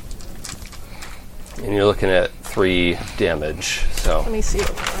 And you're looking at 3 damage. So Let me see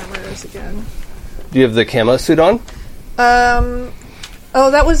what the armor is again. do you have the camo suit on? Oh,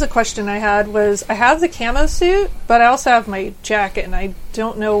 that was the question I had. Was I have the camo suit, but I also have my jacket, and I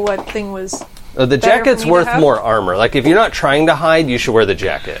don't know what thing was. The Better jacket's for me to worth have? more armor. Like, if you're not trying to hide, you should wear the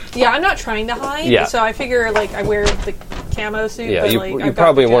jacket. Yeah, I'm not trying to hide. Yeah. So I figure like I wear the camo suit. Yeah, but, you like, you I've got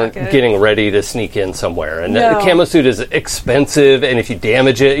probably the weren't jacket. getting ready to sneak in somewhere. And No. the camo suit is expensive, and if you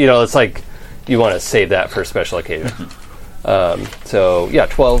damage it, it's like you want to save that for a special occasion. So, yeah,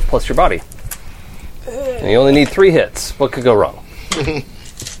 12 plus your body. And you only need 3 hits. What could go wrong?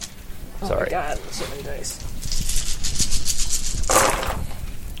 Oh Sorry. my god, so many dice.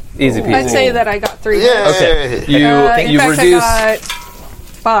 Easy peasy. I'd say that I got 3. Yeah. Okay. In You fact, reduce. I got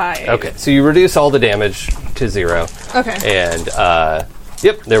 5. Okay, so you reduce all the damage to 0. Okay. And,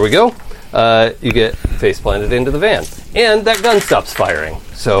 yep, there we go. You get face planted into the van. And that gun stops firing.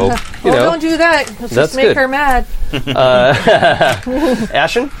 So, Don't do that. Let's That's just make good. her mad.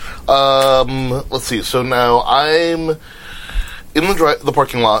 Ashen? Let's see. So now I'm in the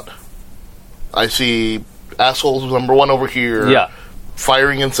parking lot. I see assholes number 1 over here. Yeah.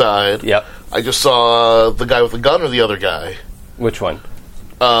 Firing inside. Yep. I just saw the guy with the gun or the other guy. Which one?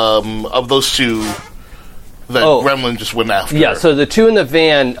 Of those 2 that Oh. Gremlin just went after. Yeah, so the 2 in the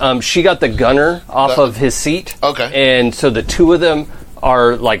van, she got the gunner off of his seat. Okay. And so the 2 of them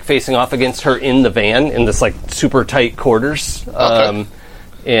are, like, facing off against her in the van in this, like, super tight quarters. Okay.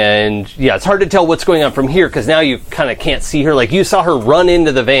 And, yeah, it's hard to tell what's going on from here because now you kind of can't see her. Like, you saw her run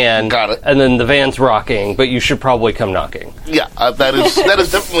into the van. Got it. And then the van's rocking, but you should probably come knocking. Yeah, that is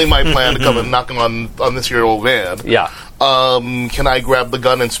definitely my plan, to come and knocking on this here old van. Yeah. Can I grab the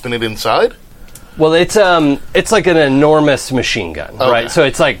gun and spin it inside? Well, it's like an enormous machine gun, right? So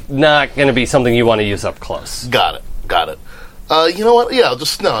it's, like, not going to be something you want to use up close. Got it. You know what? Yeah, I'll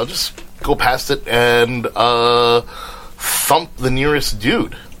just go past it and thump the nearest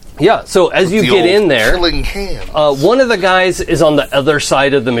dude. Yeah, so as you The get old in there, killing hands. one of the guys is on the other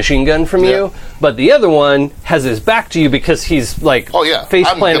side of the machine gun from Yeah. you, but the other one has his back to you because he's like Oh, yeah. face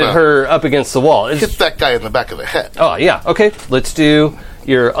I'm planted gonna her up against the wall. Hit that guy in the back of the head. Oh yeah, okay. Let's do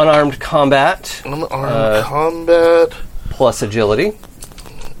your unarmed combat Unarmed combat. plus agility,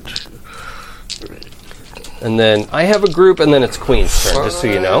 and then I have a group, and then it's Queen's turn, just so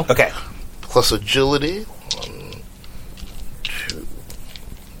you know. Okay. Plus agility. 1, 2,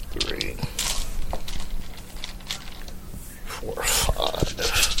 3, 4, 5.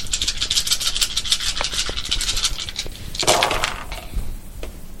 That's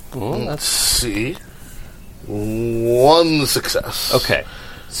Let's see. 1 success. okay.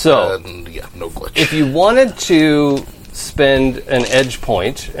 So And yeah, no glitch. if you wanted to spend an edge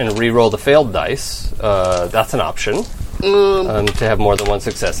point and re-roll the failed dice, that's an option. To have more than 1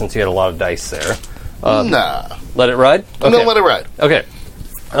 success, since you had a lot of dice there. Nah. Let it ride? No, let it ride. Okay.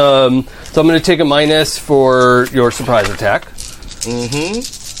 So I'm going to take a minus for your surprise attack.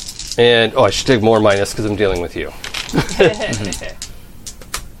 Mm-hmm. And, I should take more minus because I'm dealing with you.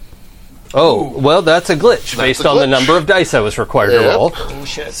 Oh, well, that's a glitch based a on the glitch. number of dice I was required to Yep. roll. Oh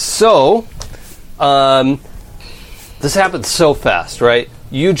shit. So, this happens so fast, right?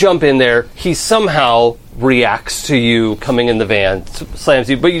 You jump in there, he somehow reacts to you coming in the van, slams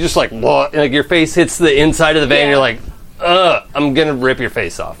you, but you just like, what? Like your face hits the inside of the van, Yeah. and you're like, I'm gonna rip your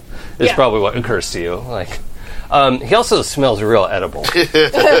face off. Is Yeah. probably what occurs to you. Like, he also smells real edible.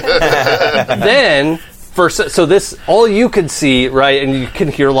 Then, so this, all you could see, right, and you can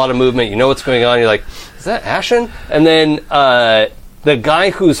hear a lot of movement, you know what's going on, you're like, is that Ashen? And then, the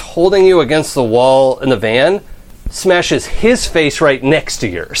guy who's holding you against the wall in the van smashes his face right next to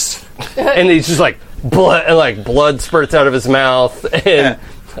yours. And he's just like, blood spurts out of his mouth, and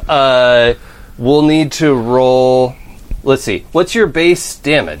we'll need to roll. Let's see. What's your base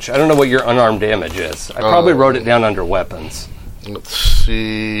damage? I don't know what your unarmed damage is. I probably wrote it down under weapons. Let's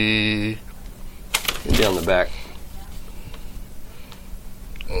see. Down the back.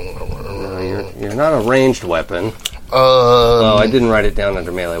 No, you're not a ranged weapon. I didn't write it down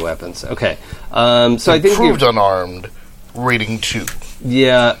under melee weapons. Okay. So I think Improved unarmed, rating 2.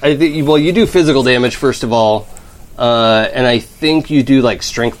 Yeah, I think. You do physical damage first of all, and I think you do like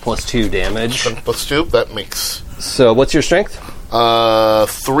strength plus 2 damage. Strength plus 2, that makes... So what's your strength?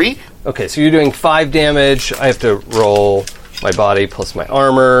 3. Okay, so you're doing 5 damage. I have to roll my body plus my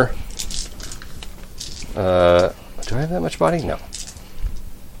armor. Do I have that much body? No.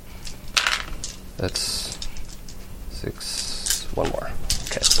 That's 6. One more.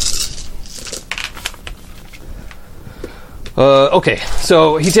 Okay. Okay,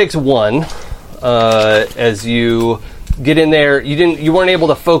 so he takes 1. As you get in there, you weren't able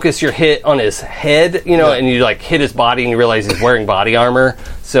to focus your hit on his head, and you like hit his body and you realize he's wearing body armor.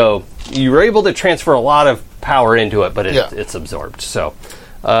 So you were able to transfer a lot of power into it, but it's absorbed. So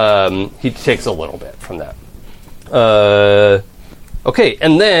he takes a little bit from that. Okay,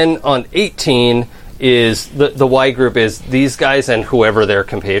 and then on 18 is the Y group is these guys and whoever their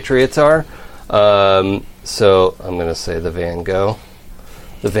compatriots are. So I'm going to say the Vanguard.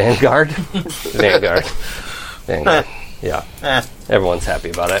 Vanguard. Yeah. Everyone's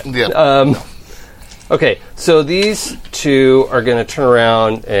happy about it. Yeah. Okay, so these two are going to turn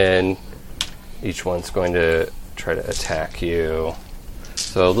around and each one's going to try to attack you.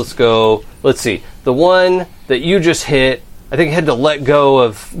 So let's see. The one that you just hit, I think had to let go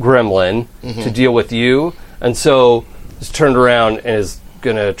of Gremlin to deal with you, and so just turned around and is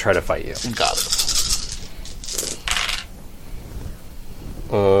going to try to fight you. Got it.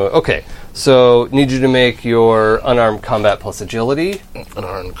 Okay, so need you to make your unarmed combat plus agility.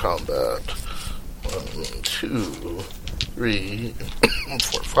 Unarmed combat. 1, 2, 3,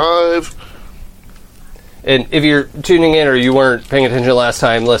 4, 5. And if you're tuning in or you weren't paying attention last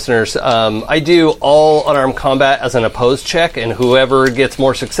time, listeners, I do all unarmed combat as an opposed check, and whoever gets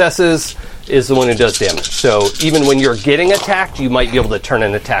more successes is the one who does damage. So even when you're getting attacked, you might be able to turn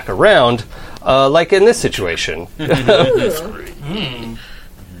an attack around, like in this situation.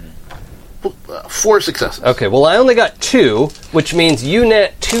 4 successes. Okay, well, I only got 2, which means you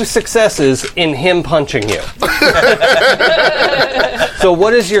net 2 successes in him punching you. So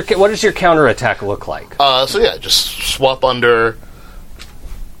what does your counterattack look like? Just swap under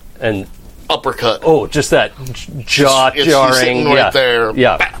and uppercut. Oh, just that jaw jarring. Sitting right there.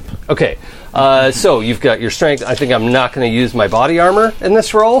 Yeah. Bap. Okay. So you've got your strength. I think I'm not going to use my body armor in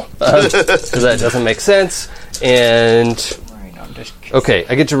this roll because that doesn't make sense. And okay,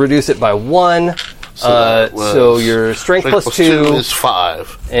 I get to reduce it by 1. So your strength plus 2 is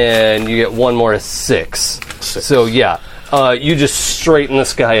 5, and you get 1 more is 6. So yeah. You just straighten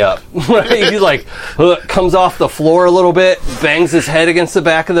this guy up. Right? He comes off the floor a little bit, bangs his head against the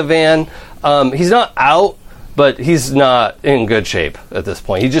back of the van. He's not out, but he's not in good shape at this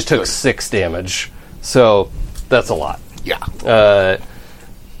point. He just took 6 damage, so that's a lot. Yeah.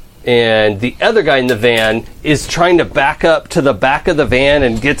 And the other guy in the van is trying to back up to the back of the van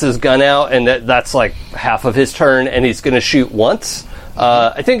and gets his gun out, and that's like half of his turn, and he's going to shoot once.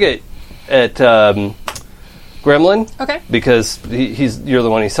 I think at Gremlin. Okay. Because you're the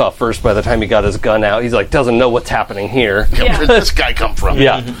one he saw first by the time he got his gun out. He's doesn't know what's happening here. Yeah. Where did this guy come from?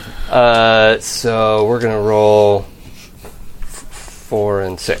 Yeah. So we're going to roll 4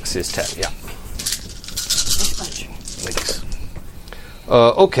 and 6 is 10. Yeah.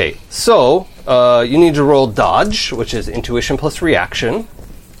 Okay. So you need to roll dodge, which is intuition plus reaction.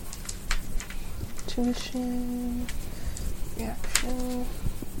 Intuition, reaction.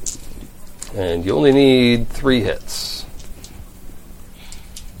 And you only need 3 hits.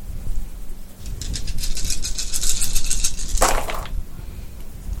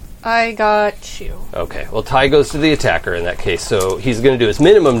 I got 2. Okay, well, tie goes to the attacker in that case, so he's going to do his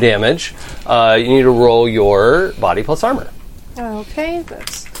minimum damage. You need to roll your body plus armor. Okay,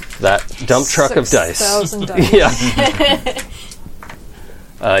 that's that dump truck of dice. 6,000 dice. Yeah.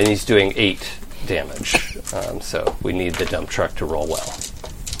 And he's doing 8 damage, so we need the dump truck to roll well.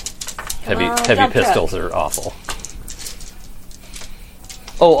 Heavy pistols are awful.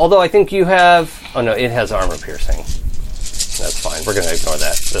 Oh, although I think you have... Oh, no, it has armor piercing. That's fine. We're going to ignore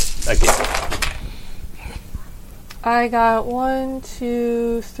that just again. I got 1,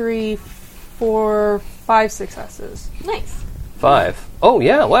 2, 3, 4, 5 successes. Nice. 5. Oh,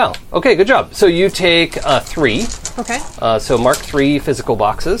 yeah, wow. Okay, good job. So you take 3. Okay. So mark 3 physical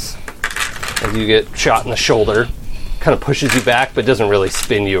boxes. as you get shot in the shoulder. Kind of pushes you back, but doesn't really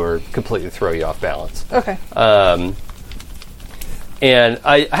spin you or completely throw you off balance. Okay. And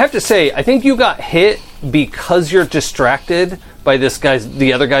I have to say, I think you got hit because you're distracted by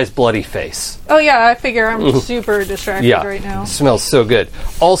the other guy's bloody face. Oh yeah, I figure I'm super distracted right now. It smells so good.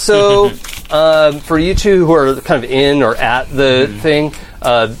 Also, for you two who are kind of in or at the thing,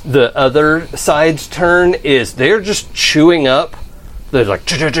 the other side's turn is they're just chewing up. There's like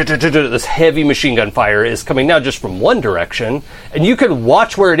this heavy machine gun fire is coming now just from one direction, and you can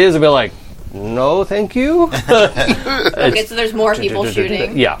watch where it is and be like, no, thank you. Okay, so there's more people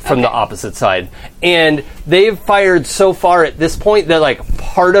shooting. Yeah, from the opposite side. And they've fired so far at this point that like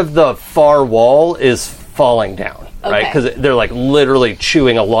part of the far wall is falling down, right? Because they're like literally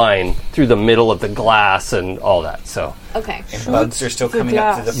chewing a line through the middle of the glass and all that. So Okay. And bugs are still coming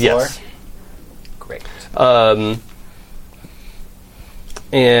up to the floor? Yes. Great.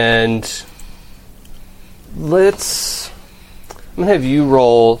 And I'm going to have you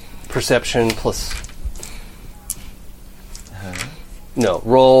roll perception plus... No,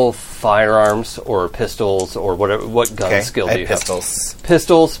 roll firearms or pistols or whatever. What gun skill do you have? Pistols.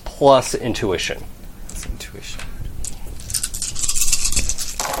 Pistols plus intuition. That's intuition.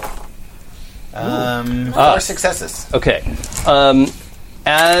 4 successes. Okay.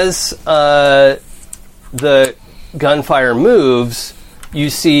 As the gunfire moves, you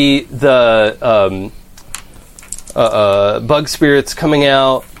see the bug spirits coming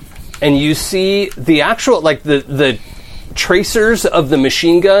out, and you see the actual, like, the tracers of the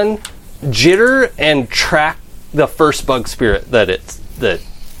machine gun jitter and track the first bug spirit that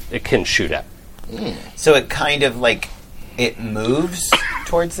it can shoot at. So it kind of like it moves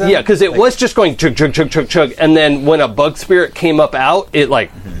towards them? Yeah, because it was just going chug, chug, chug, chug, chug, and then when a bug spirit came up out, it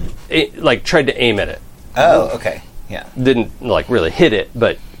tried to aim at it. Oh, okay. Yeah. Didn't like really hit it,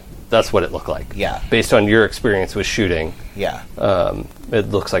 but that's what it looked like. Yeah. Based on your experience with shooting, Yeah. it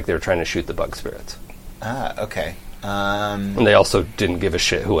looks like they were trying to shoot the bug spirits. Okay. And they also didn't give a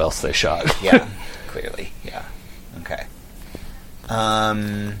shit who else they shot. Yeah, clearly. Yeah. Okay.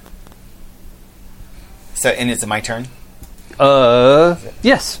 So, and is it my turn?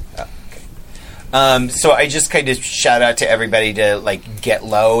 Yes. Oh, okay. So I just kind of shout out to everybody to like get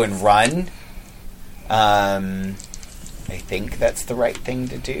low and run. I think that's the right thing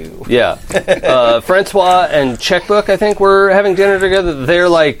to do. Yeah. Francois and Checkbook, I think, were having dinner together. They're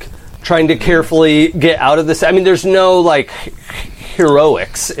like trying to carefully get out of this. I mean, there's no like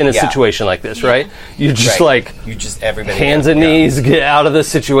heroics in a situation like this, right? You just everybody hands and knees, get out of the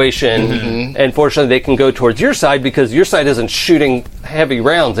situation. And fortunately, they can go towards your side because your side isn't shooting heavy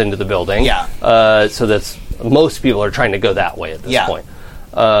rounds into the building. Yeah. So that's most people are trying to go that way at this Yeah. point.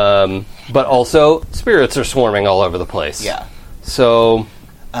 But also, spirits are swarming all over the place. Yeah. So,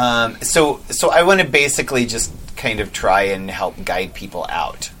 So I want to basically just kind of try and help guide people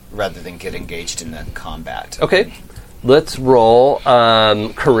out rather than get engaged in the combat. okay, let's roll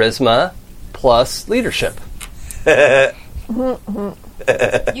charisma plus leadership. You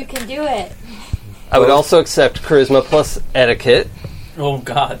can do it. I would also accept charisma plus etiquette, Oh,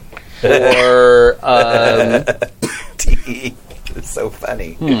 God. or It's so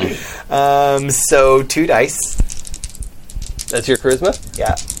funny. So 2 dice. that's your charisma.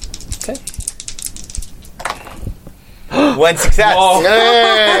 Yeah. Okay. 1 success. Whoa.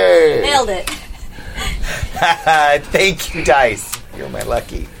 Yay! Nailed it. Thank you, dice. You're my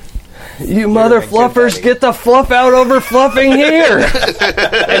lucky. You mother a good fluffers, buddy. get the fluff out over fluffing here.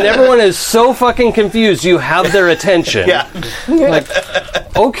 And everyone is so fucking confused. You have their attention. Yeah. Like,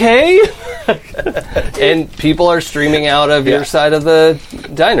 okay. And people are streaming out of your side of the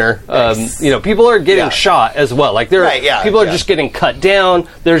diner. People are getting shot as well. Like people are just getting cut down.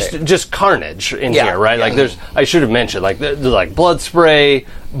 There's just carnage in here, right? Yeah. Like I should have mentioned, like there's like blood spray,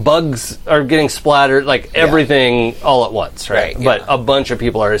 bugs are getting splattered, like everything all at once, right? Right, But a bunch of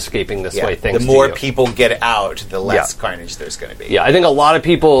people are escaping this way. Thanks The more to you. people get out, the less carnage there's going to be. Yeah, I think a lot of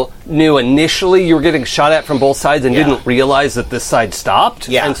people knew initially you were getting shot at from both sides and didn't realize that this side stopped.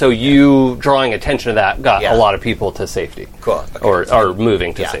 Yeah. And so you drawing attention to that got Yeah. a lot of people to safety. Cool. Okay. Or are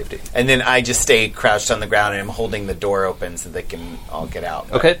moving to Yeah. safety. And then I just stay crouched on the ground and I'm holding the door open so they can all get out.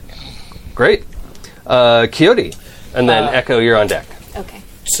 But, Okay. Great. Coyote. And then Echo, you're on deck. Okay.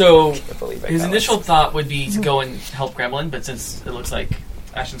 So believe I his got initial thought would be to go and help Gremlin, but since it looks like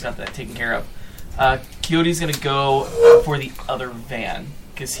Ashton's got that taken care of, Coyote's going to go for the other van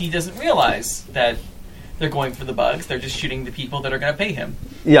because he doesn't realize that they're going for the bugs. They're just shooting the people that are going to pay him,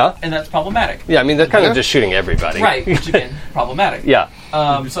 Yeah. and that's problematic. Yeah, I mean, they're kind of just shooting everybody. Right, which again, problematic. Yeah.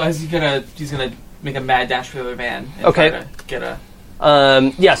 So he's gonna make a mad dash for the other van. And Okay. try to get a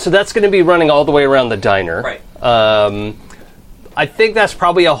Yeah, so that's going to be running all the way around the diner. Right. I think that's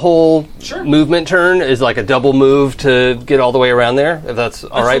probably a whole Sure. movement turn, is like a double move to get all the way around there, if that's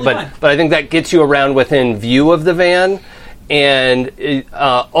all right. totally fine. But I think that gets you around within view of the van. And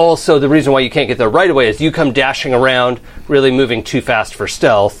also, the reason why you can't get there right away is you come dashing around, really moving too fast for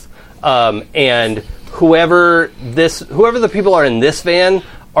stealth. And whoever the people are in this van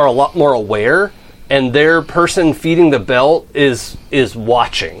are a lot more aware, and their person feeding the belt is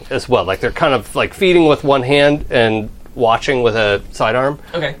watching as well. Like they're kind of like feeding with one hand and watching with a sidearm.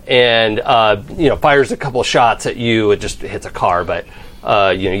 Okay. And fires a couple shots at you. It just hits a car, but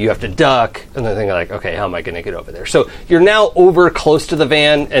you have to duck, and then think like, okay, how am I going to get over there? So you're now over close to the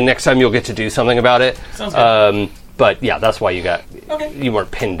van, and next time you'll get to do something about it. Sounds good. But yeah, that's why Okay. you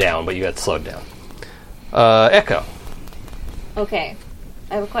weren't pinned down, but you got slowed down. Echo. Okay,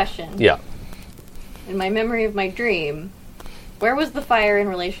 I have a question. Yeah. In my memory of my dream, where was the fire in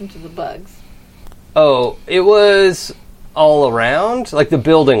relation to the bugs? Oh, it was all around? Like the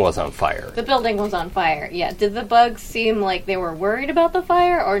building was on fire. The building was on fire, yeah. Did the bugs seem like they were worried about the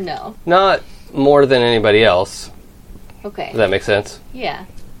fire, or no? Not more than anybody else. Okay. Does that make sense? Yeah.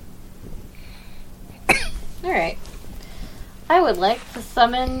 Alright. I would like to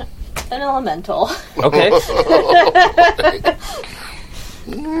summon an elemental. Okay.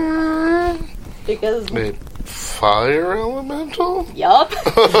 Because... Wait, fire elemental? Yup.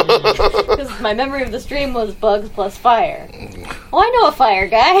 Because my memory of the stream was bugs plus fire. Oh, I know a fire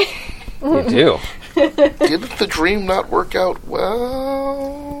guy. You do. Did the dream not work out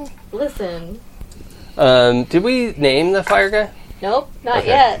well? Listen. Did we name the fire guy? Nope, not Okay.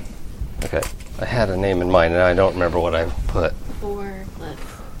 yet. Okay. I had a name in mind, and I don't remember what I put. 4,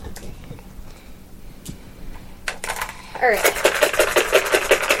 okay. Alright.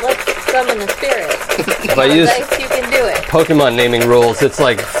 Let's summon a spirit. If I use Dice, you can do it. Pokemon naming rules, it's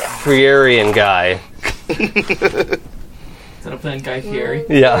like Frierian guy. Is that a plan, Guy Fieri?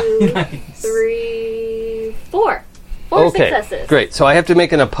 Yeah. 3, 4. 4 Okay, successes. great. So I have to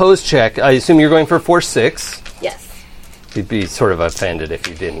make an opposed check. I assume you're going for 4-6. Yes. He'd be sort of offended if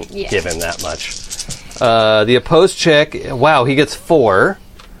you didn't Yeah. give him that much. The opposed check, wow, he gets 4.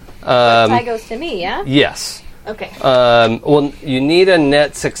 Tie goes to me, yeah? Yes. Okay. Well, you need a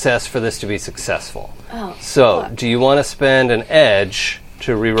net success for this to be successful. Oh. So, fuck. do you want to spend an edge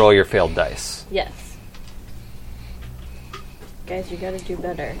to re-roll your failed dice? Yes. Guys, you gotta do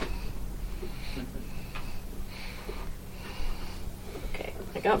better. Okay,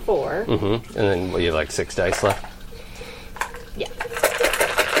 I got 4. Mm-hmm. And then, you have like 6 dice left? Yeah.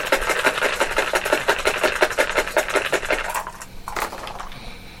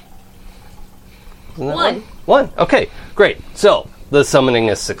 Isn't that 1. 1. Okay, great. So, the summoning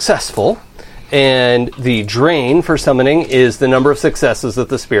is successful. And the drain for summoning is the number of successes that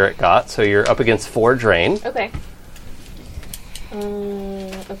the spirit got. So you're up against 4 drain. Okay.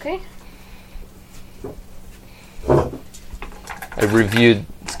 Okay. I reviewed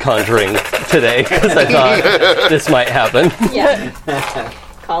Conjuring today because I thought this might happen. Yeah.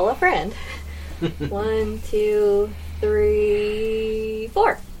 Call a friend. 1, 2, 3,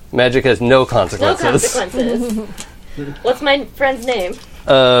 4. Magic has no No consequences. consequences. What's my friend's name?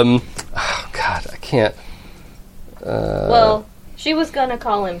 Oh God, I can't. Well, she was gonna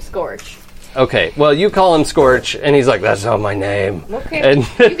call him Scorch. Okay, well, you call him Scorch, and he's like, "That's not my name." Okay. And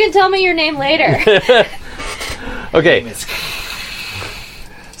You can tell me your name later. okay,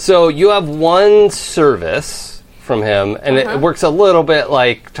 so you have 1 service from him, and it works a little bit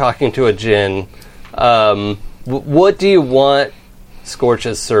like talking to a djinn. What do you want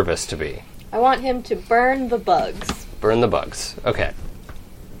Scorch's service to be? I want him to burn the bugs. Burn the bugs. Okay.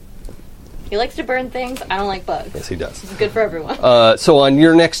 He likes to burn things. I don't like bugs. Yes, he does. It's good for everyone. So on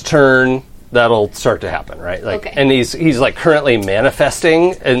your next turn, that'll start to happen, right? Like, Okay. And he's like currently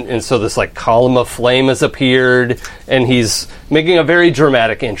manifesting, and so this like column of flame has appeared, and he's making a very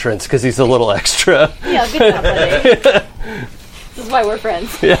dramatic entrance because he's a little extra. Yeah, good job, buddy. This is why we're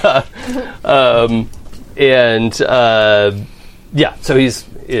friends. Yeah. Yeah, so he's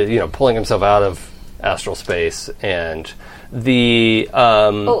pulling himself out of astral space, and the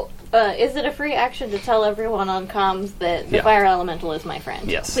Is it a free action to tell everyone on comms that the Yeah. fire elemental is my friend?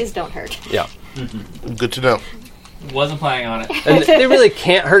 Yes. Please don't hurt. yeah, Good to know. Wasn't planning on it. and they really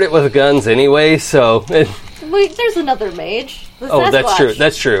can't hurt it with guns anyway. So, Wait, there's another mage. The that's Sasquatch. true.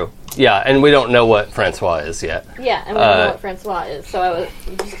 That's true. Yeah, and we don't know what Francois is yet. Yeah, and we don't know what Francois is. So I was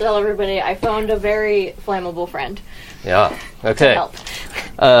just tell everybody I found a very flammable friend. Yeah. Okay. Help.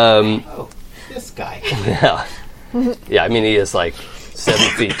 This guy. Yeah. Yeah, I mean, he is like 7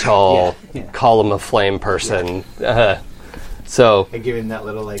 feet tall, Yeah. column of flame person. So I give him that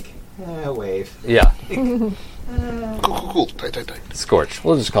little wave. yeah, Cool. Tight. Scorch.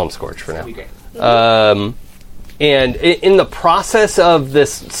 We'll just call him Scorch for now. Okay. And in the process of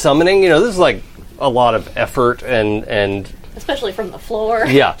this summoning, this is like a lot of effort and Especially from the floor.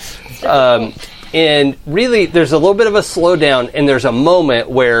 yeah. And really, there's a little bit of a slowdown, and there's a moment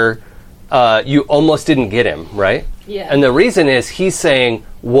where you almost didn't get him, right? Yeah. And the reason is he's saying,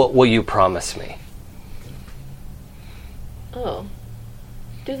 "What will you promise me?" Oh.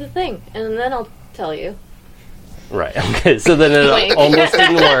 Do the thing, and then I'll tell you. Right. Okay. So then it Wink. almost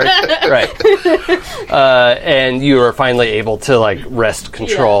didn't work. Right. And you were finally able to wrest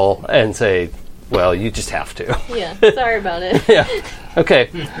control and say, "Well, you just have to." Yeah, sorry about it. Yeah. Okay.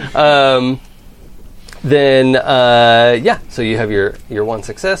 Then so you have your one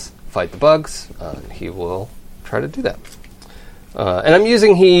success. Fight the bugs. He will try to do that. And I'm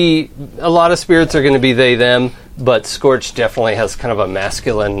using a lot of spirits are going to be they, them, but Scorch definitely has kind of a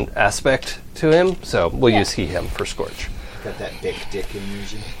masculine aspect to him, so we'll use he, him for Scorch. Got that big dick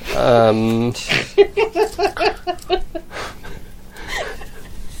energy.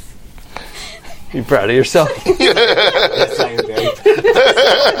 You proud of yourself? Yes, I am very.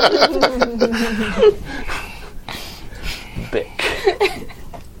 Big.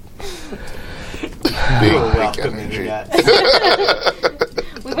 Big Welcome into energy. that.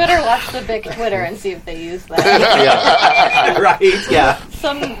 We better watch the big Twitter and see if they use that. Yeah. Right? Yeah.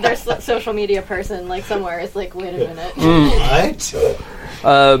 Their social media person, somewhere, is like, wait a minute.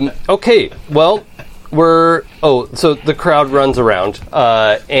 What? Okay, well, so the crowd runs around,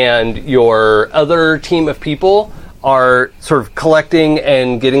 and your other team of people are sort of collecting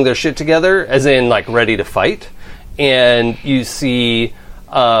and getting their shit together, as in, ready to fight. And you see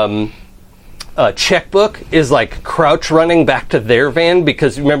Checkbook is, crouch running back to their van,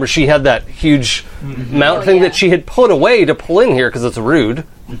 because, remember, she had that huge mount thing that she had put away to pull in here, because it's rude.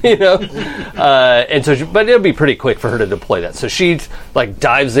 And so, but it'll be pretty quick for her to deploy that. So she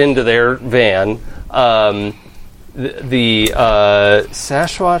dives into their van. The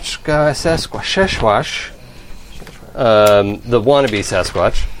Sasquatch guy, Sasquatch, the wannabe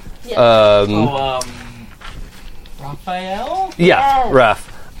Sasquatch. Raphael? Yeah, Yes. Raph.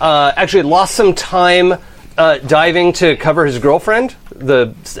 Actually lost some time diving to cover his girlfriend,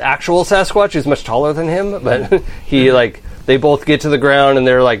 the actual Sasquatch, who's much taller than him, but he they both get to the ground and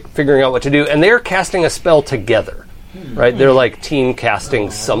they're figuring out what to do, and they're casting a spell together, right? They're team casting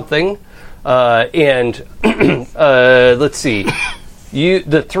something, and let's see,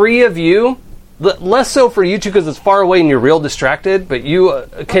 the three of you, less so for you two because it's far away and you're real distracted, but you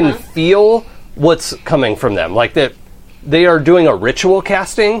can feel what's coming from them, that they are doing a ritual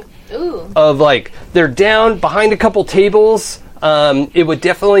casting. Ooh. Of they're down behind a couple tables. It would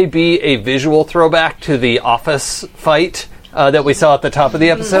definitely be a visual throwback to the Office fight that we saw at the top of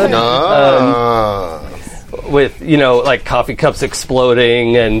the episode. With, coffee cups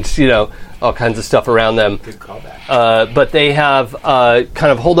exploding and, all kinds of stuff around them. Good callback. But they have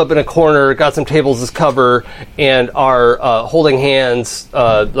kind of holed up in a corner, got some tables as cover, and are holding hands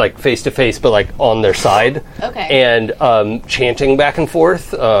face to face, but on their side. Okay. And chanting back and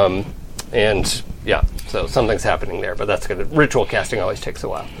forth. And yeah, so something's happening there, but that's good. Ritual casting always takes a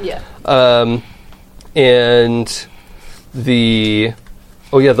while. Yeah. And the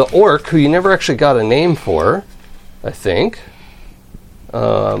orc, who you never actually got a name for, I think,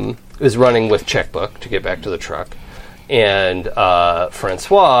 is running with Checkbook to get back to the truck. And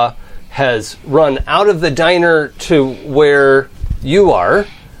Francois has run out of the diner to where you are,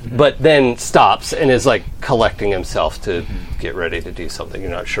 but then stops and is collecting himself to get ready to do something.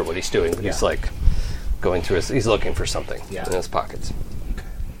 You're not sure what he's doing, but he's going through he's looking for something in his pockets.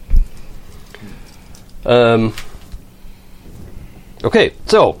 Okay,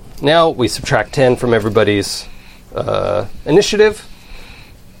 so now we subtract 10 from everybody's initiative.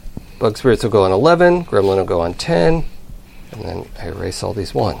 Bug Spirits will go on 11, Gremlin will go on 10, and then I erase all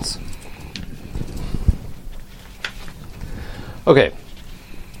these ones. Okay,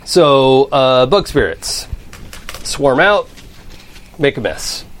 so Bug Spirits swarm out, make a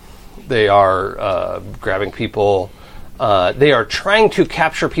mess. They are grabbing people. They are trying to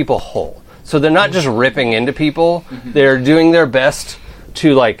capture people whole. So they're not just ripping into people. They're doing their best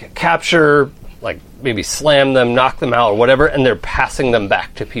to capture, maybe slam them, knock them out, or whatever, and they're passing them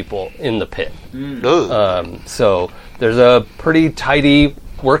back to people in the pit. So there's a pretty tidy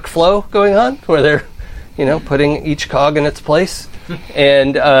workflow going on where they're, putting each cog in its place.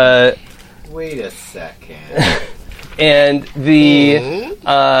 And Wait a second. and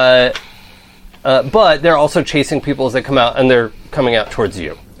but they're also chasing people as they come out, and they're coming out towards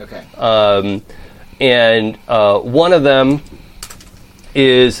you. Okay. And one of them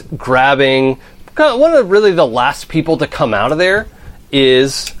is grabbing one of really the last people to come out of there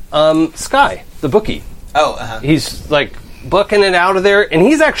is Sky, the bookie. Oh, uh-huh. He's like booking it out of there, and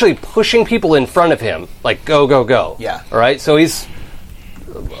he's actually pushing people in front of him, like go, go, go. Yeah. All right. So he's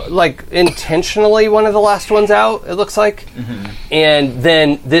like intentionally one of the last ones out. It looks like, and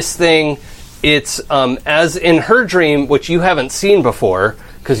then this thing, it's as in her dream, which you haven't seen before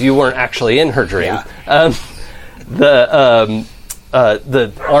because you weren't actually in her dream. Yeah.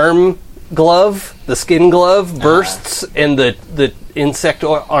 The arm glove, the skin glove bursts, and the insect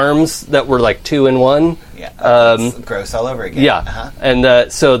arms that were like 2 in 1. Yeah. It's gross all over again. Yeah, Uh-huh. and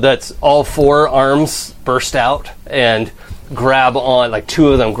so that's all 4 arms burst out and grab on, like 2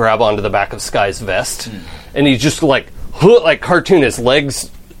 of them grab onto the back of Sky's vest, and he just like cartoon, his legs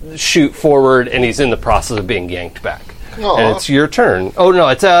shoot forward, and he's in the process of being yanked back. Aw. And it's your turn. Oh no,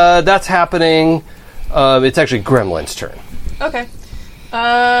 it's that's happening. It's actually Gremlin's turn. Okay.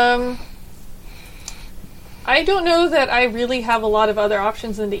 I don't know that I really have a lot of other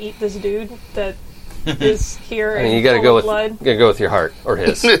options than to eat this dude that is here. I mean, you and got to full go of with blood. you got to go with your heart or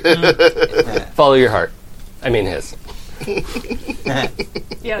his. Follow your heart. I mean his.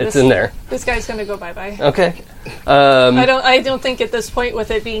 Yeah, It's in there. This guy's gonna go bye bye. Okay. I don't think at this point, with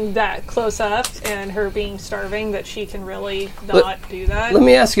it being that close up and her being starving, that she can really not do that. Let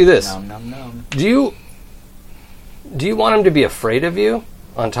me ask you this: Nom, nom, nom. Do you want him to be afraid of you?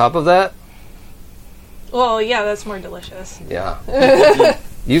 On top of that, Well, yeah, that's more delicious. yeah,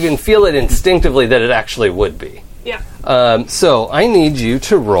 you can feel it instinctively that it actually would be. Yeah. So I need you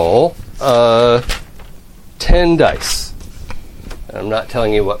to roll 10 dice. And I'm not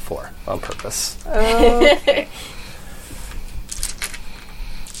telling you what for on purpose.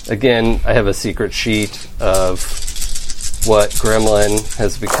 Again, I have a secret sheet of what Gremlin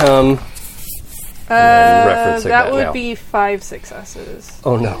has become. Referencing that would now. be 5 successes.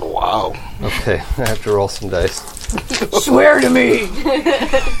 Oh no. Wow. Okay, I have to roll some dice. Swear to me!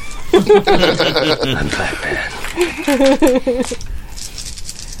 I'm Batman.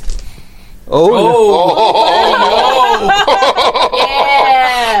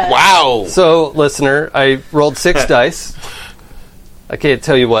 Yeah. Wow. So, listener, I rolled 6 dice. I can't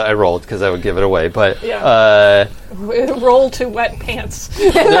tell you what I rolled because I would give it away, but Yeah. Roll to wet pants.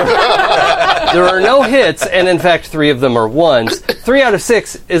 there are no hits, and in fact, 3 of them are 1s. 3 out of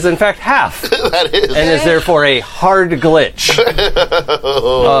 6 is in fact half, That is. and is therefore a hard glitch.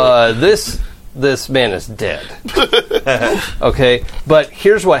 This man is dead. Okay, but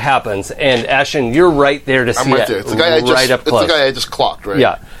here's what happens, and Ashton, you're right there to see I'm right it, there. It's the guy right up close. It's the guy I just clocked, right?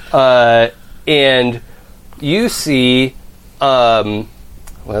 Yeah, and you see. Well,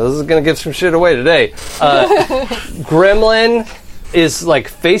 this is going to give some shit away today. Gremlin is like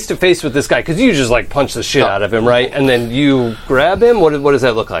face to face with this guy because you just like punch the shit out of him, right? And then you grab him. What does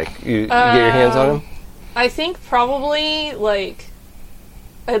that look like? You get your hands on him? I think probably, like,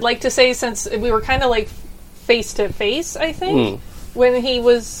 I'd like to say, since we were kind of like face to face, I think, when he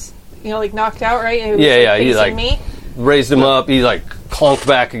was, like knocked out, right? He was, Yeah. He facing like me. raised him up. He like clunked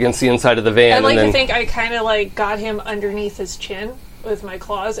back against the inside of the van. I'd like and then, to think I kind of like got him underneath his chin with my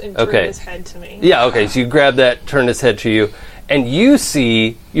claws and drew Okay. his head to me. Yeah, okay, so you grab that, turn his head to you, and you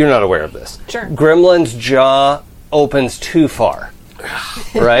see, you're not aware of this. Sure. Gremlin's jaw opens too far,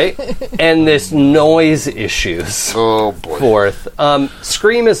 right? And this noise issues Oh boy. forth.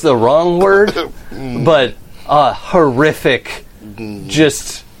 Scream is the wrong word, but horrific,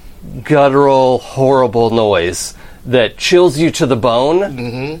 just guttural, horrible noise that chills you to the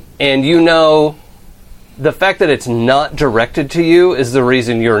bone, and you know the fact that it's not directed to you is the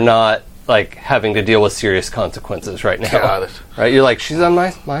reason you're not like having to deal with serious consequences right now. Got it. Right? You're like, she's on my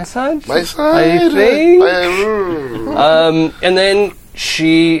side? My side. I think. I- And then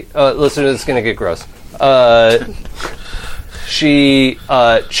she, listen, it's going to get gross. She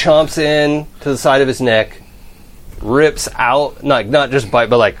chomps in to the side of his neck, rips out, not just bite,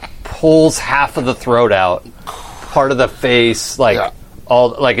 but like pulls half of the throat out, part of the face, like Yeah.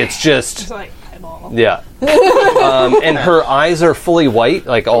 all, like it's just. It's like eyeball. Yeah, and her eyes are fully white.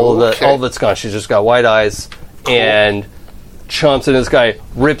 Like all Okay. of it's gone. She's just got white eyes, and chomps in. This guy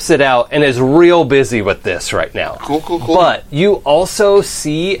rips it out and is real busy with this right now. Cool. But you also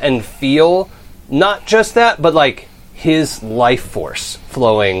see and feel not just that, but like his life force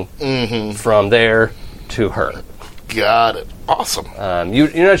flowing from there to her. Got it. Awesome.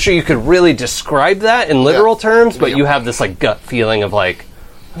 You're not sure you could really describe that in literal Yeah. terms, but Yeah. you have this like gut feeling of like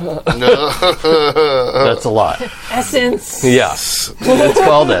No. that's a lot. Essence. Yeah, it's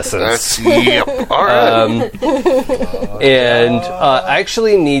called essence. That's yep. All right. And I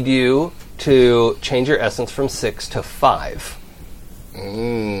actually need you to change your essence from 6 to 5.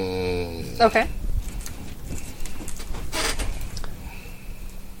 Okay.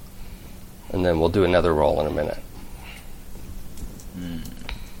 And then we'll do another roll in a minute.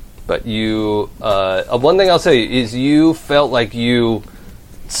 But you, one thing I'll say is you felt like you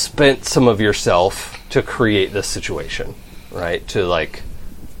spent some of yourself to create this situation, right? To like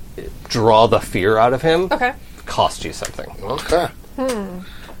draw the fear out of him. Okay. Cost you something. Okay.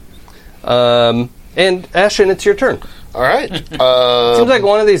 And Ashton, it's your turn. All right. Seems like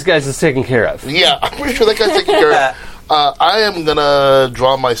one of these guys is taken care of. Yeah, I'm pretty sure that guy's taking care of. I am gonna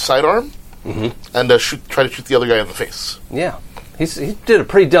draw my sidearm and try to shoot the other guy in the face. Yeah. He did a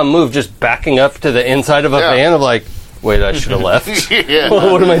pretty dumb move just backing up to the inside of a van of like, wait, I should have left. Yeah.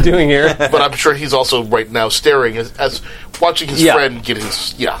 What am I doing here? But I'm sure he's also right now staring as watching his friend get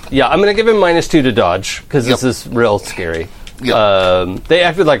his... Yeah, I'm going to give him -2 to dodge because this is real scary. Yep. They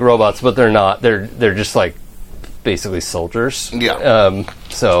acted like robots, but they're not. They're just like basically soldiers. Yeah.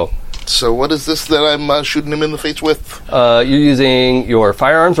 So what is this that I'm shooting him in the face with? you're using your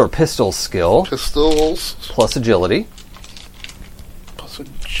firearms or pistol skill Pistols plus agility. plus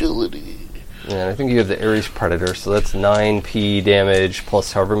agility. And I think you have the Ares Predator, so that's 9p damage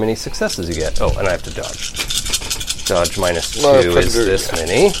plus however many successes you get. Oh, and I have to dodge. Dodge -2 is this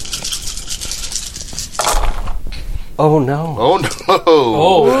many. Oh no. Oh no!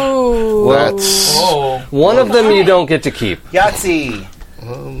 Oh. That's One of them you don't get to keep. Yahtzee!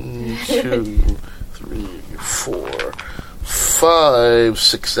 1, 2, 3, 4, 5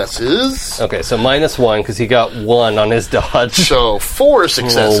 successes. Okay, so -1 because he got 1 on his dodge. So 4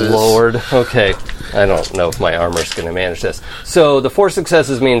 successes. Oh, Lord. Okay. I don't know if my armor's going to manage this. So the 4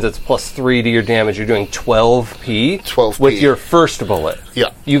 successes means it's +3 to your damage. You're doing 12p. 12p. With your first bullet. Yeah.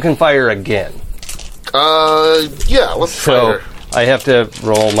 You can fire again. Yeah, let's So fire. I have to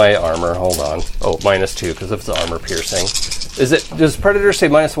roll my armor. Hold on. Oh, -2 because it's armor piercing. Does Predator say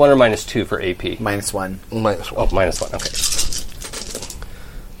 -1 or -2 for AP? -1. -1. Oh, -1. Okay.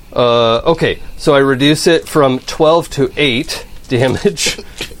 Okay, so I reduce it from 12 to 8 damage,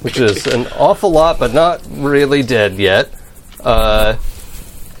 which is an awful lot, but not really dead yet.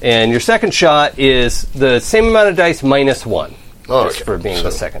 And your second shot is the same amount of dice -1, Oh, just okay. for being So-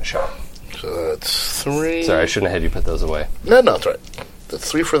 the second shot. So that's 3. Sorry, I shouldn't have had you put those away. No, it's right. That's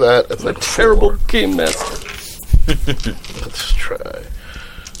 3 for that. And then Terrible 4. game master. Let's try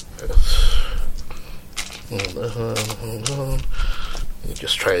this. Hold on. You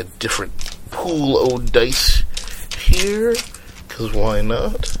just try a different pool of dice here, because why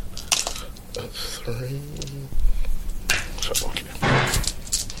not? That's 3. So, okay.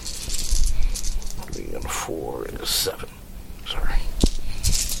 3 and 4 is 7. Sorry.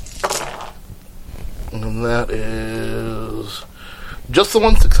 And that is just the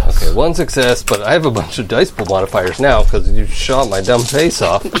 1 success. Okay, 1 success, but I have a bunch of dice pool modifiers now because you shot my dumb face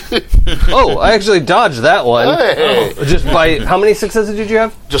off. Oh, I actually dodged that one. Hey. Just by how many successes did you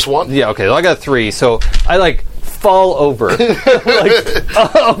have? Just 1? Yeah, okay, well, I got 3, so I like fall over. Like,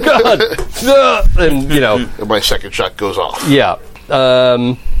 oh god. And And my second shot goes off. yeah.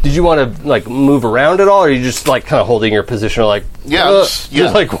 Did you want to like move around at all, or are you just like kind of holding your position, like just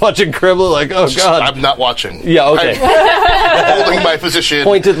like watching Kribble, like oh god? I'm not watching. Yeah, okay. I'm holding my position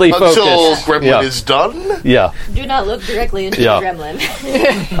Pointedly until focused. Gremlin Yeah. is done. Yeah. Do not look directly into Yeah. the gremlin.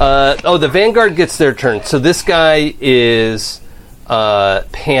 The Vanguard gets their turn. So this guy is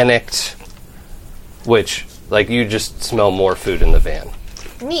panicked, which like you just smell more food in the van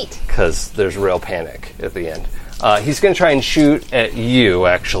Neat. because there's real panic at the end. He's going to try and shoot at you,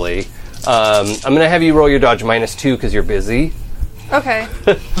 actually. I'm going to have you roll your dodge -2 because you're busy. Okay.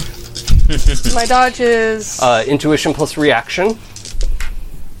 My dodge is... Intuition plus reaction.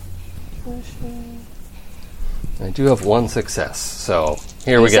 I do have 1 success, so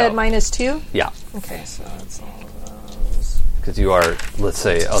here we you go. said -2? Yeah, Okay, so that's all of those. because you are, let's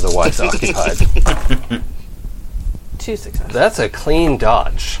say, otherwise occupied. 2 successes. That's a clean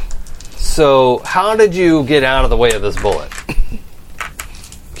dodge. So, how did you get out of the way of this bullet?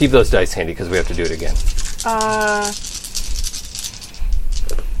 Keep those dice handy because we have to do it again. I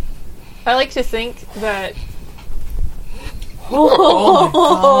like to think that... Oh my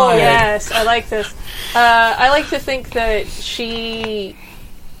god. Yes, I like this. I like to think that she,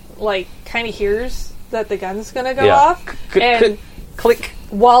 like, kind of hears that the gun's gonna go off, and Click.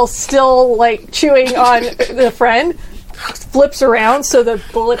 while still, like, chewing on the friend, flips around so the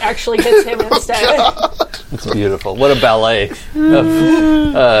bullet actually hits him instead. It's beautiful. What a ballet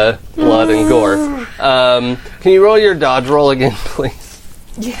of blood and gore. Can you roll your dodge roll again, please?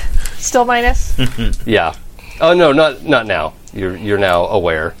 Yeah. Still minus? Yeah. Oh no, not now. You're now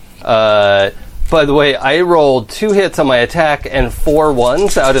aware. by the way, I rolled 2 hits on my attack and 4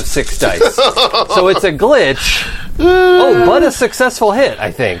 ones out of 6 dice. So it's a glitch. Oh, but a successful hit,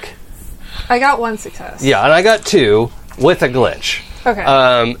 I think. I got 1 success. Yeah, and I got 2 with a glitch.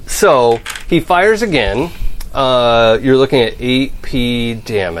 Okay. So he fires again. You're looking at 8p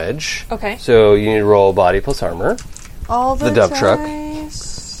damage. Okay. So you need to roll body plus armor, All the dove truck.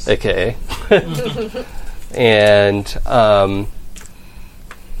 dice. aka. And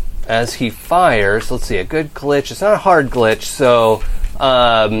as he fires, let's see, a good glitch. It's not a hard glitch, so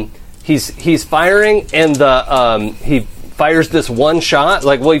he's firing, and he fires this one shot.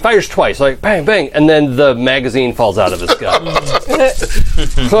 He fires twice, like bang, bang, and then the magazine falls out of his gun.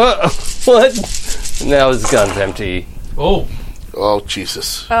 What? Now his gun's empty. Oh. Oh,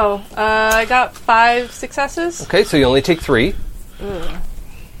 Jesus. Oh, I got 5 successes. Okay, so you only take 3.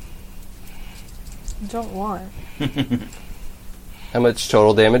 Don't want How much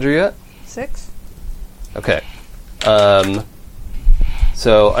total damage are you at? 6. Okay.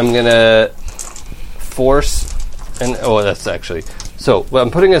 So I'm gonna force, and that's actually. So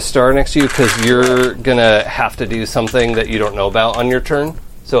I'm putting a star next to you because you're gonna have to do something that you don't know about on your turn.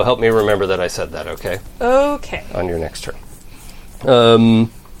 So help me remember that I said that. Okay. Okay. On your next turn.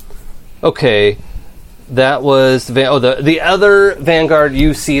 Okay. That was the other Vanguard.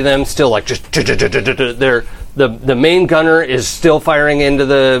 You see them still like just they're the main gunner is still firing into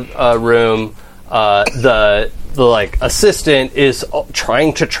the room. The like assistant is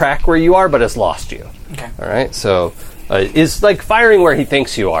trying to track where you are, but has lost you. Okay. All right. So is like firing where he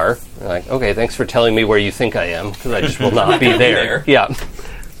thinks you are. Like, okay, thanks for telling me where you think I am, because I just will not be there. Yeah.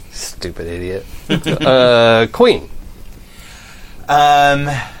 Stupid idiot. Queen.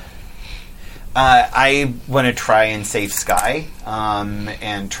 I want to try and save Sky,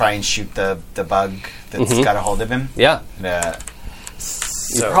 and try and shoot the bug that's got a hold of him. Yeah.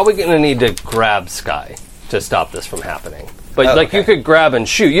 You're probably going to need to grab Sky to stop this from happening. But you could grab and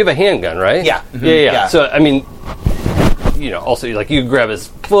shoot. You have a handgun, right? Yeah. Yeah. So I mean, also like you could grab his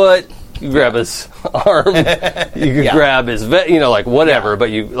foot, you could grab his arm, you could grab his whatever. Yeah.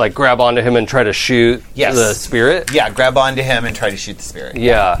 But you like grab onto him and try to shoot the spirit. Yeah, grab onto him and try to shoot the spirit.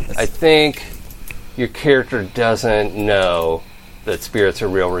 Yeah, I think your character doesn't know that spirits are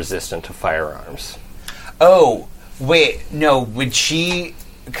real resistant to firearms. Oh, wait, no, would she...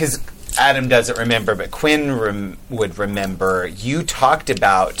 Because Adam doesn't remember, but Quinn would remember. You talked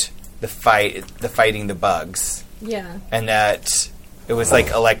about the fighting the bugs. Yeah. And that it was like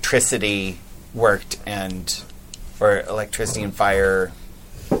electricity worked or electricity and fire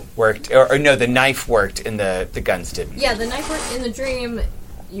worked. Or no, the knife worked and the guns didn't. Yeah, the knife worked in the dream.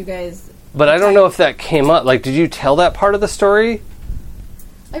 You guys... But I don't know if that came up. Like, did you tell that part of the story?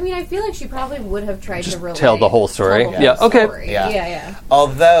 I mean, I feel like she probably would have tried to relate. Tell the whole story? Tell the Yeah, whole okay. story. Yeah. Yeah.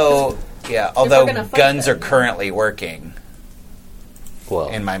 Although gonna fight guns them. are currently working. Well,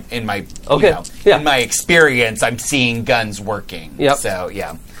 In my Okay, yeah. in my experience, I'm seeing guns working. Yep. So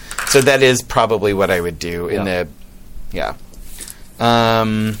yeah, so that is probably what I would do in the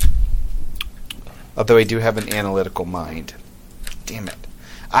Although I do have an analytical mind. Damn it,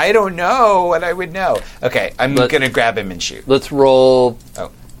 I don't know what I would know. Okay, I'm gonna grab him and shoot. let's roll Oh,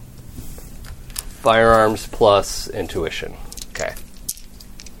 firearms plus intuition. okay.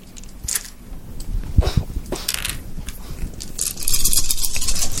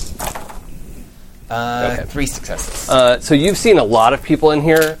 Okay. 3 successes. So you've seen a lot of people in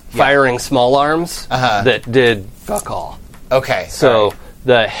here firing small arms that did fuck all. Okay, So alright.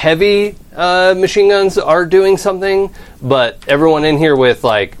 the heavy machine guns are doing something, but everyone in here with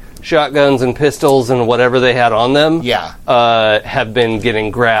like shotguns and pistols and whatever they had on them have been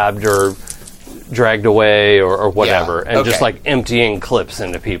getting grabbed or dragged away or whatever, and just like emptying clips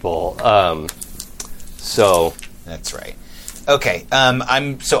into people. So That's right. Okay.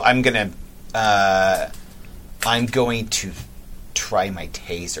 I'm going to try my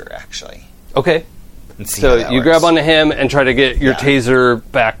taser actually. okay. And see So how that you works. grab onto him and try to get your taser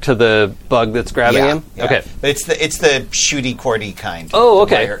back to the bug that's grabbing him. Yeah. Okay. But it's the shooty cordy kind. Oh,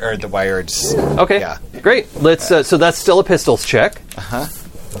 The okay. or the wired. Okay. Yeah. Great. Let's. So that's still a pistols check.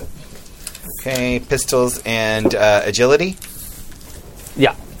 Okay. Pistols and agility.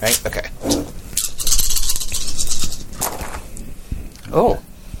 Yeah. Right. Okay. Oh.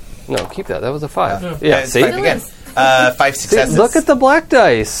 No, keep that. That was a 5. It's See? fine again. 5 See, successes. look at the black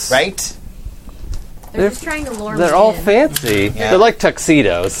dice. right. They're just trying to lure me They're all in. fancy. Yeah. They're like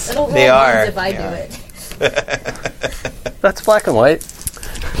tuxedos. It'll roll They are, ones if I they do are. it. That's black and white.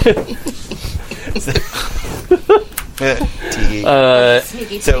 Tee.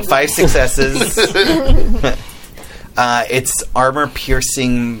 Sneaky So sneaky. 5 successes. It's armor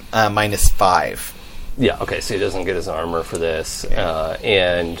piercing -5. Yeah, okay, so he doesn't get his armor for this.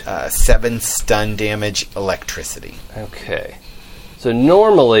 And 7 stun damage electricity. okay. So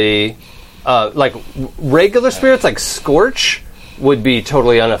normally, like regular spirits, like Scorch, would be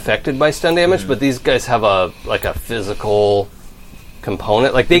totally unaffected by stun damage, but these guys have a physical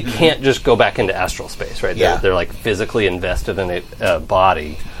component. Like they can't just go back into astral space, right? Yeah. They're like physically invested in a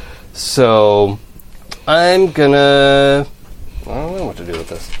body. So I'm gonna... I don't know what to do with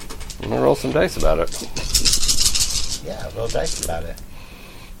this. I'm gonna roll some dice about it. Yeah, roll dice about it.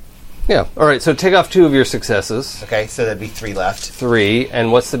 Yeah. All right. So take off 2 of your successes. Okay, so that'd be 3 left. 3,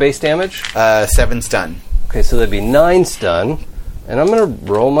 and what's the base damage? 7 stun. Okay, so that'd be 9 stun, and I'm gonna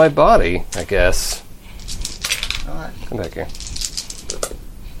roll my body, I guess. Alright. Come back here.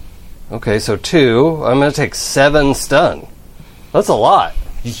 Okay, so 2. I'm gonna take 7 stun. That's a lot.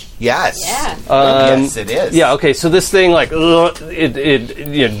 Yes. Yeah. Yes, it is. Yeah. Okay. So this thing like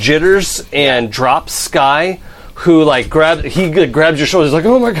it jitters and drops Sky, who like grabs your shoulders like,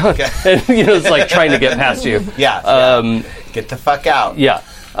 oh my god, and it's like trying to get past you. Yeah. Get the fuck out. Yeah.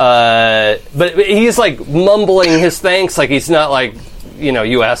 But he's like mumbling his thanks, like he's not like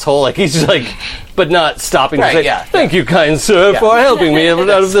you asshole, like he's just like, but not stopping to say, thank you, kind sir, for helping me out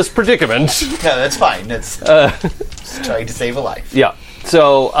of this predicament. No, that's fine. That's just trying to save a life. Yeah.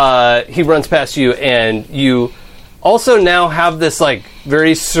 So he runs past you, and you also now have this like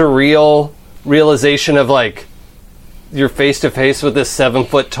very surreal realization of like you're face to face with this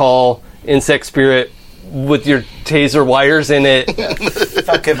 7-foot-tall insect spirit with your taser wires in it.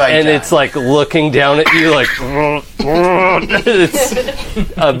 Fuck have I and done? it's like looking down at you like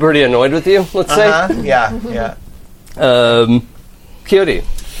it's pretty annoyed with you, let's say. Yeah. Coyote.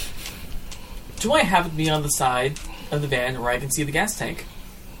 Do I have it be on the side of the van where I can see the gas tank?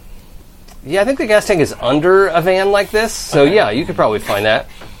 Yeah, I think the gas tank is under a van like this, so yeah, you could probably find that.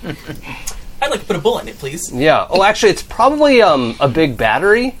 I'd like to put a bullet in it, please. Yeah. Oh, actually, it's probably a big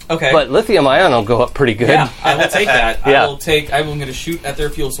battery. Okay. But lithium ion will go up pretty good. Yeah, I will take that. Yeah. I'm going to shoot at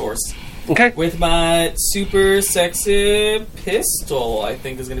their fuel source. Okay. With my super sexy pistol, I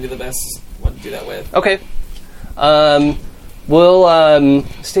think is going to be the best one to do that with. Okay. We'll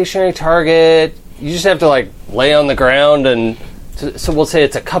stationary target. You just have to like lay on the ground, and so we'll say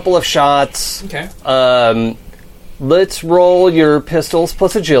it's a couple of shots. Okay. Let's roll your pistols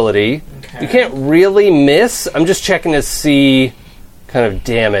plus agility. Okay. You can't really miss. I'm just checking to see kind of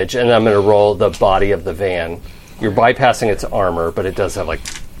damage, and I'm going to roll the body of the van. You're bypassing its armor, but it does have like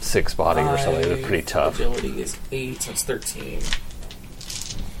 6 body or something. It's pretty tough. Agility is 8, so it's 13.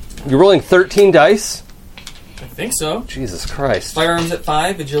 You're rolling 13 dice? I think so. Jesus Christ. Firearms at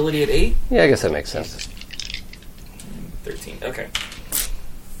 5, agility at 8. Yeah, I guess that makes sense. 13. Okay.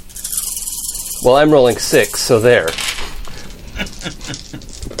 Well, I'm rolling 6, so there.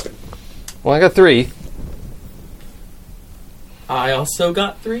 Well, I got 3. I also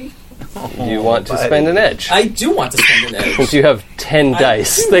got 3. You want to spend an edge? I do want to spend an edge. Since you have 10 I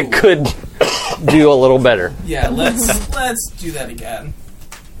dice do. that could do a little better. Yeah, let's do that again.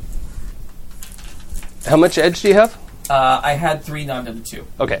 How much edge do you have? I had 3, now I'm down to 2.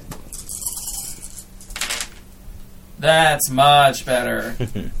 Okay. That's much better.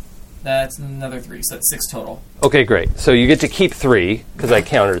 That's another 3, so that's 6 total. Okay, great. So you get to keep 3 because I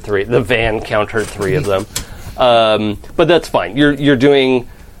countered 3. The van countered 3 of them, but that's fine. You're doing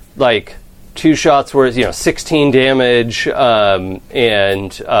like 2 shots worth, 16 damage, and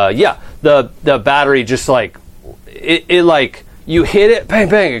the battery just like it like you hit it, bang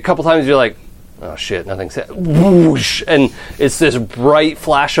bang a couple times. You're like, oh shit, nothing's hit. Whoosh, and it's this bright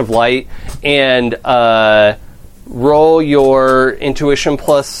flash of light, and roll your intuition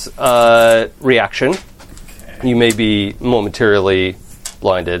plus reaction. Okay. You may be momentarily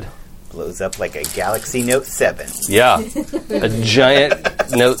blinded. Blows up like a Galaxy Note 7. Yeah, a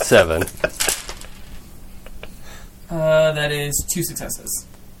giant Note 7. That is 2 successes.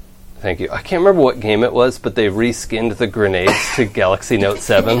 Thank you. I can't remember what game it was, but they reskinned the grenades to Galaxy Note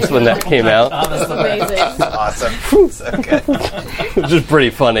 7s when that came out. Oh, that's the best. Amazing. Awesome. So good. Which is pretty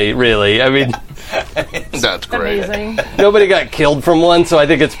funny, really. I mean, That's great. Amazing. nobody got killed from one, so I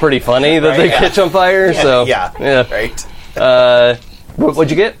think it's pretty funny that they catch on fire. So Yeah. Right. What'd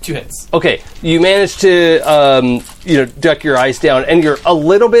you get? 2 hits. Okay, you managed to duck your eyes down, and you're a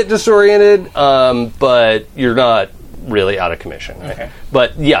little bit disoriented, but you're not really out of commission. Right? Okay.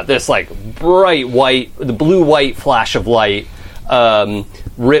 But yeah, this like bright white, the blue-white flash of light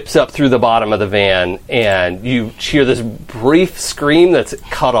rips up through the bottom of the van, and you hear this brief scream that's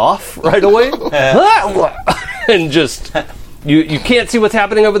cut off right away, and just You can't see what's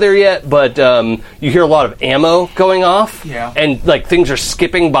happening over there yet, but you hear a lot of ammo going off. Yeah. And like things are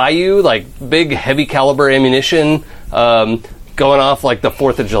skipping by you, like big heavy caliber ammunition going off like the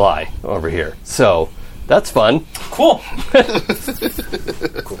 4th of July over here. So that's fun. Cool.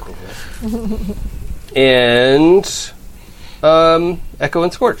 And Echo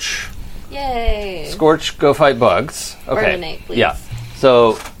and Scorch. Yay! Scorch, go fight bugs. Okay. Terminate, please. Yeah.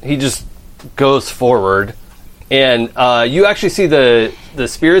 So he just goes forward, and you actually see the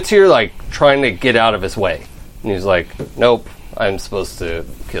spirits here like trying to get out of his way. And he's like, "Nope, I'm supposed to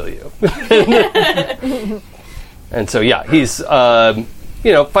kill you." And so yeah, he's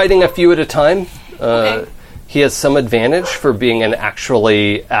fighting a few at a time. Okay. He has some advantage for being an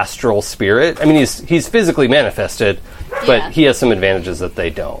actually astral spirit. I mean, he's physically manifested, but Yeah. he has some advantages that they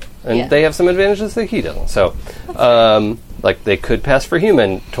don't, and Yeah. they have some advantages that he doesn't. So, like they could pass for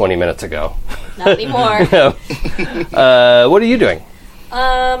human 20 minutes ago. Not anymore. What are you doing?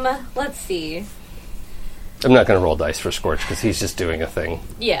 Let's see. I'm not going to roll dice for Scorch because he's just doing a thing.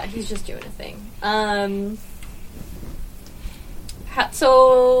 Yeah, he's just doing a thing.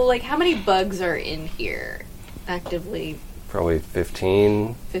 How many bugs are in here actively? Probably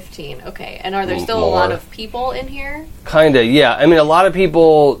 15. 15. Okay. And are there still a More. lot of people in here? Kinda, yeah. I mean, a lot of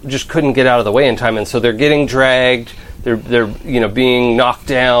people just couldn't get out of the way in time, and so they're getting dragged. They're being knocked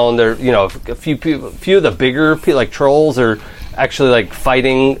down. They're a few of the bigger like trolls are actually like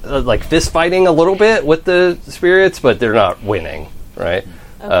fighting, like fist fighting a little bit with the spirits, but they're not winning, right?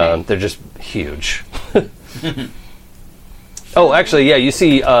 Okay. They're just huge. Oh, actually, yeah. You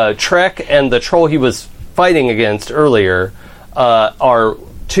see, Trek and the troll he was fighting against earlier are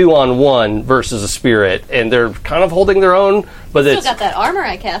 2-on-1 versus a spirit, and they're kind of holding their own. But Still it's got that armor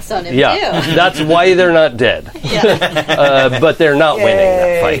I cast on him, yeah, too. that's why they're not dead. Yeah. But they're not winning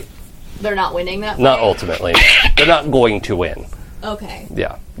that fight. They're not winning that Not fight? ultimately. They're not going to win. Okay.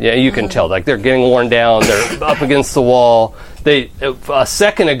 Yeah, you can tell. Like they're getting worn down. They're up against the wall. They a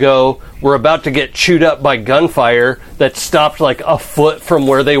second ago were about to get chewed up by gunfire that stopped like a foot from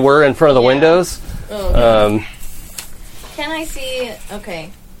where they were in front of the Yeah. windows. Okay. Can I see...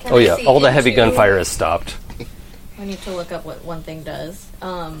 Okay. Can Oh I yeah, see all the heavy into- gunfire has stopped. I need to look up what one thing does.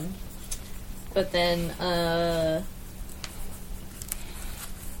 But then,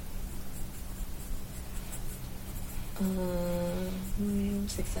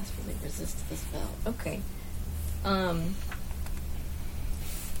 successfully resist the spell. Okay.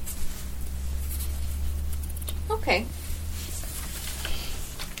 Okay.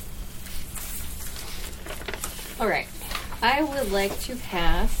 Alright. I would like to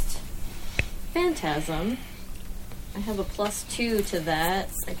cast Phantasm. I have a +2 to that,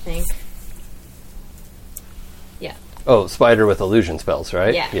 I think. Yeah. Oh, Spider with illusion spells,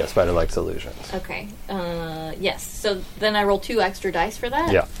 right? Yeah. Yeah, Spider likes illusions. Okay. Yes. So then I roll 2 extra dice for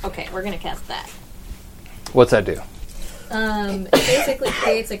that? Yeah. Okay, we're gonna cast that. What's that do? It basically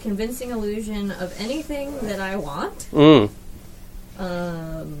creates a convincing illusion of anything that I want. And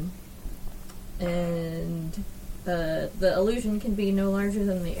the illusion can be no larger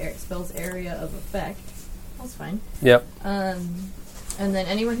than the spell's area of effect. That's fine. Yep. And then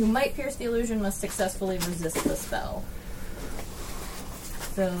anyone who might pierce the illusion must successfully resist the spell.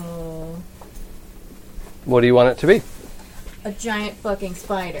 So, What do you want it to be? a giant fucking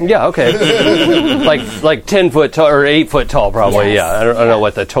spider. Yeah, okay. like 10 foot tall or 8 foot tall, probably. Yes. Yeah, I don't Yeah. know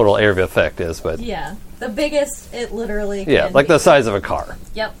what the total area of effect is, but Yeah. The biggest it literally yeah, can like be. the size of a car.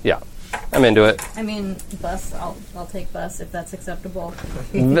 Yep. Yeah, I'm into it. I mean, bus. I'll take bus if that's acceptable.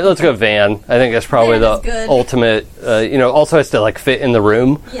 Let's go van. I think that's probably Van is the good. ultimate. Also has to like fit in the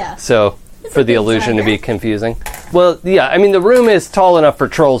room. Yeah. So It's for a the big illusion to be spider. confusing. Well, yeah. I mean, the room is tall enough for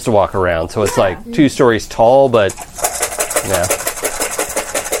trolls to walk around, so it's like 2 stories tall, but yeah.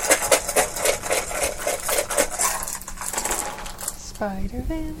 Spider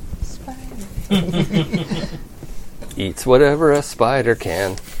Van, Spider. Eats whatever a spider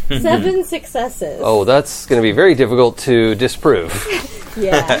can. 7 successes. Oh, that's going to be very difficult to disprove.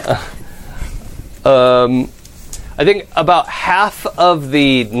 Yeah. I think about half of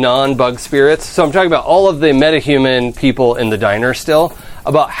the non-bug spirits, so I'm talking about all of the metahuman people in the diner still,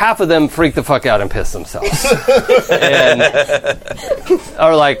 about half of them freak the fuck out and piss themselves. And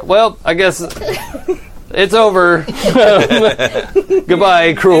are like, well, I guess it's over.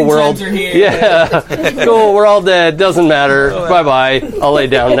 Goodbye, cruel world. times are here. Yeah. Cool, we're all dead. Doesn't matter. Bye-bye. I'll lay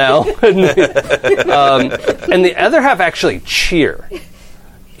down now. And the other half actually cheer.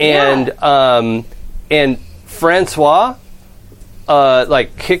 And Francois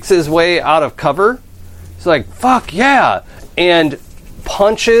kicks his way out of cover. He's like, fuck yeah, and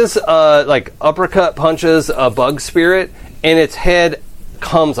punches uppercut punches a bug spirit, and its head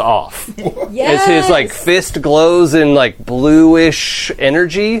comes off. Yes. As his like fist glows in like bluish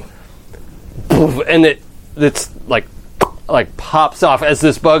energy, poof, and it's like pops off as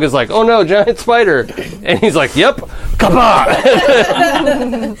this bug is like, oh no, giant spider, and he's like, yep, kapah,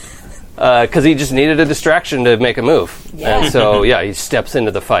 because he just needed a distraction to make a move, and so he steps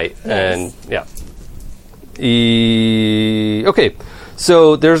into the fight, and okay,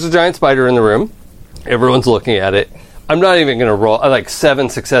 so there's a giant spider in the room. Everyone's looking at it. I'm not even going to roll. Like 7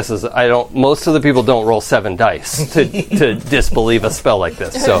 successes. Most of the people don't roll 7 dice to disbelieve a spell like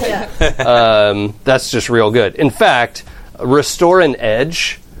this. So that's just real good. In fact, restore an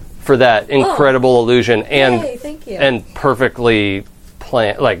edge for that incredible illusion and thank you. and perfectly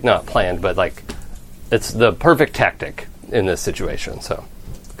planned. Like not planned, but like it's the perfect tactic in this situation. So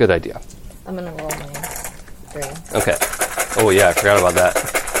good idea. I'm gonna roll my 3. Okay. Oh yeah, I forgot about that.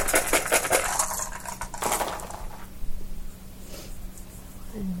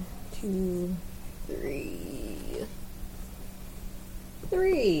 1, 2, 3.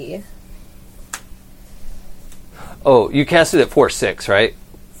 3. Oh, you cast it at 4-6, right?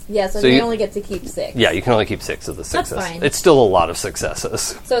 Yeah, so So you you- only get to keep 6. Yeah, you can only keep 6 of the That's successes. fine. It's still a lot of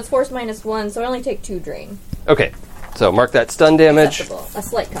successes. So it's force -1, so I only take 2 drain. Okay, so mark that stun damage. Acceptable. A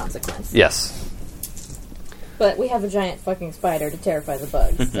slight consequence. Yes. But we have a giant fucking spider to terrify the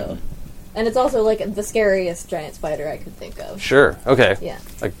bugs, so. And it's also like the scariest giant spider I could think of. Sure. Okay. Yeah.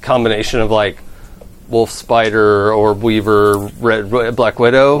 A combination of like wolf spider or weaver, black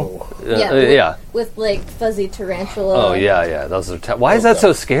widow. Yeah. With like fuzzy tarantula. Oh yeah. Those are. Why is that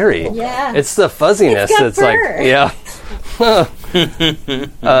so scary? Yeah. It's the fuzziness. It's got fur. Like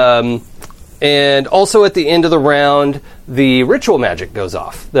yeah. And also at the end of the round, the ritual magic goes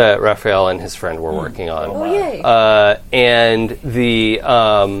off that Raphael and his friend were working on. Oh yay. And the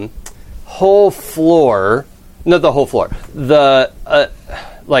whole floor, not the whole floor, the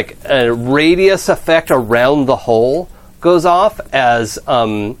like a radius effect around the hole goes off as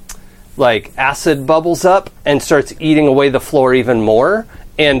like acid bubbles up and starts eating away the floor even more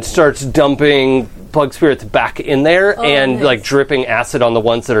and starts dumping bug spirits back in there and nice. like dripping acid on the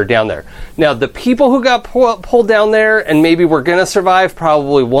ones that are down there. Now the people who got pulled down there and maybe were gonna survive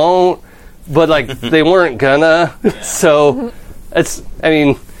probably won't, but like they weren't gonna. So it's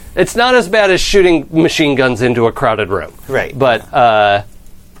not as bad as shooting machine guns into a crowded room. Right. But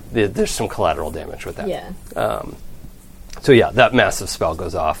there's some collateral damage with that. Yeah. So yeah, that massive spell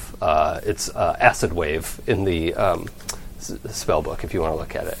goes off. It's Acid Wave in the spell book if you want to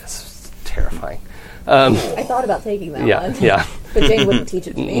look at it. It's terrifying. I thought about taking that one. Yeah. But Jane wouldn't teach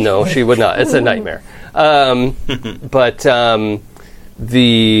it to me. No, she would not. It's a nightmare. But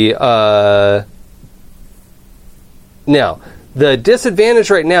now, the disadvantage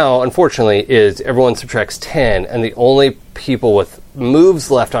right now, unfortunately, is everyone subtracts 10, and the only people with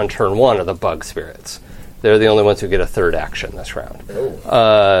moves left on turn 1 are the bug spirits. They're the only ones who get a third action this round.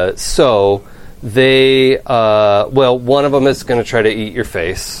 So they, one of them is going to try to eat your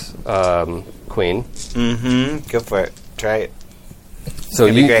face, Queen. Mm-hmm. Go for it. Try it. So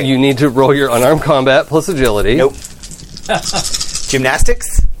gonna be great. you need to roll your unarmed combat plus agility. Nope.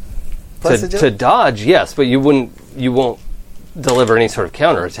 Gymnastics? Plus agility? To dodge, yes, but you won't deliver any sort of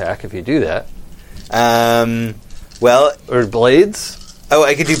counterattack if you do that. Well... Or blades? Oh,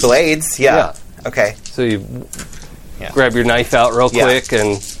 I could do blades, yeah. Okay. So you grab your knife out real quick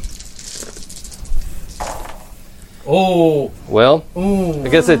and... Oh. Well, I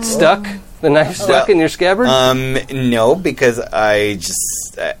guess it's stuck. The knife stuck in your scabbard? No, because I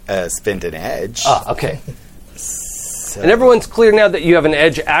just spent an edge. Ah, okay. And everyone's clear now that you have an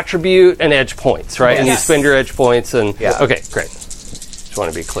edge attribute and edge points, right? And you spend your edge points and... Yeah. Okay, great. Just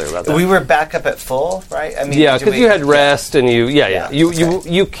want to be clear about that. We were back up at full, right? I mean, Yeah, because you had rest and you... Yeah.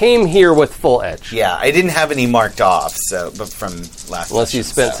 You came here with full edge. Yeah, I didn't have any marked off, but from last Unless you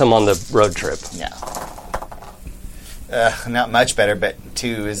session, spent some on the road trip. Yeah. Not much better, but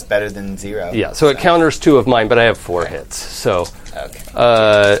 2 is better than 0. Yeah, so it counters 2 of mine, but I have 4 hits. So,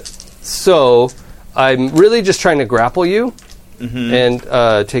 Okay. so I'm really just trying to grapple you and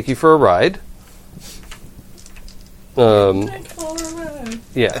take you for a ride.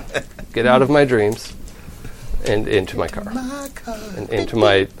 Yeah, get out of my dreams and into my car and into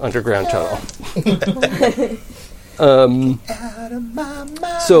my underground tunnel.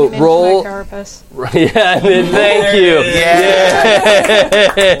 So roll. Yeah, thank you.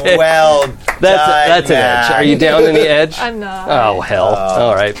 Yeah. Well, That's an edge. Are you down any edge? I'm not. Oh hell!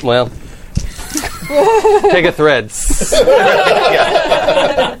 All right. Well, take a thread.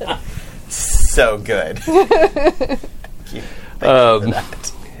 So good.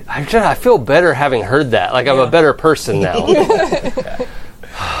 I I feel better having heard that. Like I'm a better person now.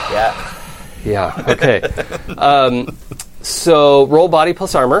 Yeah. Yeah. Okay. So roll body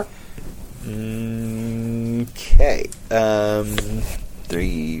plus armor. Okay.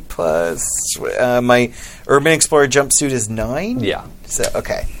 3 plus my Urban Explorer jumpsuit is 9. Yeah. So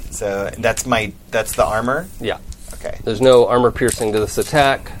okay. So that's the armor. Yeah. Okay. There's no armor piercing to this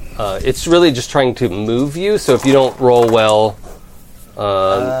attack. It's really just trying to move you. So if you don't roll well,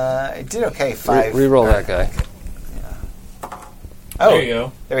 I did okay. 5. re-roll that guy. Oh, There you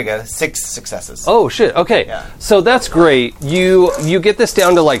go. There we go. 6 successes. Oh shit. Okay. Yeah. So that's great. You get this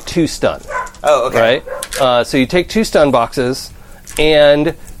down to like 2 stun. Oh, okay. Right? So you take 2 stun boxes,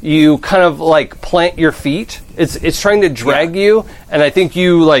 and you kind of like plant your feet. It's trying to drag you, and I think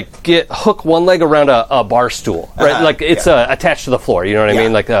you like hook one leg around a bar stool, right? Uh-huh, Like it's attached to the floor. You know what I Yeah.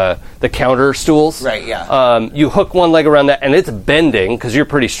 mean? Like the counter stools. Right, yeah. You hook one leg around that, and it's bending because you're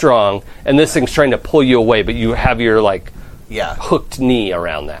pretty strong, and this thing's trying to pull you away, but you have your like Yeah. hooked knee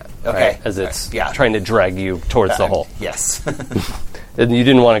around that. Okay. Right? As it's Yeah. trying to drag you towards the hole, Yes. and you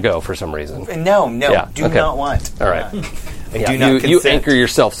didn't want to go for some reason. No. Yeah, Do okay. not want. All right. I do not you consent. anchor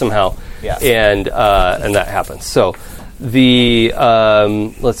yourself somehow, Yeah. and that happens. So the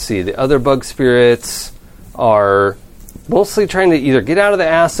let's see, the other bug spirits are mostly trying to either get out of the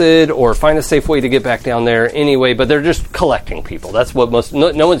acid or find a safe way to get back down there anyway. But they're just collecting people. That's what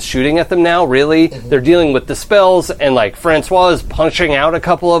no one's shooting at them now. Really, they're dealing with the spells, and like Francois is punching out a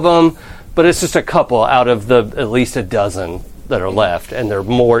couple of them, but it's just a couple out of the at least a dozen that are left, and they're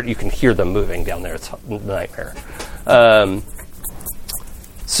more. You can hear them moving down there. It's a nightmare.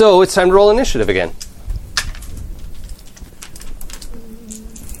 So it's time to roll initiative again.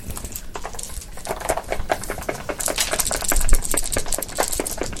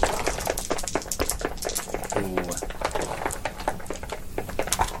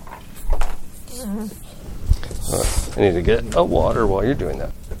 I need to get a water while you're doing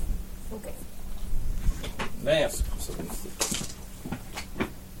that. Okay. Bam.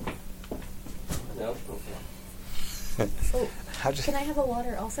 No. Can I have a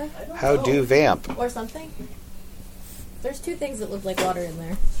water also? How do vamp? Or something? There's 2 things that look like water in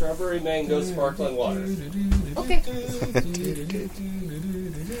there. Strawberry mango sparkling water. Okay.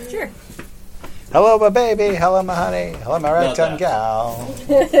 Sure. Hello, my baby. Hello, my honey. Hello, my Not ragtime that. gal.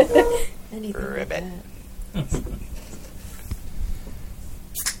 Anything Ribbit. like that.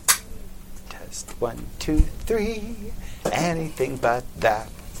 Test 1, 2, 3. Anything but that.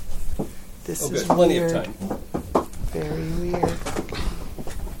 This is Plenty weird. of time. Very weird.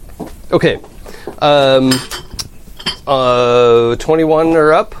 Okay. 21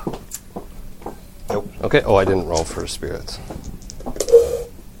 or up? Nope. Okay. Oh, I didn't roll for spirits.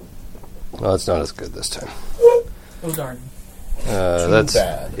 No, it's not as good this time. Oh darn. That's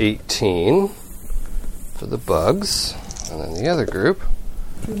bad. 18 for the bugs. And then the other group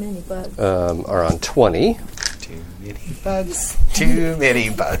Too many bugs. are on 20. Too many bugs. Too many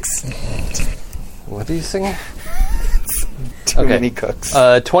bugs. What are you singing? Too Okay. many cooks.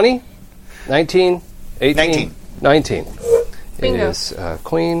 20, 19, 18, 19. Bingo. It is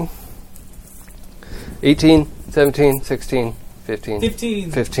Queen. 18, 17, 16,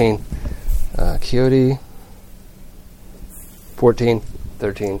 15. 15. Coyote. 14,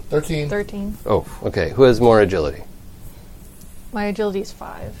 13. 13. 13. Oh, okay. Who has more agility? My agility is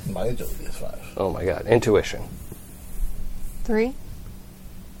 5. My agility is 5. Oh my god. Intuition. 3.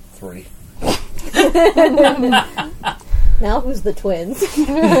 3. Now who's the twins?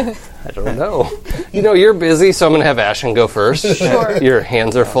 I don't know. You know, you're busy, so I'm going to have Ashen go first. Sure. Your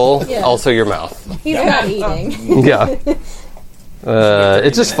hands are full. Yeah. Also, your mouth. He's not eating. Yeah.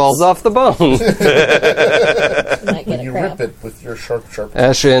 It just falls off the bone. Might get a You crap. rip it with your sharp.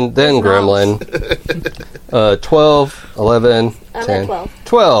 Ashen, then Gremlin. 12, 11, I'm 10. at 12.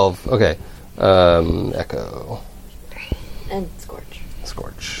 12. Okay. Echo. And Scorch.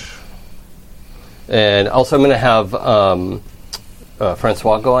 Scorch. And also, I'm going to have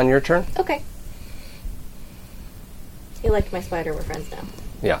Francois go on your turn. Okay. He liked my spider. We're friends now.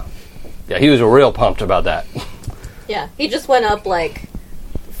 Yeah. Yeah, he was real pumped about that. Yeah, he just went up like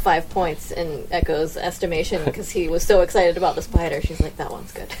 5 points in Echo's estimation because he was so excited about the spider. She's like, that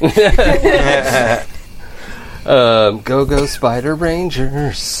one's good. Go Spider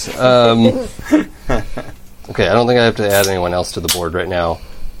Rangers. Okay, I don't think I have to add anyone else to the board right now.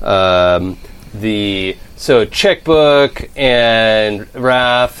 So checkbook and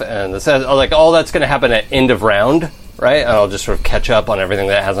Raph and like all that's going to happen at end of round, right? And I'll just sort of catch up on everything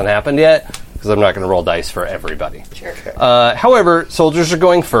that hasn't happened yet because I'm not going to roll dice for everybody. Sure. However, soldiers are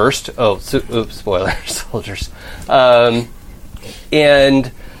going first. Oh, oops, spoiler, soldiers. And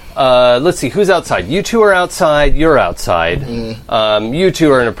let's see, who's outside? You two are outside. You're outside. You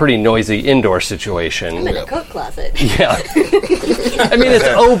two are in a pretty noisy indoor situation. I'm in a coat closet. Yeah. I mean, it's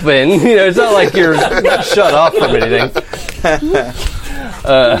open. It's not like you're shut off from anything.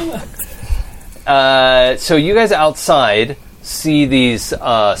 So you guys outside see these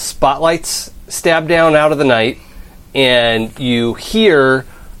spotlights stab down out of the night, and you hear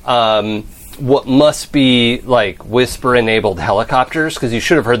what must be like whisper-enabled helicopters, because you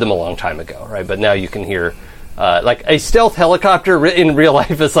should have heard them a long time ago, right? But now you can hear like a stealth helicopter in real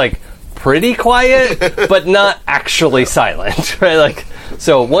life is like pretty quiet, but not actually silent, right? Like,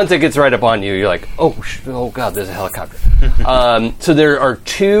 so once it gets right up on you, you're like, oh god, there's a helicopter. So there are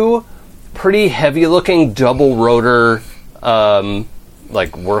two pretty heavy-looking double rotor,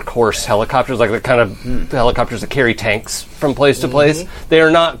 like workhorse helicopters, like the kind of helicopters that carry tanks from place to place. They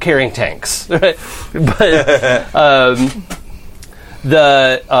are not carrying tanks, right? But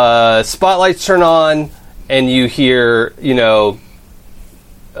the spotlights turn on, and you hear,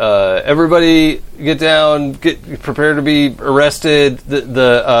 everybody get down, get prepared to be arrested.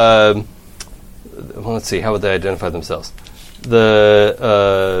 Well, let's see, how would they identify themselves?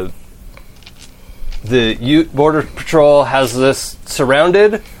 The Ute Border Patrol has this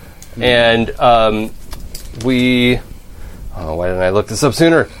surrounded, and we... Oh, why didn't I look this up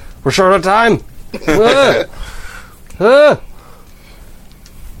sooner? We're short on time!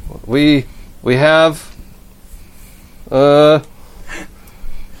 We have a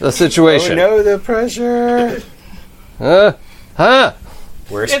situation. Oh no, the pressure!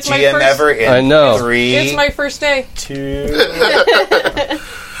 Worst It's my GM first- ever in I know. 3, It's my first day. 2...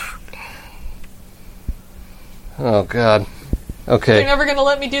 Oh, God. They're Okay. never going to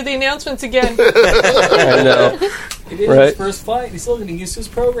let me do the announcements again. I know. He did Right. his first flight. He's still going to use his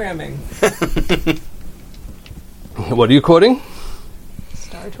programming. What are you quoting?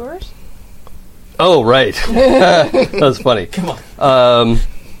 Star Tours? Oh, right. That's funny. Come on.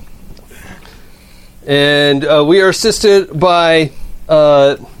 And we are assisted by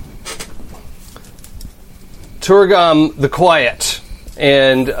Turgam the Quiet,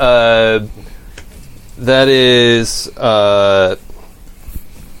 and that is a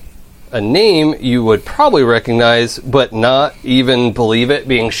name you would probably recognize, but not even believe it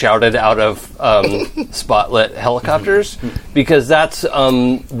being shouted out of spotlit helicopters, because that's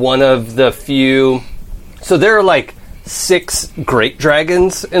one of the few... So there are like 6 great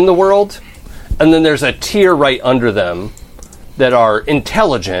dragons in the world, and then there's a tier right under them that are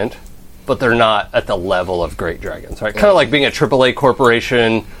intelligent, but they're not at the level of great dragons, right? Kind of like being a AAA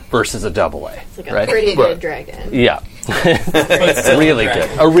corporation versus a AA, It's like a right? pretty good dragon. Yeah. But still Really a good.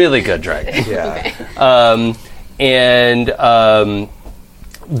 dragon. A really good dragon. Yeah.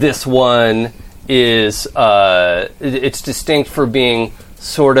 This one is it's distinct for being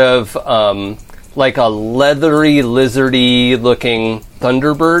sort of like a leathery, lizardy looking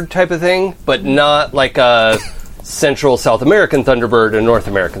Thunderbird type of thing, but not like a Central South American Thunderbird and North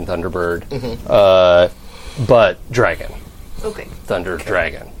American Thunderbird, but dragon. Okay. Thunder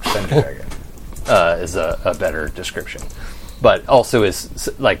Dragon Thunder Dragon. is a better description. But also is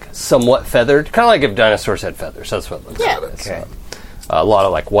like somewhat feathered, kind of like if dinosaurs had feathers. That's what it looks Yeah. like. It's, Okay. a lot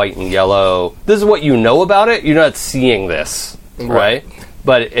of like white and yellow. This is what you know about it. You're not seeing this, right?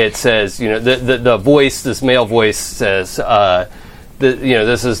 But it says, the voice, this male voice says,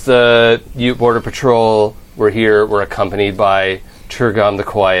 this is the Ute Border Patrol. We're here. We're accompanied by Turgam the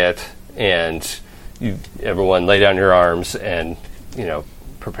Quiet, and everyone lay down your arms and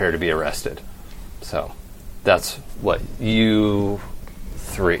prepare to be arrested. So that's what you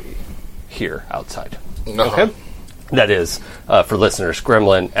 3 hear outside. Okay, that is for listeners.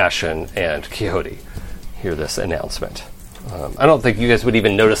 Gremlin, Ashen, and Quixote hear this announcement. I don't think you guys would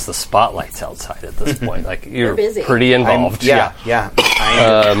even notice the spotlights outside at this point. Like you're busy. pretty involved. Yeah.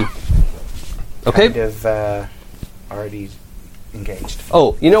 I'm Okay. kind of already engaged.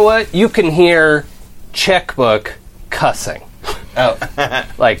 Oh, you know what? You can hear Checkbook cussing. Oh.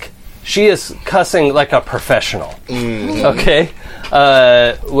 Like, she is cussing like a professional. Okay?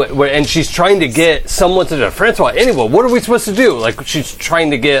 And she's trying to get someone to do Francois, anyway, what are we supposed to do? Like, she's trying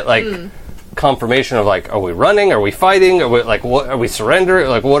to get, like, confirmation of, like, are we running? Are we fighting? Are we, like, what, are we surrendering?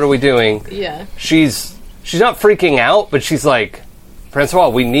 Like, what are we doing? Yeah. She's not freaking out, but she's like, Francois,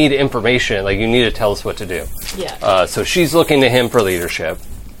 we need information. Like, you need to tell us what to do. Yeah. So she's looking to him for leadership.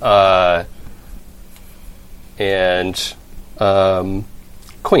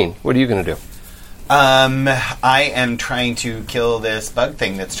 Queen, what are you going to do? I am trying to kill this bug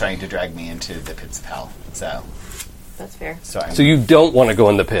thing that's trying to drag me into the pits of hell. That's fair. So you don't want to go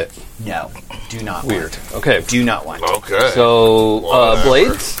in the pit. No, do not Weird. want. Okay. Do not want. Okay. So, Whatever.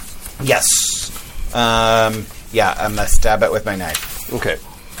 Blades? Yes. Yeah, I'm gonna stab it with my knife. Okay.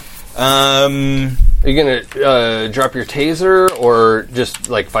 Are you gonna drop your taser or just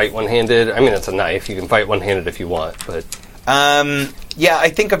like fight one-handed? I mean, it's a knife. You can fight one-handed if you want, but Yeah, I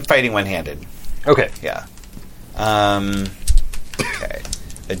think I'm fighting one-handed. okay. Yeah. Okay.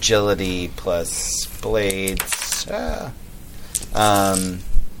 Agility plus blades.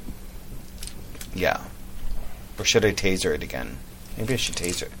 Yeah. Or should I taser it again? Maybe I should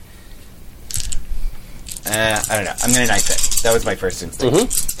taser it. I don't know. I'm gonna knife it. That was my first instinct.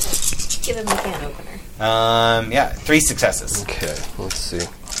 Give him the can opener. Yeah, 3 successes. Okay, let's see.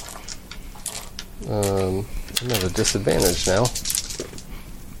 I'm at a disadvantage now.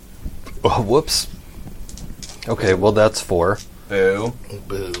 Oh, whoops. Okay, well that's 4. Boo.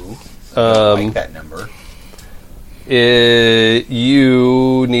 Boo. I like that number.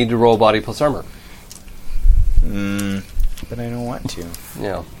 You need to roll body plus armor. But I don't want to.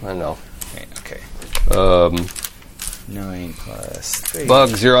 Yeah, I know. Okay. 9 plus 3.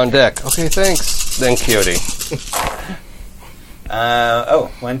 Bugs, you're on deck. Okay, thanks. Then Coyote.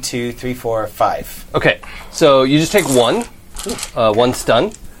 1, 2, 3, 4, 5. Okay, so you just take one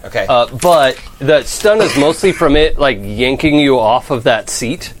stun. Okay. But the stun is mostly from it, like, yanking you off of that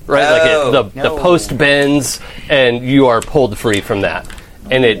seat, right? The post bends, and you are pulled free from that.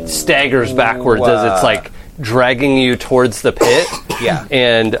 And it staggers backwards as it's, like, dragging you towards the pit. Yeah.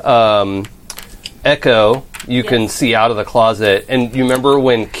 And Echo, you can see out of the closet. And you remember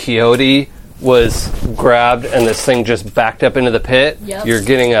when Coyote was grabbed and this thing just backed up into the pit? Yep. You're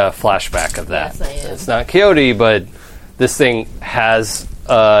getting a flashback of that. Yes, I am. It's not Coyote, but this thing has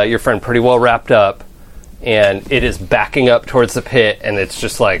your friend pretty well wrapped up, and it is backing up towards the pit, and it's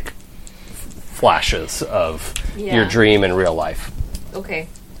just like flashes of your dream in real life. Okay.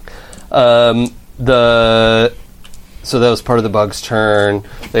 So that was part of the bug's turn.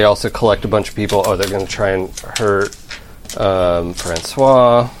 They also collect a bunch of people. Oh, they're going to try and hurt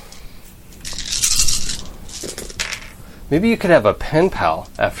Francois. Maybe you could have a pen pal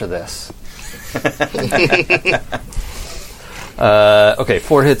after this. Okay,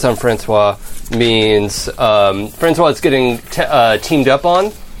 4 hits on Francois means Francois is getting teamed up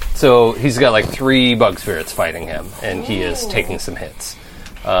on. So he's got like 3 bug spirits fighting him, and he is taking some hits.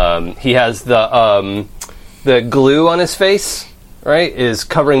 He has the glue on his face, right, is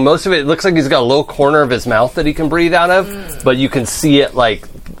covering most of it. It looks like he's got a little corner of his mouth that he can breathe out of, but you can see it like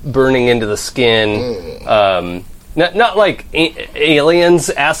burning into the skin. Not like aliens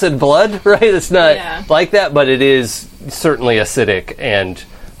acid blood, right? It's not like that, but it is certainly acidic and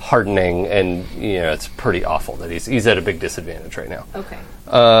hardening, and it's pretty awful that he's at a big disadvantage right now. Okay.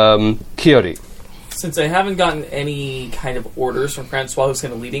 Coyote. Since I haven't gotten any kind of orders from Francois, who's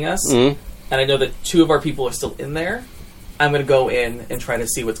kind of leading us, and I know that 2 of our people are still in there, I'm going to go in and try to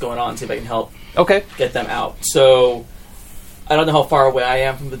see what's going on, see if I can help get them out. So I don't know how far away I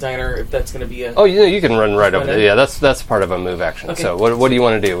am from the diner, if that's going to be a... Oh, you can run right over there. Yeah, that's part of a move action. Okay. So what do you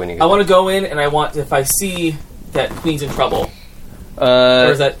want to do when you get I want to go in, and I want, if I see that Queen's in trouble,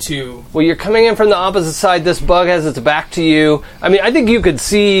 or is that too... Well, you're coming in from the opposite side. This bug has its back to you. I mean, I think you could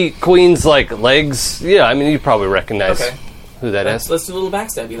see Queen's, like, legs. Yeah, I mean, you probably recognize who that is. Let's do a little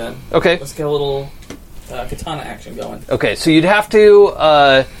backstabby then. Okay. Let's get a little katana action going. Okay, so you'd have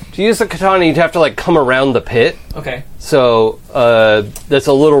to use the katana, you'd have to, like, come around the pit. Okay. So that's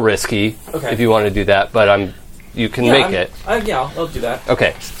a little risky if you want to do that, but you can make it. I'll do that.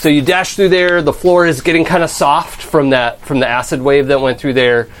 Okay, so you dash through there. The floor is getting kind of soft from the acid wave that went through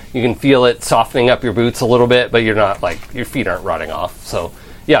there. You can feel it softening up your boots a little bit, but you're not your feet aren't rotting off. So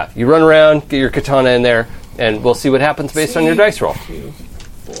yeah, you run around, get your katana in there, and we'll see what happens based on your dice roll. 2,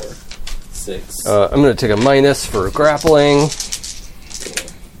 4, 6. I'm going to take a minus for grappling. 4,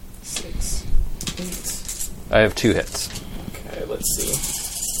 6, 8. I have 2 hits. Okay, let's see.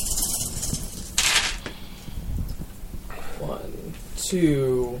 1,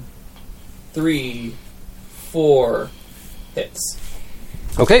 2, 3, 4 hits.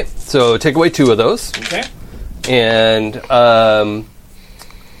 Okay, so take away 2 of those. Okay. And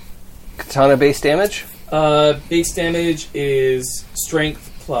katana base damage? Base damage is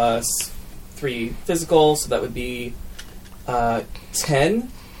strength plus 3 physical, so that would be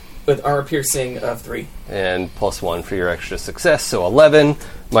 10 with armor piercing of 3. And plus 1 for your extra success, so 11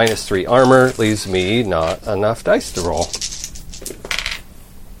 minus 3 armor leaves me not enough dice to roll.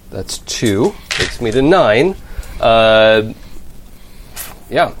 That's 2. Takes me to 9.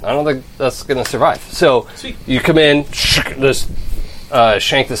 Yeah, I don't think that's going to survive. So Sweet. You come in, just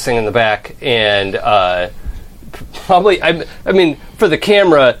shank this thing in the back, and probably. I mean, for the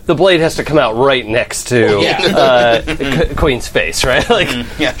camera, the blade has to come out right next to Queen's face, right? Like,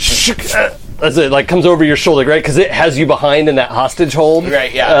 Yeah. as it like comes over your shoulder, right? Because it has you behind in that hostage hold,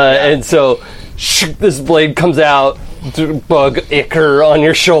 Right, yeah. And so this blade comes out, bug ichor on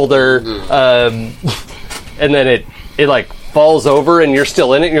your shoulder, and then it like falls over, and you're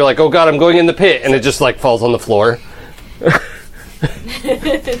still in it. And you're like, oh god, I'm going in the pit, and it just like falls on the floor.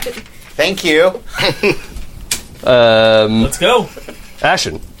 Thank you. Let's go.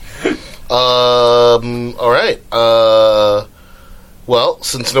 Ashen. All right. Well,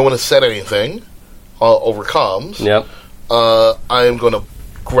 since no one has said anything over comms, Yep. I am going to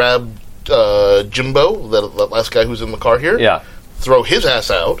grab Jimbo, that last guy who's in the car here. Yeah. Throw his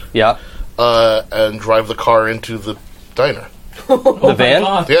ass out. Yeah. And drive the car into the diner. The van.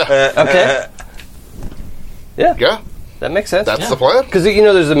 God. Yeah, Okay. yeah. That makes sense. That's the plan. Because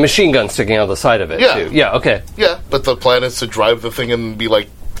there's a machine gun sticking out the side of it Yeah. too. Yeah. Okay. Yeah, but the plan is to drive the thing and be like,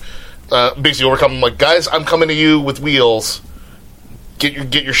 basically overcome. I'm like, guys, I'm coming to you with wheels. Get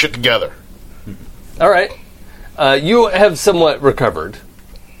your shit together. All right. You have somewhat recovered,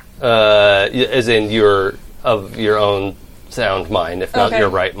 as in your own sound mind, if not Okay. your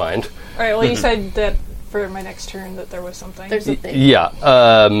right mind. All right. Well, you said that for my next turn that there was something. There's a thing. Yeah.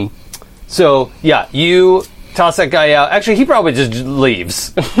 So yeah, you toss that guy out. Actually, he probably just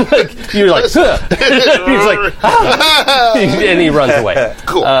leaves. You're like, huh. He's like, ah. And he runs away.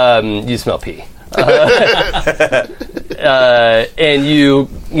 Cool. You smell pee. And you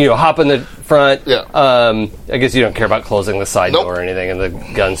hop in the front. Yeah. I guess you don't care about closing the side Nope. door or anything, and the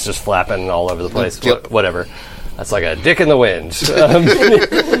gun's just flapping all over the place. Yep. Whatever. That's like a dick in the wind. Slam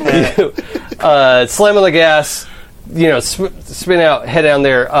on the gas. Spin out, head down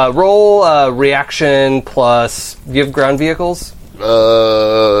there. Roll reaction plus. Do you have ground vehicles? Do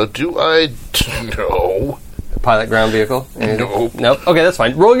I? No. Pilot ground vehicle? Nope. Nope. Okay, that's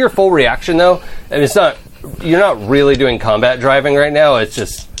fine. Roll your full reaction though. And it's not. You're not really doing combat driving right now. It's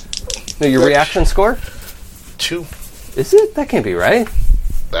just your reaction score. 2. Is it? That can't be right.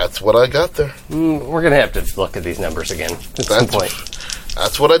 That's what I got there. We're gonna have to look at these numbers again at some point.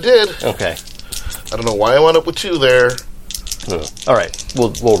 That's what I did. Okay. I don't know why I wound up with 2 there. All right.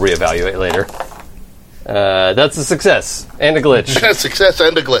 We'll reevaluate later. That's a success and a glitch. Success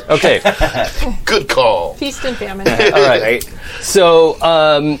and a glitch. Okay. Good call. Feast and famine. All right. So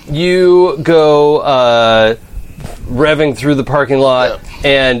you go revving through the parking lot,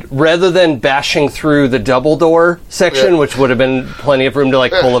 and rather than bashing through the double door section, Yeah. which would have been plenty of room to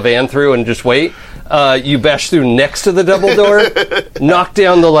like pull a van through and just wait, you bash through next to the double door, knock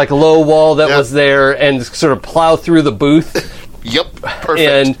down the like low wall that Yeah. was there, and sort of plow through the booth. Yep. Perfect.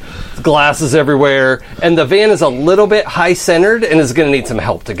 And glasses everywhere, and the van is a little bit high-centered and is going to need some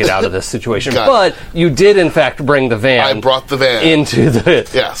help to get out of this situation. Got But you did, in fact, bring the van. I brought the van. into the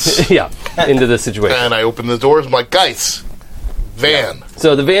Yes. into this situation. And I opened the doors. I'm like, guys, van.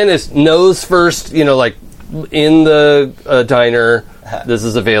 So the van is nose first, like in the diner. This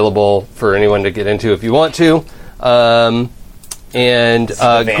is available for anyone to get into if you want to. And The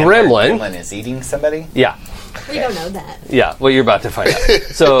van where Gremlin. Gremlin is eating somebody. Yeah. We don't know that. Yeah, well, you're about to find out.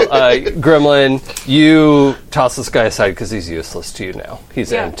 So, Gremlin, you toss this guy aside because he's useless to you now.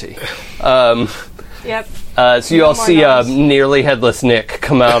 He's Yeah. empty. Yep. So you No all more see nose. nearly headless Nick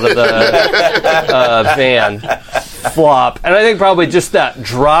come out of the van, flop, and I think probably just that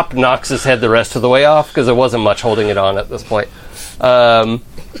drop knocks his head the rest of the way off because there wasn't much holding it on at this point.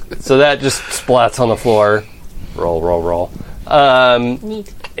 So that just splats on the floor. Roll.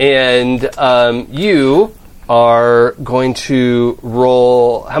 Neat. And you are going to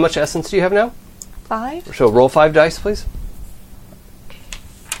roll. How much essence do you have now? 5. So roll 5 dice, please.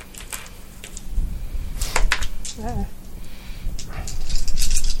 Yeah.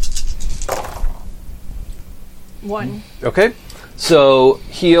 1. Okay. So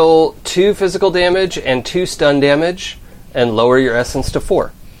heal 2 physical damage and 2 stun damage, and lower your essence to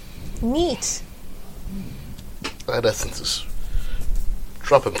 4. Neat. That essence is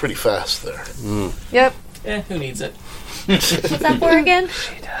dropping pretty fast there. Yep. Who needs it? What's that for again?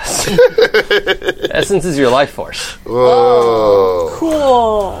 Essence is your life force. Whoa.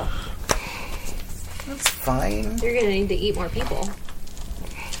 Cool. That's fine. You're gonna need to eat more people.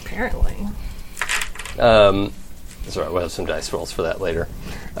 Apparently. That's all right. We'll have some dice rolls for that later.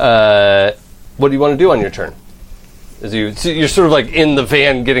 What do you want to do on your turn? So you're sort of like in the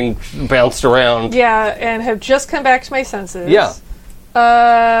van, getting bounced around. Yeah, and have just come back to my senses. Yeah.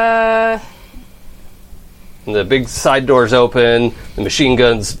 And The big side doors open. The machine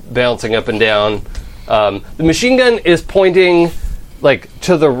gun's bouncing up and down. The machine gun is pointing like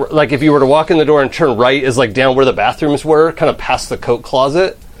to the like if you were to walk in the door and turn right is like down where the bathrooms were, kind of past the coat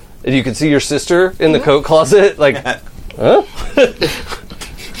closet, and you can see your sister in the coat closet. Like, huh?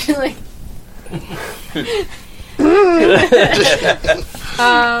 Like,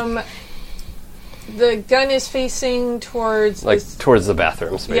 The gun is facing towards Like towards the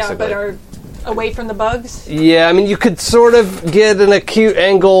bathrooms, basically. yeah, but are away from the bugs. Yeah, I mean, you could sort of get an acute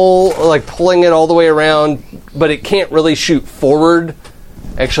angle, like pulling it all the way around, but it can't really shoot forward.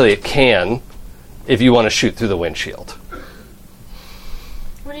 Actually, it can if you want to shoot through the windshield.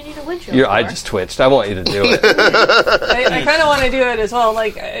 what do you need a windshield Your for? eye just twitched. I want you to do it. I kind of want to do it as well.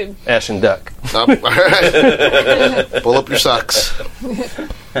 Like, Ash and Duck. All right. Pull up your socks.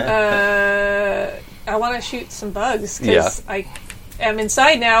 I want to shoot some bugs Yeah. because I am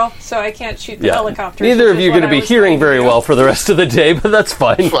inside now, so I can't shoot the Yeah. helicopters. Neither which of is you are what going to I be was hearing trying to very do. well for the rest of the day, but that's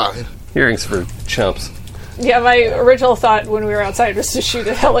fine. Fine. Hearing's for chumps. Yeah, my original thought when we were outside was to shoot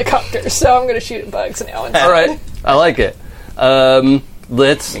at helicopters, so I'm going to shoot at bugs now. Instead. All right, I like it.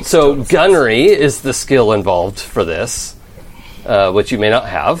 So gunnery is the skill involved for this, which you may not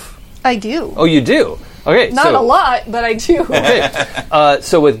have. I do. Oh, you do. Okay, Not so, a lot, but I do. Okay,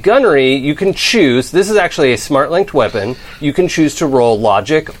 so with gunnery, you can choose. This is actually a smart linked weapon. You can choose to roll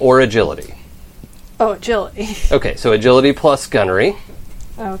logic or agility. Oh, agility. Okay, so agility plus gunnery.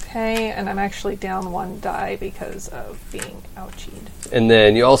 Okay, and I'm actually down one die because of being ouchied. And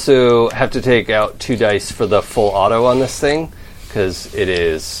then you also have to take out 2 dice for the full auto on this thing, because it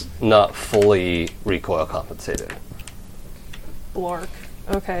is not fully recoil compensated. Blork.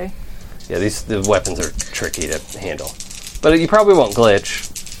 Okay. Yeah, the weapons are tricky to handle. But you probably won't glitch.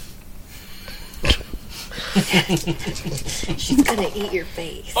 She's gonna eat your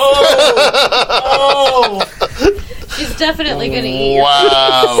face. Oh! She's definitely gonna eat your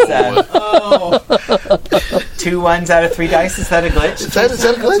Wow. Oh! 2 1s out of 3 dice. Is that a glitch? Is that a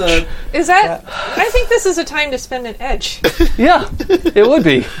glitch? Is that... I think this is a time to spend an edge. Yeah, it would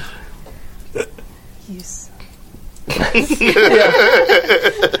be. Yes.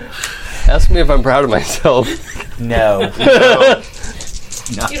 Ask me if I'm proud of myself. No.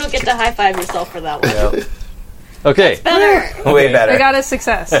 You don't get to high five yourself for that one. Okay, Better. Way better. I got a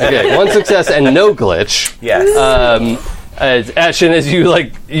success. okay, 1 success and no glitch. Yes. As Ashen, as you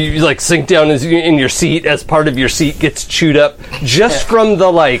sink down in your seat, as part of your seat gets chewed up just from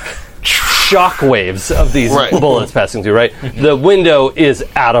the shock waves of these Right. bullets passing through. Right, the window is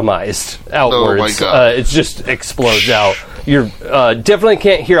atomized outwards. Oh my God. It just explodes out. You definitely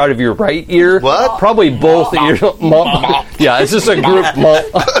can't hear out of your right ear. What? Probably both ears. Yeah, it's just a group.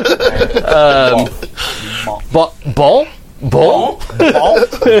 Bon? Bon?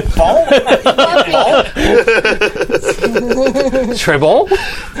 Très bon?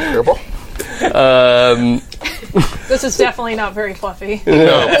 Terrible. This is definitely not very fluffy.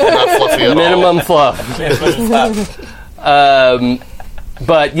 No, not fluffy at Minimum fluff.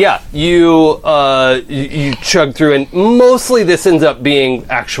 But yeah, you chug through, and mostly this ends up being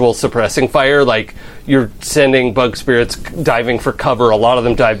actual suppressing fire. Like you're sending bug spirits diving for cover. A lot of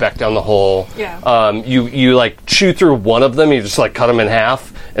them dive back down the hole. Yeah. You chew through one of them. You just cut them in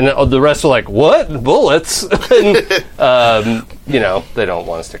half, and the rest are like, "What bullets?" And they don't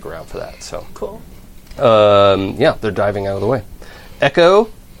want to stick around for that. So Cool. yeah, they're diving out of the way. Echo,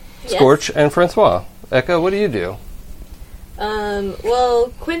 Yes. Scorch, and Francois. Echo, what do you do?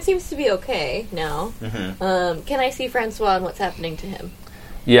 Well, Quinn seems to be okay now. Can I see Francois and what's happening to him?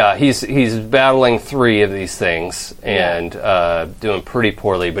 Yeah, he's battling 3 of these things and doing pretty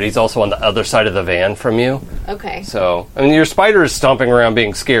poorly, but he's also on the other side of the van from you. Okay. So, I mean, your spider is stomping around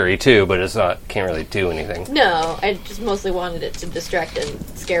being scary too, but can't really do anything. No, I just mostly wanted it to distract and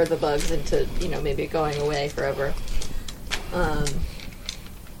scare the bugs into, maybe going away forever.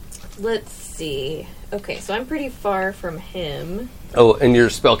 Let's see. Okay, so I'm pretty far from him. Oh, and your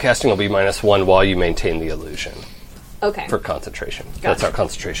spell casting will be -1 while you maintain the illusion Okay. for concentration. Gotcha. That's how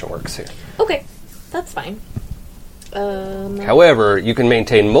concentration works here. Okay, that's fine. However, you can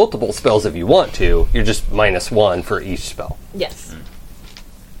maintain multiple spells if you want to. You're just -1 for each spell. Yes.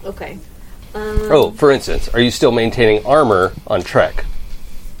 Okay. Oh, for instance, are you still maintaining armor on Trek?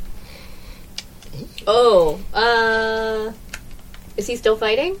 Oh, is he still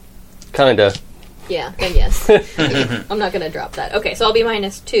fighting? Kinda. Yeah, then yes. I'm not gonna drop that. Okay, so I'll be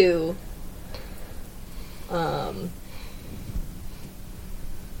 -2.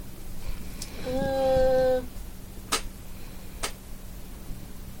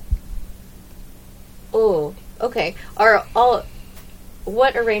 Oh, okay.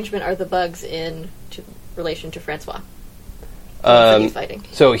 What arrangement are the bugs in relation to Francois? When he's fighting.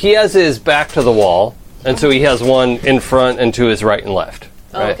 So he has his back to the wall, and so he has one in front and to his right and left.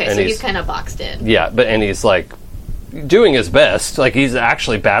 Oh, right? okay, And so he's kind of boxed in. yeah, and he's like doing his best. Like he's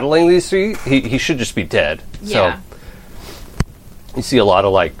actually battling these three. He should just be dead. Yeah. So you see a lot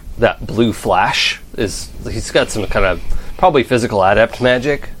of like that blue flash. He's got some kind of probably physical adept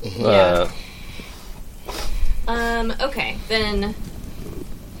magic. Yeah. Okay, then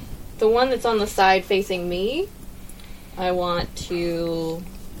the one that's on the side facing me, I want to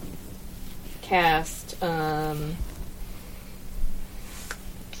cast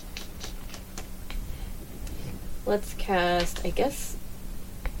let's cast, I guess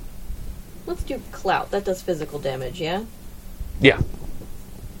let's do Clout. That does physical damage, yeah? Yeah,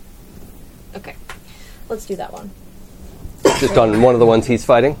 Okay. Let's do that one. just on one of the ones he's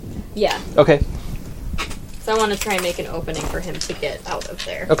fighting. Yeah. Okay, So I want to try and make an opening for him to get out of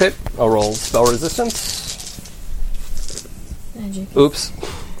there. okay. I'll roll spell resistance. Magic. Oops.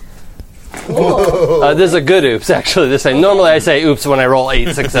 Cool. This is a good oops, actually, this time. Normally I say oops when I roll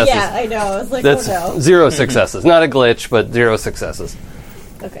 8 successes. Yeah, I know. I was like, That's oh no. 0 successes. Not a glitch, but 0 successes.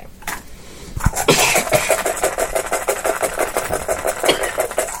 Okay.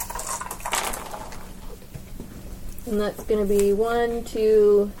 And that's going to be 1,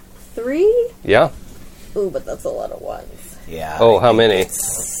 2, 3. Yeah? Ooh, but that's a lot of ones. Yeah. Oh, how many?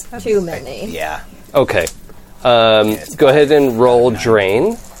 Too many. Yeah. Okay. Go ahead and roll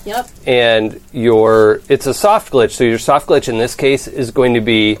drain. Yep. And it's a soft glitch, so your soft glitch in this case is going to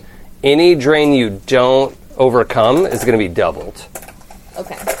be any drain you don't overcome is going to be doubled.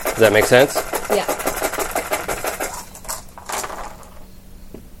 Okay. Does that make sense? Yeah.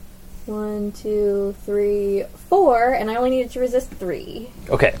 1, 2, 3, 4, and I only needed to resist 3.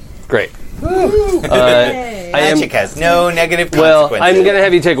 Okay, great. Yay. I am Magic has no negative well. consequences. I'm going to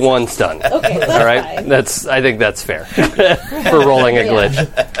have you take 1 stun. Okay, that's All right, fine. I think that's fair for rolling a glitch.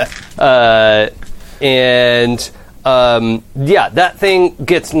 That thing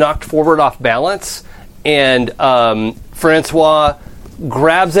gets knocked forward off balance, and Francois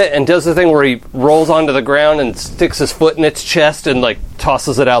grabs it and does the thing where he rolls onto the ground and sticks his foot in its chest and like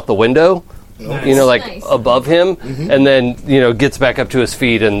tosses it out the window. Nice. You know, like Nice. above him, and then gets back up to his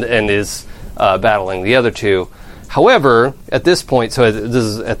feet and is battling the other two. However, at this point, so this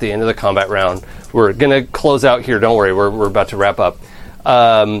is at the end of the combat round, we're going to close out here. Don't worry, we're about to wrap up.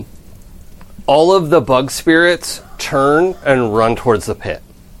 All of the bug spirits turn and run towards the pit.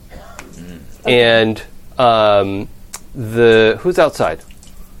 And who's outside?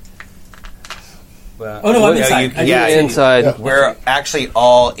 Well, Oh, no, I'm you- inside. I yeah, didn't see Inside. Yeah. we're actually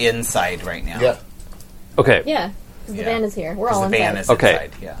all inside right now. Yeah. Okay. Yeah, because the Yeah. van is here. We're 'Cause all the van inside. is Okay.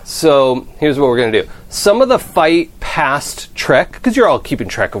 inside. Yeah. So here's what we're going to do. Some of the fight past Trek, because you're all keeping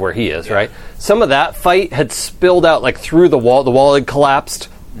track of where he is, right? Some of that fight had spilled out like through the wall. The wall had collapsed.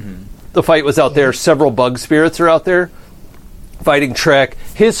 The fight was out there. Several bug spirits are out there fighting Trek.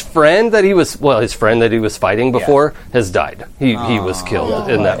 His friend that he was fighting before has died. He was killed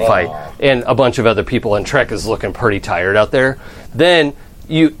in that fight. And a bunch of other people, and Trek is looking pretty tired out there. Then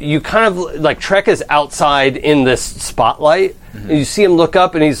you kind of like Trek is outside in this spotlight, and you see him look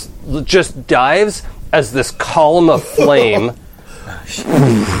up, and he's just dives as this column of flame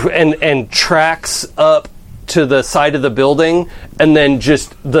and tracks up to the side of the building, and then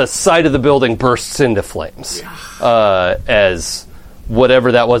just the side of the building bursts into flames as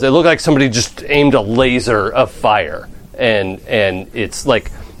whatever that was. It looked like somebody just aimed a laser of fire, and it's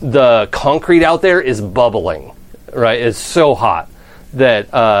like the concrete out there is bubbling, right? It's so hot that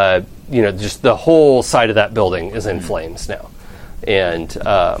just the whole side of that building is in flames now, and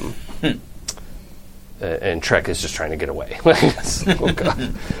Trek is just trying to get away. Oh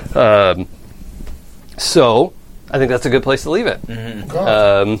god. So I think that's a good place to leave it.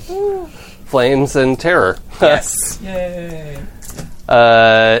 Flames and terror. Yes. Yay.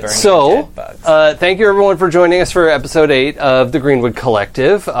 dead bugs. Thank you everyone for joining us for episode 8 of the Greenwood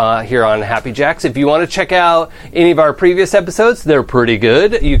Collective here on Happy Jacks. If you want to check out any of our previous episodes, they're pretty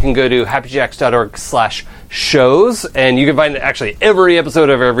good. You can go to happyjacks.org/shows, and you can find actually every episode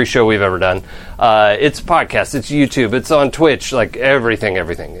of every show we've ever done. It's podcast, it's YouTube, it's on Twitch, like everything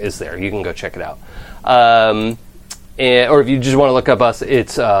is there. You can go check it out. Or if you just want to look up us,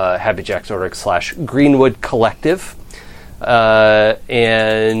 it's happyjacks.org/Greenwood Collective.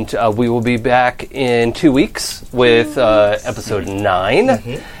 And we will be back in 2 weeks with episode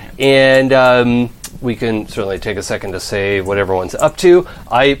 9. And we can certainly take a second to say what everyone's up to.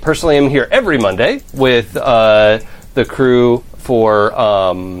 I personally am here every Monday with the crew for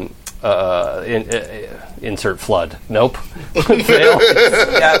insert flood. Nope. Fail.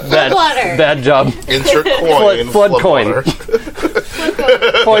 Water. Bad job. Insert coin. Flood coin. water.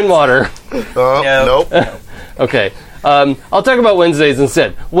 Coin water. Nope. Okay. I'll talk about Wednesdays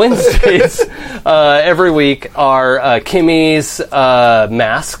instead. Wednesdays every week are Kimmy's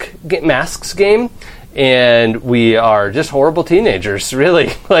masks game, and we are just horrible teenagers.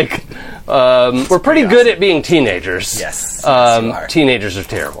 Really, like we're pretty good at being teenagers. Yes, you are. Teenagers are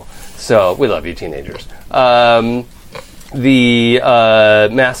terrible. So we love you, teenagers. The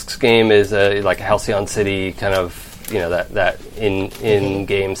masks game is like a Halcyon City kind of, that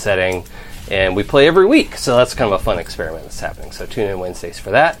in-game setting. And we play every week, so that's kind of a fun experiment that's happening. So tune in Wednesdays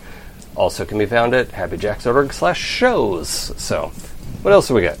for that. Also can be found at happyjacks.org/shows. So what else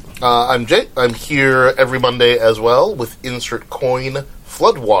do we got? I'm Jay. I'm here every Monday as well with Insert Coin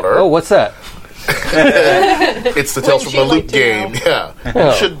Floodwater. Oh, what's that? It's the Tales from the Loop game. Yeah,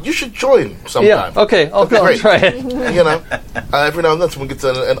 you should join sometime. Yeah, okay, I'll try it. Every now and then someone gets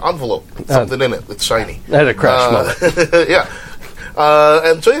an envelope with something in it that's shiny. I had a crash moment. Yeah.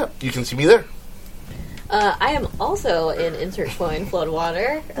 And so, you can see me there. I am also in Insert Coin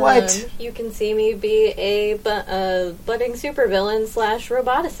Floodwater. What? You can see me be a budding supervillain /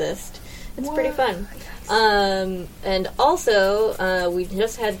 roboticist. It's pretty fun. And also, we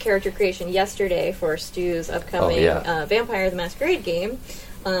just had character creation yesterday for Stu's upcoming Vampire the Masquerade game,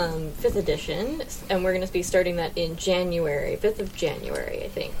 5th edition, and we're going to be starting that in January, 5th of January, I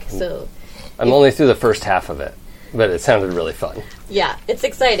think. So I'm only through the first half of it, but it sounded really fun. Yeah, it's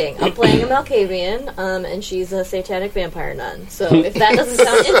exciting. I'm playing a Malkavian, and she's a satanic vampire nun. So if that doesn't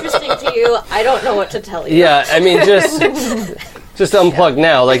sound interesting to you, I don't know what to tell you. Yeah, I mean, just unplug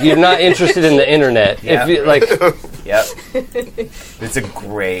now. Like, you're not interested in the internet. Yeah. If you, like, Yep. It's a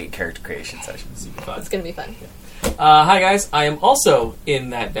great character creation session. It's going to be fun. Hi guys, I am also in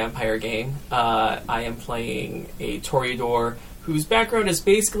that vampire game. I am playing a Toreador whose background is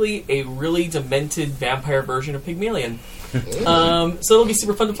basically a really demented vampire version of Pygmalion. So it'll be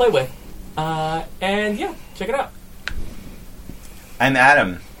super fun to play with. And yeah, check it out. I'm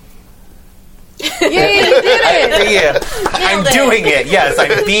Adam. Yay, you did it! Yeah, I'm doing it. Yes,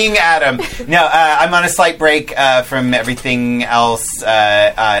 I'm being Adam. No, I'm on a slight break from everything else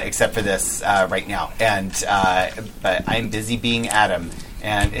except for this right now. And but I'm busy being Adam,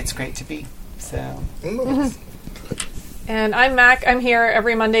 and it's great to be. So. And I'm Mac. I'm here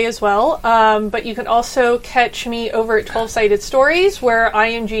every Monday as well. But you can also catch me over at 12-Sided Stories, where I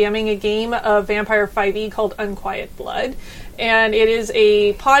am GMing a game of Vampire 5e called Unquiet Blood. And it is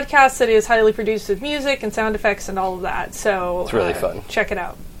a podcast that is highly produced with music and sound effects and all of that. So it's really fun. Check it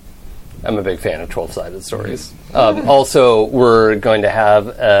out. I'm a big fan of 12-Sided Stories. Also, we're going to have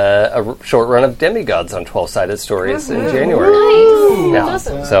a short run of Demigods on 12-Sided Stories in January. Nice. Yeah.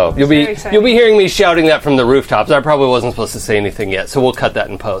 Awesome. So you'll be hearing me shouting that from the rooftops. I probably wasn't supposed to say anything yet, so we'll cut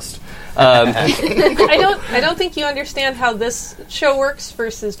that in post. I don't think you understand how this show works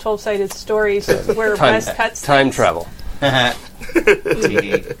versus 12-Sided Stories, where Wes cuts time things. travel.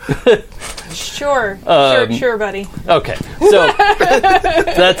 Sure, buddy. Okay, so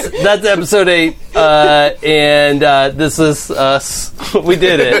that's episode 8, and this is us. We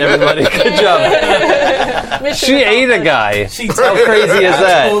did it, everybody. Good job. She ate a guy. How crazy is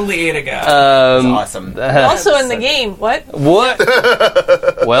that? Totally ate a guy. That's awesome. Also in the game. What? What?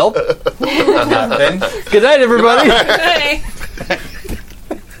 Well, Nothing. good night, everybody. Hey.